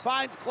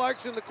 Finds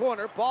Clarkson in the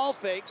corner. Ball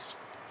fakes.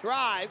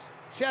 Drives.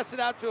 Chests it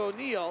out to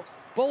O'Neal.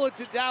 Bullets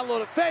it down low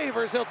to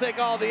Favors. He'll take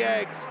all the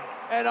eggs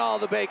and all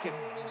the bacon.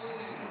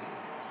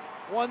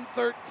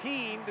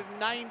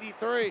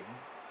 113-93.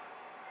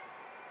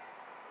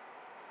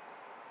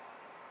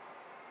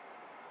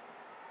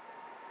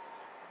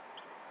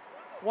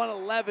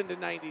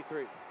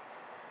 (111-93).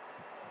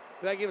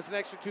 Did I give us an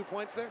extra 2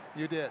 points there?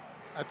 You did.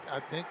 I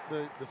think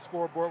the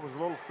scoreboard was a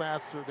little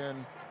faster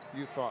than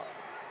you thought.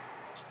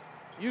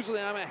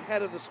 Usually I'm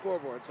ahead of the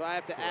scoreboard, so I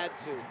have to add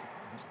 2.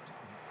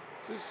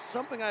 It's just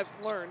something I've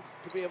learned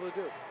to be able to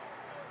do.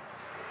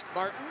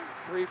 Martin,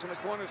 3 from the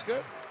corner is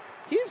good.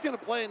 He's going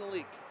to play in the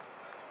league.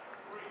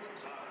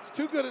 He's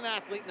too good an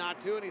athlete not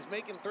to, and he's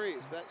making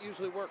threes. That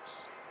usually works.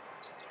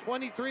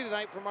 23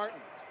 tonight for Martin.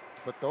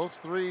 But those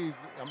threes,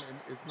 I mean,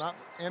 it's not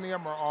any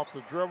of them are off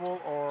the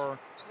dribble or.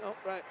 Oh,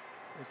 right.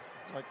 It's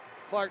like.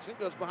 Clarkson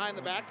goes behind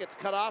the back, gets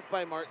cut off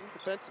by Martin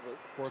defensively.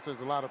 Of course,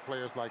 there's a lot of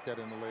players like that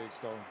in the league,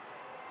 so.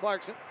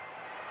 Clarkson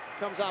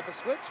comes off a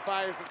switch,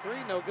 fires the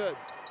 3, no good.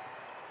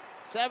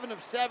 7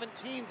 of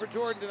 17 for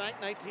Jordan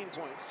tonight, 19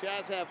 points.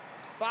 Jazz have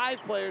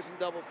 5 players in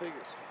double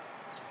figures.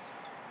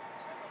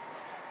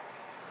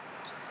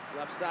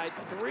 Left side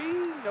 3,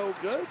 no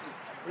good.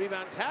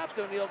 Rebound tapped,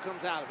 O'Neal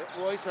comes out of it.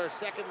 Royce, our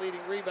second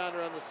leading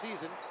rebounder on the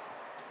season,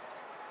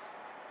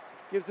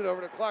 gives it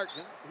over to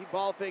Clarkson. He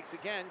ball fakes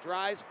again,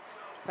 drives,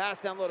 pass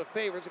down low to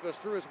Favors. It goes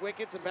through his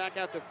wickets and back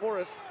out to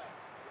Forrest.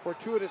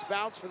 Fortuitous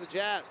bounce for the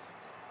Jazz.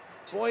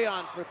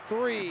 Bojan for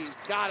 3,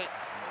 got it.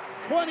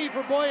 20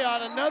 for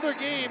Bojan, another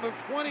game of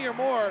 20 or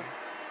more.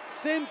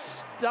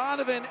 since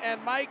Donovan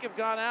and Mike have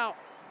gone out.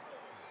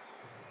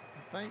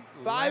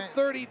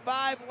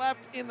 5:35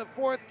 left in the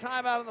fourth.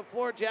 Timeout on the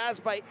floor. Jazz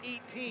by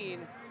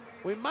 18.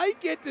 We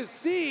might get to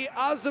see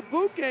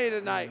Azubuike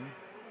tonight.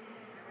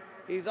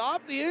 He's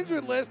off the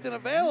injured list and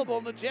available,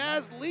 and the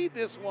Jazz lead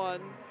this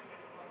one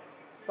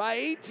by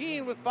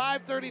 18 with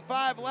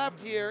 5:35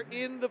 left here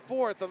in the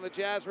fourth on the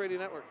Jazz Radio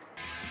Network.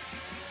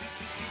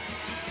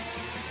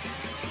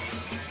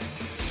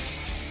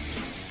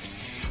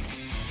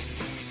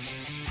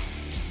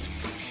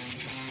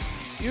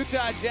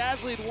 Utah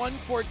Jazz lead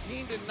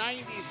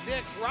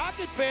 114-96.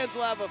 Rocket fans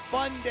will have a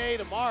fun day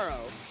tomorrow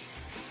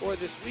or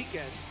this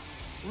weekend.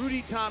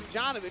 Rudy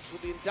Tomjanovich will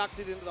be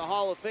inducted into the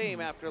Hall of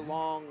Fame after a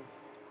long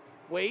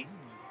wait.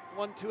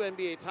 Won 2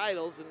 NBA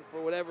titles, and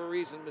for whatever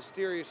reason,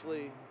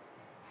 mysteriously.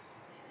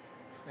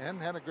 And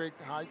had a great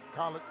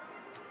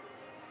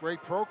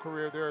great pro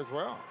career there as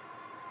well.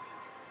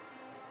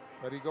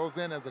 But he goes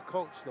in as a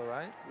coach, though,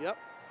 right? Yep.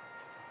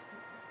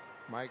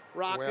 Mike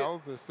Rocket.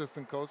 Wells, the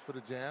assistant coach for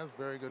the Jazz,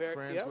 very good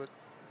friends with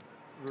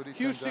Rudy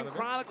Houston Tomjanovich.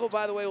 Chronicle,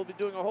 by the way, will be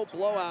doing a whole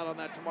blowout on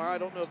that tomorrow. I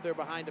don't know if they're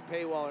behind a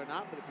paywall or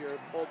not, but if you're an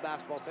old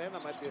basketball fan,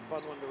 that might be a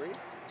fun one to read.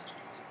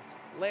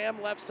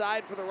 Lamb left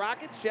side for the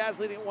Rockets. Jazz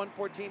leading at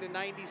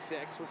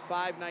 114-96 with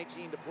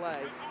 5:19 to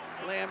play.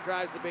 Lamb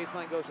drives the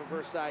baseline, goes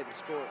reverse side and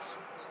scores.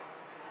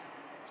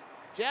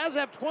 Jazz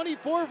have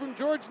 24 from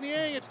Georges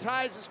Niang. It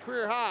ties his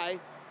career high.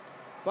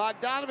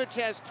 Bogdanovich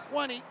has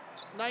 20,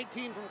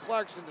 19 from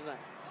Clarkson tonight.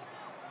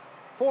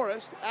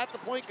 Forrest at the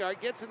point guard,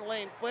 gets in the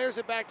lane, flares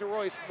it back to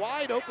Royce.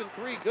 Wide open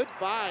three, good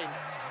find,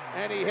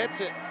 and he hits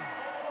it.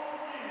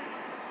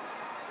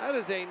 That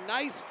is a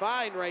nice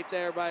find right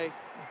there by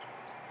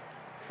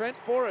Trent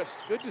Forrest.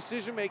 Good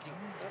decision making.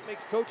 That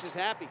makes coaches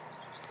happy.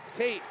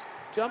 Tate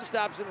jump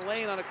stops in the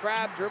lane on a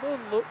crab dribble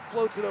and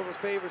floats it over,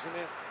 Favors him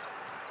in.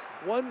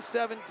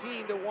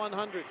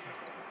 117-100.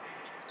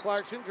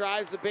 Clarkson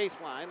drives the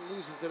baseline,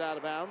 loses it out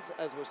of bounds,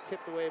 as was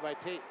tipped away by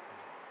Tate.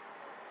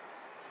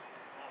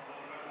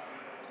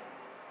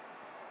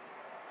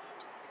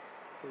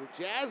 So the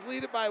Jazz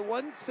lead it by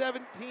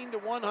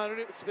 117-100.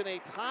 It's been a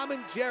Tom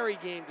and Jerry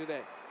game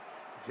today.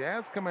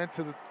 Jazz come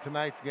into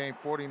tonight's game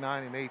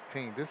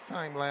 49-18. This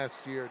time last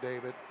year,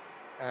 David,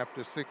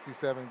 after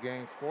 67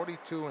 games,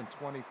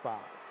 42-25.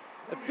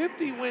 A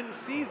 50-win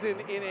season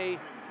in a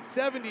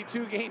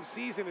 72-game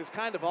season is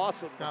kind of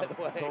awesome, by the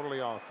way. Totally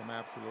awesome,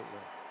 absolutely.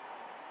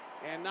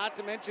 And not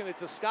to mention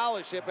it's a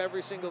scholarship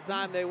every single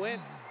time they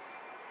win.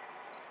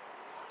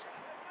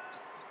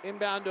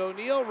 Inbound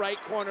O'Neal, right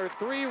corner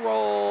three,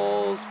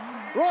 rolls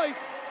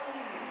Royce.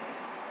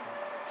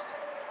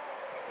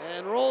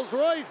 And Rolls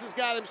Royce has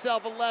got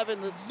himself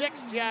 11, the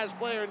sixth Jazz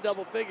player in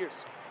double figures.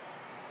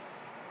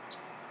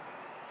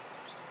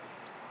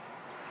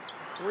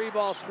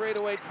 3-ball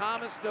straightaway,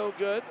 Thomas no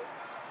good.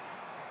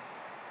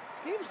 This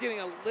game's getting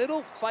a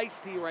little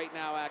feisty right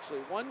now,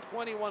 actually.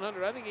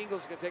 120-100. I think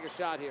Ingles is going to take a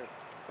shot here.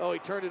 Oh, he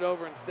turned it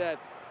over instead.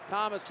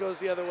 Thomas goes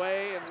the other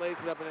way and lays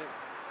it up and in.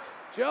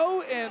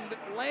 Joe and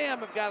Lamb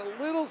have got a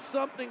little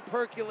something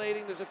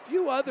percolating. There's a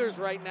few others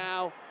right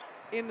now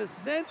in the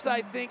sense,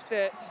 I think,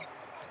 that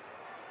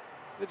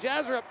the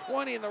Jazz are up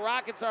 20 and the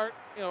Rockets are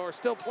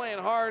still playing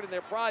hard, and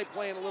they're probably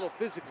playing a little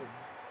physically.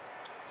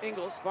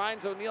 Ingles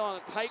finds O'Neal on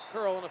a tight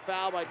curl and a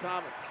foul by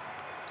Thomas.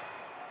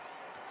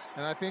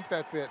 And I think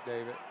that's it,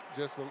 David.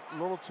 Just a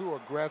little too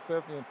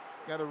aggressive. And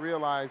you got to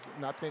realize,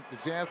 and I think the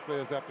Jazz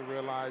players have to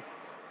realize,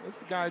 this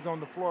guy's on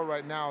the floor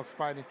right now is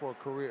fighting for a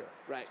career.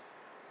 Right.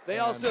 They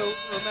also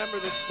remember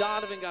that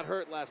Donovan got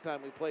hurt last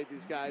time we played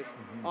these guys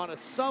on a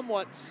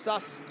somewhat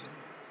sus,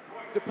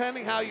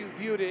 depending how you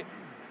viewed it.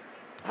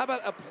 How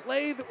about a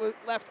play that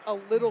left a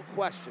little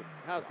question?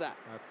 How's that?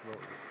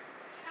 Absolutely.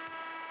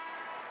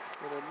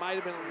 Well, there might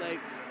have been a leg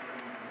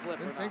flip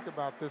or not. Think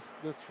about this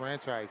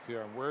franchise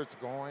here and where it's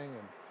going,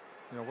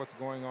 and what's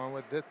going on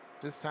with it.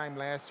 This time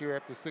last year,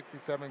 after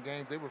 67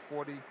 games, they were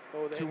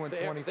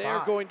 42-25. They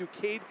are going to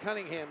Cade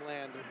Cunningham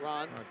land,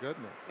 Ron. My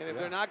goodness. And if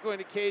they're not going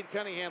to Cade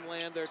Cunningham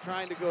land, they're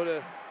trying to go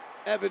to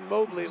Evan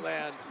Mobley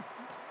land.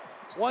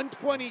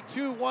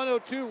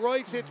 122-102.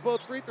 Royce hits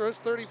both free throws.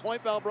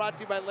 30-point bell brought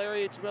to you by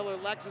Larry H. Miller,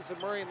 Lexus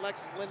and Murray, and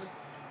Lexus Linden.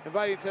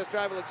 Inviting you to test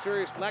drive a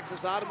luxurious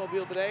Lexus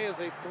automobile today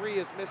as a 3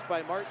 is missed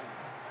by Martin.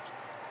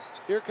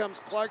 Here comes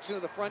Clarkson to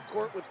the front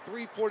court with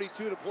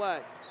 3:42 to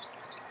play.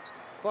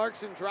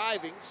 Clarkson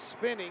driving,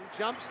 spinning,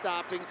 jump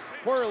stopping,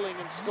 twirling,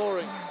 and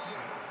scoring.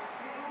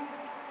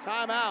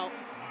 Timeout.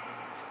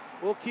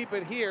 We'll keep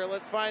it here.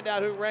 Let's find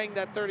out who rang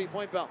that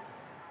 30-point bell.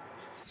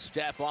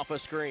 Steph off a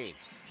screen.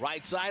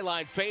 Right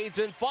sideline fades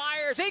and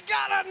fires. He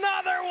got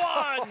another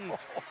one!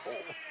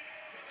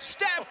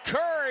 Steph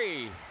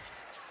Curry.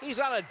 He's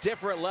on a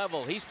different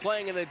level. He's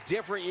playing in a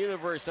different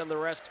universe than the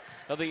rest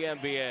of the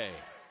NBA.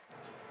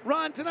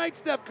 Ron, tonight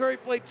Steph Curry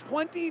played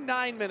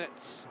 29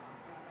 minutes.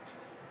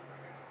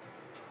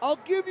 I'll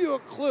give you a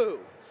clue.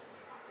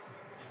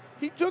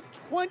 He took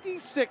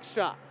 26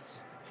 shots.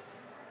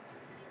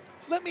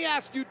 Let me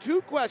ask you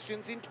 2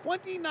 questions. In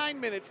 29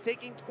 minutes,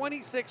 taking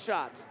 26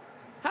 shots,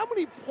 how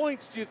many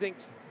points do you think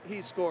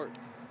he scored?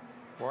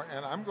 Well,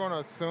 and I'm going to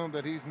assume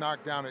that he's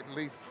knocked down at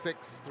least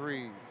 6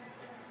 threes.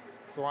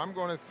 So I'm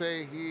going to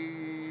say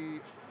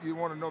you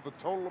want to know the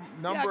total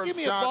number of shots? Yeah, give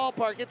me a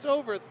ballpark. It's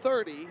over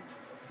 30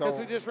 because So-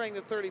 we just rang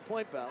the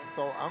 30-point bell.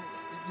 So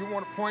you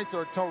want points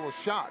or total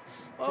shots?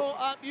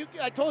 Oh,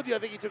 I told you I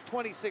think he took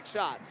 26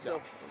 shots. So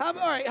all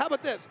right, how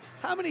about this?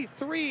 How many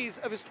threes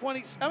of his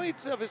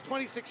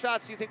 26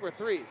 shots do you think were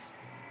threes?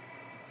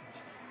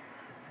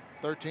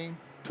 13?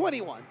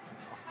 21.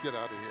 Get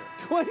out of here.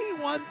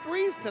 21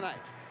 threes tonight.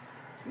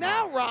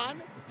 Now,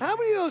 Ron, how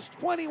many of those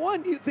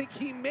 21 do you think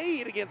he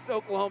made against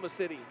Oklahoma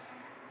City?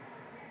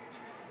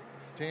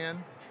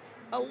 10?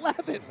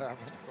 11.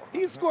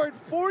 He scored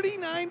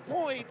 49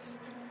 points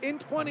in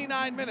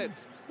 29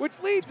 minutes, which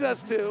leads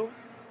us to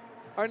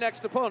our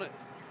next opponent.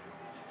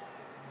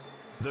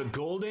 The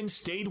Golden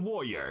State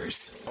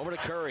Warriors. Over to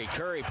Curry.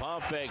 Curry,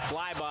 pump fake,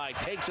 flyby,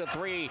 takes a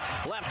three,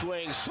 left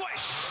wing,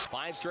 swish.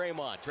 Finds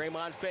Draymond.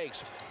 Draymond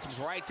fakes, comes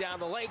right down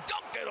the lane,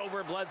 dunked it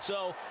over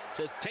Bledsoe.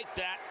 Says, take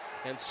that,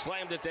 and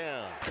slammed it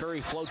down.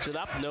 Curry floats it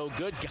up, no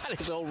good. Got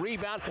his own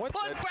rebound. Put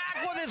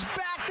back with his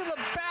back to the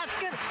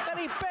basket, and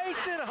he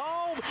baked it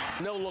home.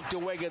 No look to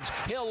Wiggins.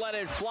 He'll let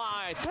it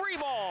fly.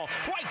 3-ball,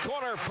 right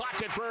corner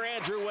pocket for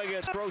Andrew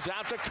Wiggins. Throws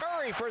out to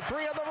Curry for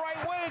 3 on the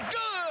right wing.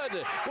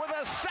 Good! With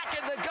a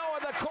second to go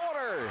in the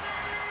quarter.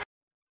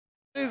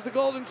 Is the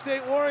Golden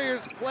State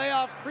Warriors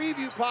playoff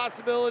preview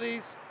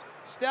possibilities.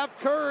 Steph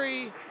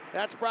Curry,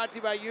 that's brought to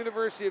you by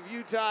University of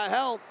Utah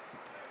Health.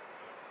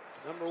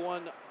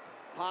 #1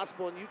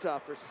 hospital in Utah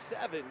for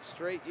 7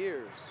 straight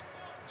years.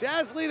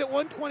 Jazz lead at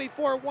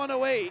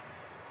 124-108.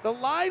 The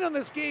line on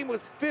this game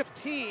was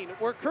 15.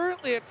 We're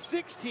currently at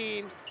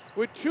 16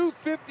 with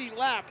 2:50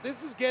 left.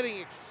 This is getting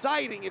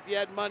exciting if you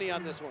had money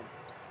on this one.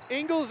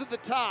 Ingles at the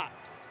top.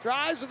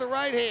 Drives with the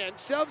right hand,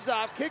 shoves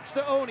off, kicks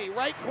to Oni.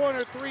 Right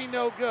corner 3,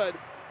 no good.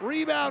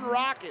 Rebound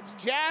Rockets.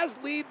 Jazz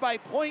lead by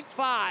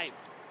 0.5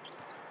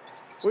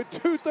 with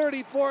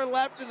 2:34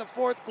 left in the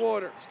fourth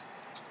quarter.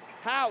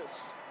 House.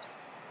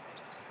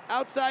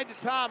 Outside to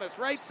Thomas.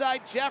 Right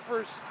side,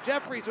 Jeffries,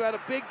 who had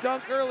a big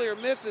dunk earlier,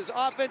 misses.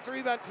 Offensive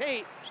rebound,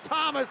 Tate.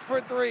 Thomas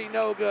for 3,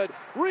 no good.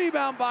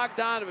 Rebound,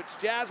 Bogdanovich.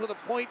 Jazz with a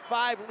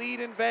 0.5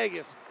 lead in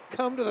Vegas.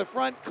 Come to the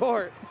front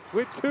court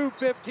with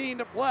 2:15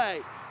 to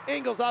play.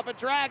 Ingles off a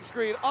drag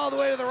screen all the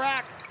way to the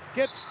rack.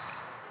 Gets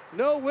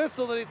no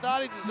whistle that he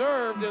thought he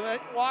deserved, and then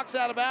walks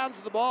out of bounds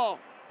with the ball.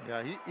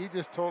 Yeah, he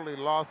just totally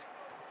lost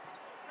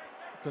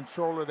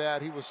control of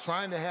that. He was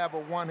trying to have a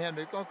one-hand.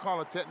 They're going to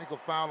call a technical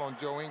foul on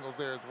Joe Ingles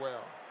there as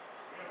well.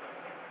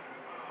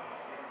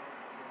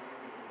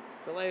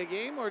 Delay a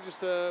game or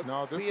just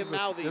No, being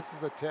mouthy? This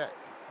is a tech.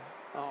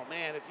 Oh,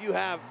 man, if you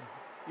have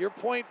your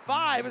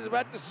 0.5 is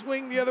about to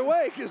swing the other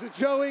way because of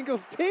Joe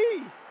Ingles'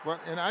 tee. But,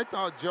 and I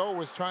thought Joe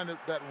was trying to,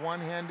 that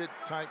one-handed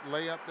type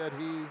layup that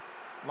he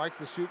likes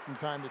to shoot from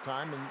time to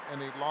time, and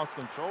he lost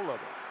control of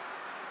it.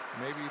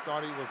 Maybe he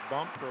thought he was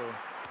bumped or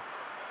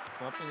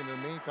something. In the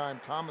meantime,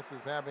 Thomas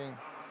is having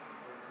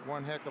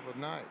one heck of a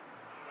night.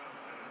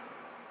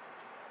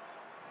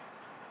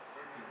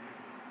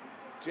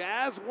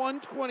 Jazz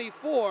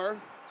 124,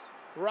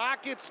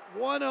 Rockets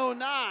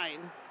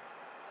 109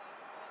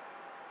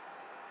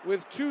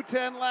 with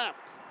 2:10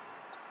 left.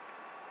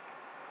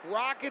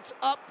 Rockets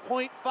up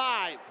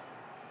 0.5.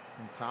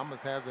 And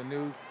Thomas has a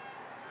new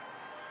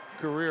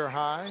career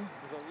high.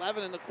 He's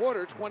 11 in the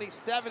quarter,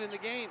 27 in the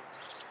game.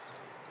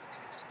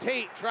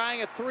 Tate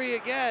trying a 3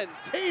 again.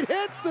 Tate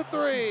hits the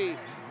 3.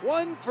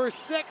 1 for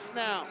 6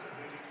 now.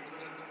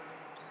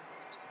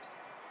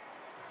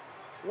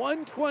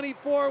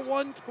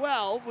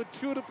 124-112 with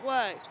 2 to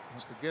play.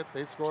 Don't forget,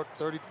 they scored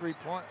 33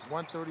 points,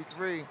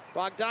 133.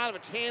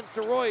 Bogdanovich hands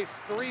to Royce.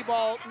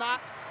 3-ball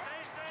not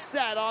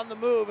set on the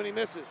move, and he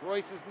misses.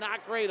 Royce is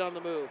not great on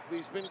the move.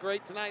 He's been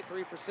great tonight,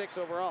 3 for 6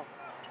 overall.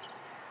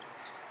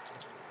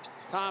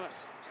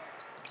 Thomas.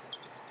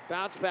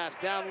 Bounce pass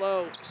down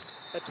low.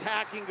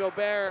 Attacking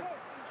Gobert.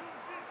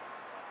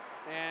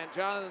 And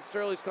Jonathan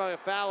Sterling's calling a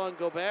foul on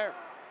Gobert.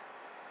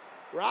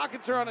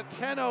 Rockets are on a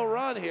 10-0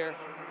 run here.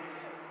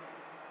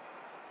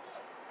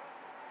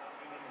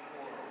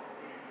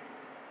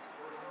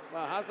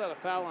 Wow, how's that a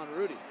foul on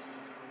Rudy?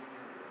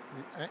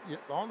 See,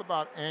 it's all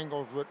about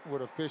angles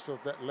with officials,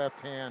 that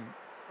left hand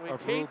I mean,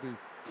 of Tate, Ruby's.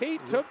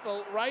 Tate took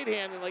the right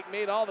hand and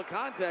made all the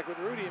contact with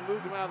Rudy and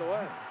moved him out of the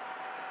way.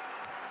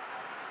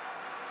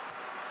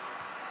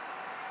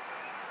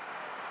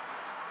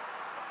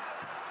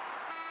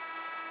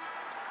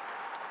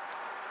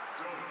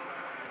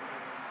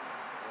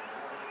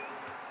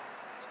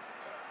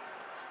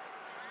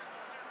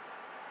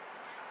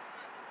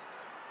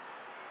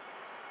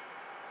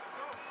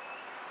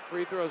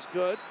 Free throw's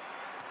good.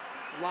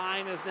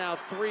 Line is now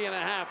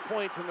 3.5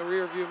 points in the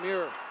rearview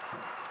mirror.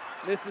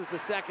 This is the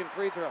second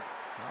free throw.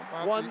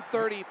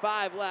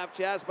 1:35 left.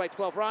 Jazz by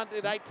 12. Ron,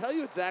 did I tell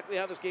you exactly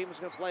how this game was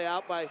going to play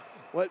out by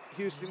what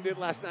Houston did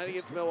last night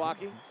against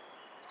Milwaukee?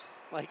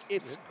 Like,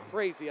 it's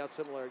crazy how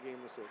similar a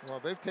game this is. Well,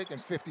 they've taken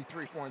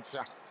 53-point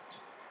shots.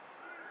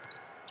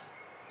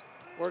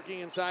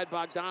 Working inside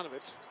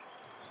Bogdanovich.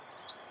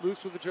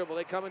 Loose with the dribble.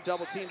 They come in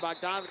double team.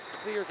 Bogdanovich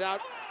clears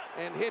out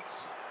and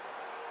hits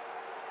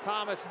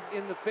Thomas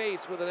in the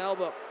face with an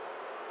elbow.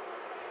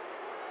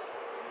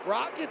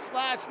 Rockets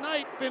last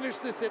night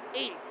finished this at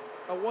 8.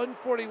 A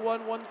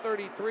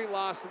 141-133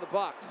 loss to the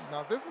Bucks.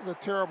 Now, this is a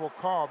terrible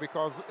call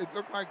because it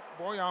looked like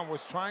Bojan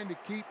was trying to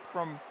keep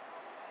from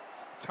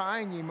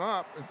tying him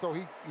up, and so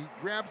he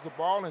grabs the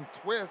ball and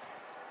twists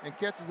and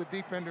catches the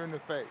defender in the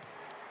face.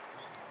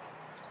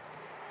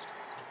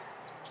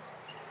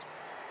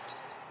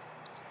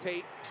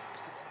 Tate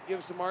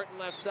gives to Martin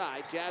left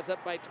side. Jazz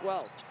up by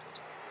 12.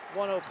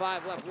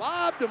 1:05 left.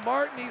 Lob to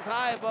Martin. He's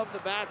high above the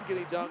basket.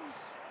 He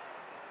dunks.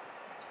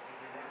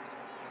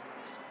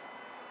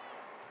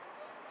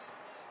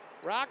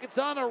 Rockets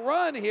on a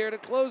run here to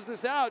close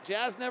this out.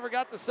 Jazz never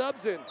got the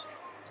subs in.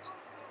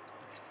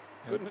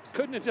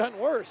 Couldn't have done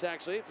worse,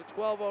 actually. It's a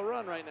 12-0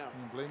 run right now.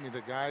 Believe me,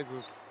 the guys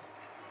was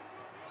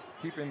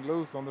keeping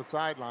loose on the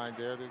sideline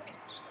there.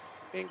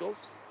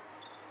 Ingles.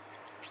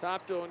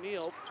 Top to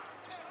O'Neal.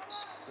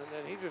 And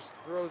then he just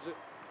throws it.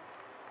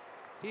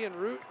 He and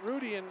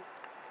Rudy and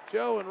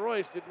Joe and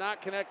Royce did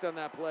not connect on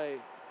that play.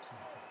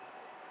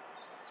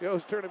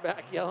 Joe's turning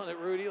back, yelling at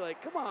Rudy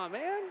like, come on,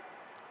 man.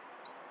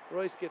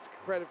 Royce gets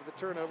credit for the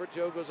turnover.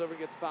 Joe goes over and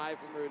gets 5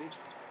 from Rudy.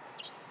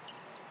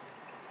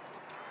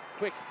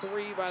 Quick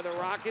 3 by the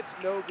Rockets.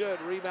 No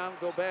good. Rebound,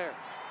 Gobert.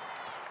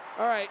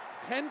 All right,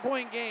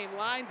 10-point game.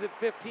 Lines at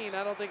 15.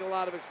 I don't think a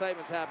lot of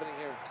excitement's happening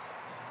here.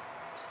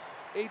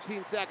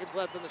 18 seconds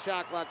left on the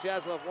shot clock.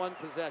 Jazz will have 1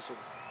 possession.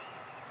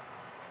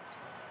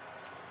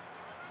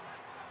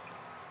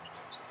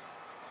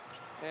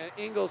 And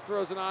Ingles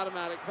throws an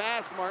automatic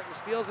pass. Martin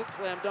steals it.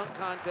 Slam dunk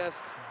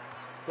contest.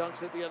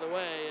 Dunks it the other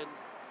way. And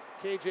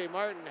KJ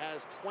Martin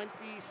has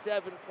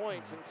 27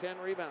 points and 10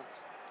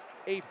 rebounds.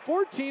 A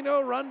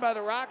 14-0 run by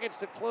the Rockets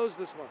to close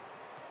this one.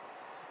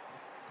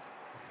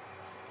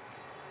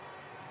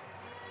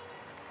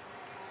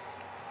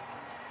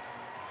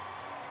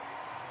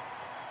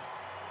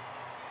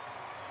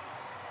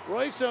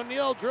 Royce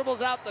O'Neal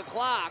dribbles out the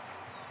clock.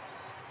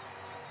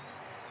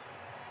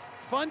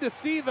 It's fun to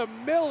see the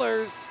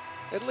Millers,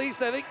 at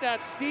least I think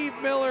that's Steve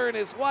Miller and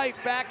his wife,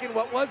 back in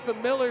what was the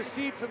Miller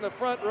seats in the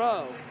front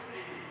row.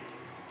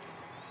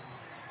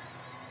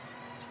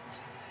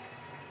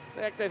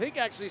 In fact, I think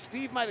actually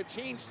Steve might have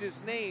changed his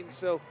name,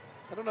 so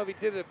I don't know if he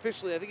did it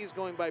officially. I think he's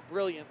going by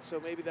Brilliant, so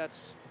maybe that's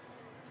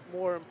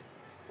more.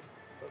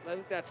 I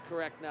think that's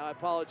correct now. I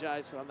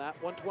apologize on that.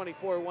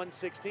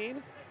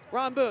 124-116.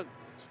 Ron Boone,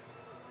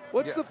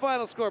 what's the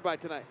final score by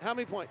tonight? How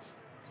many points?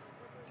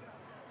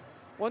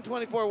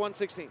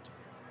 124-116.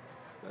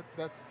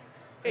 That's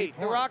 8.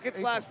 The Rockets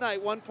last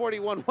night,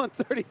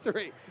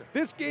 141-133.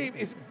 This game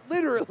is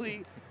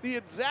literally the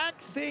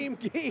exact same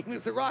game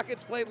as the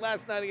Rockets played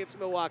last night against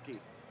Milwaukee,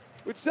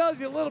 which tells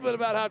you a little bit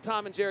about how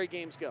Tom and Jerry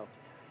games go.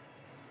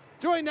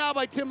 Joined now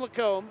by Tim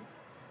Lacombe.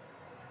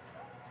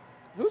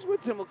 Who's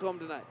with Tim Lacombe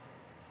tonight?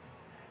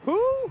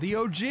 Who? The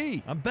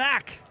OG. I'm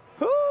back.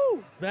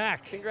 Who?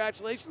 Back.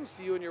 Congratulations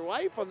to you and your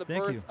wife on the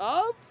Thank birth you.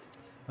 of?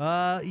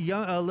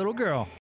 A little girl.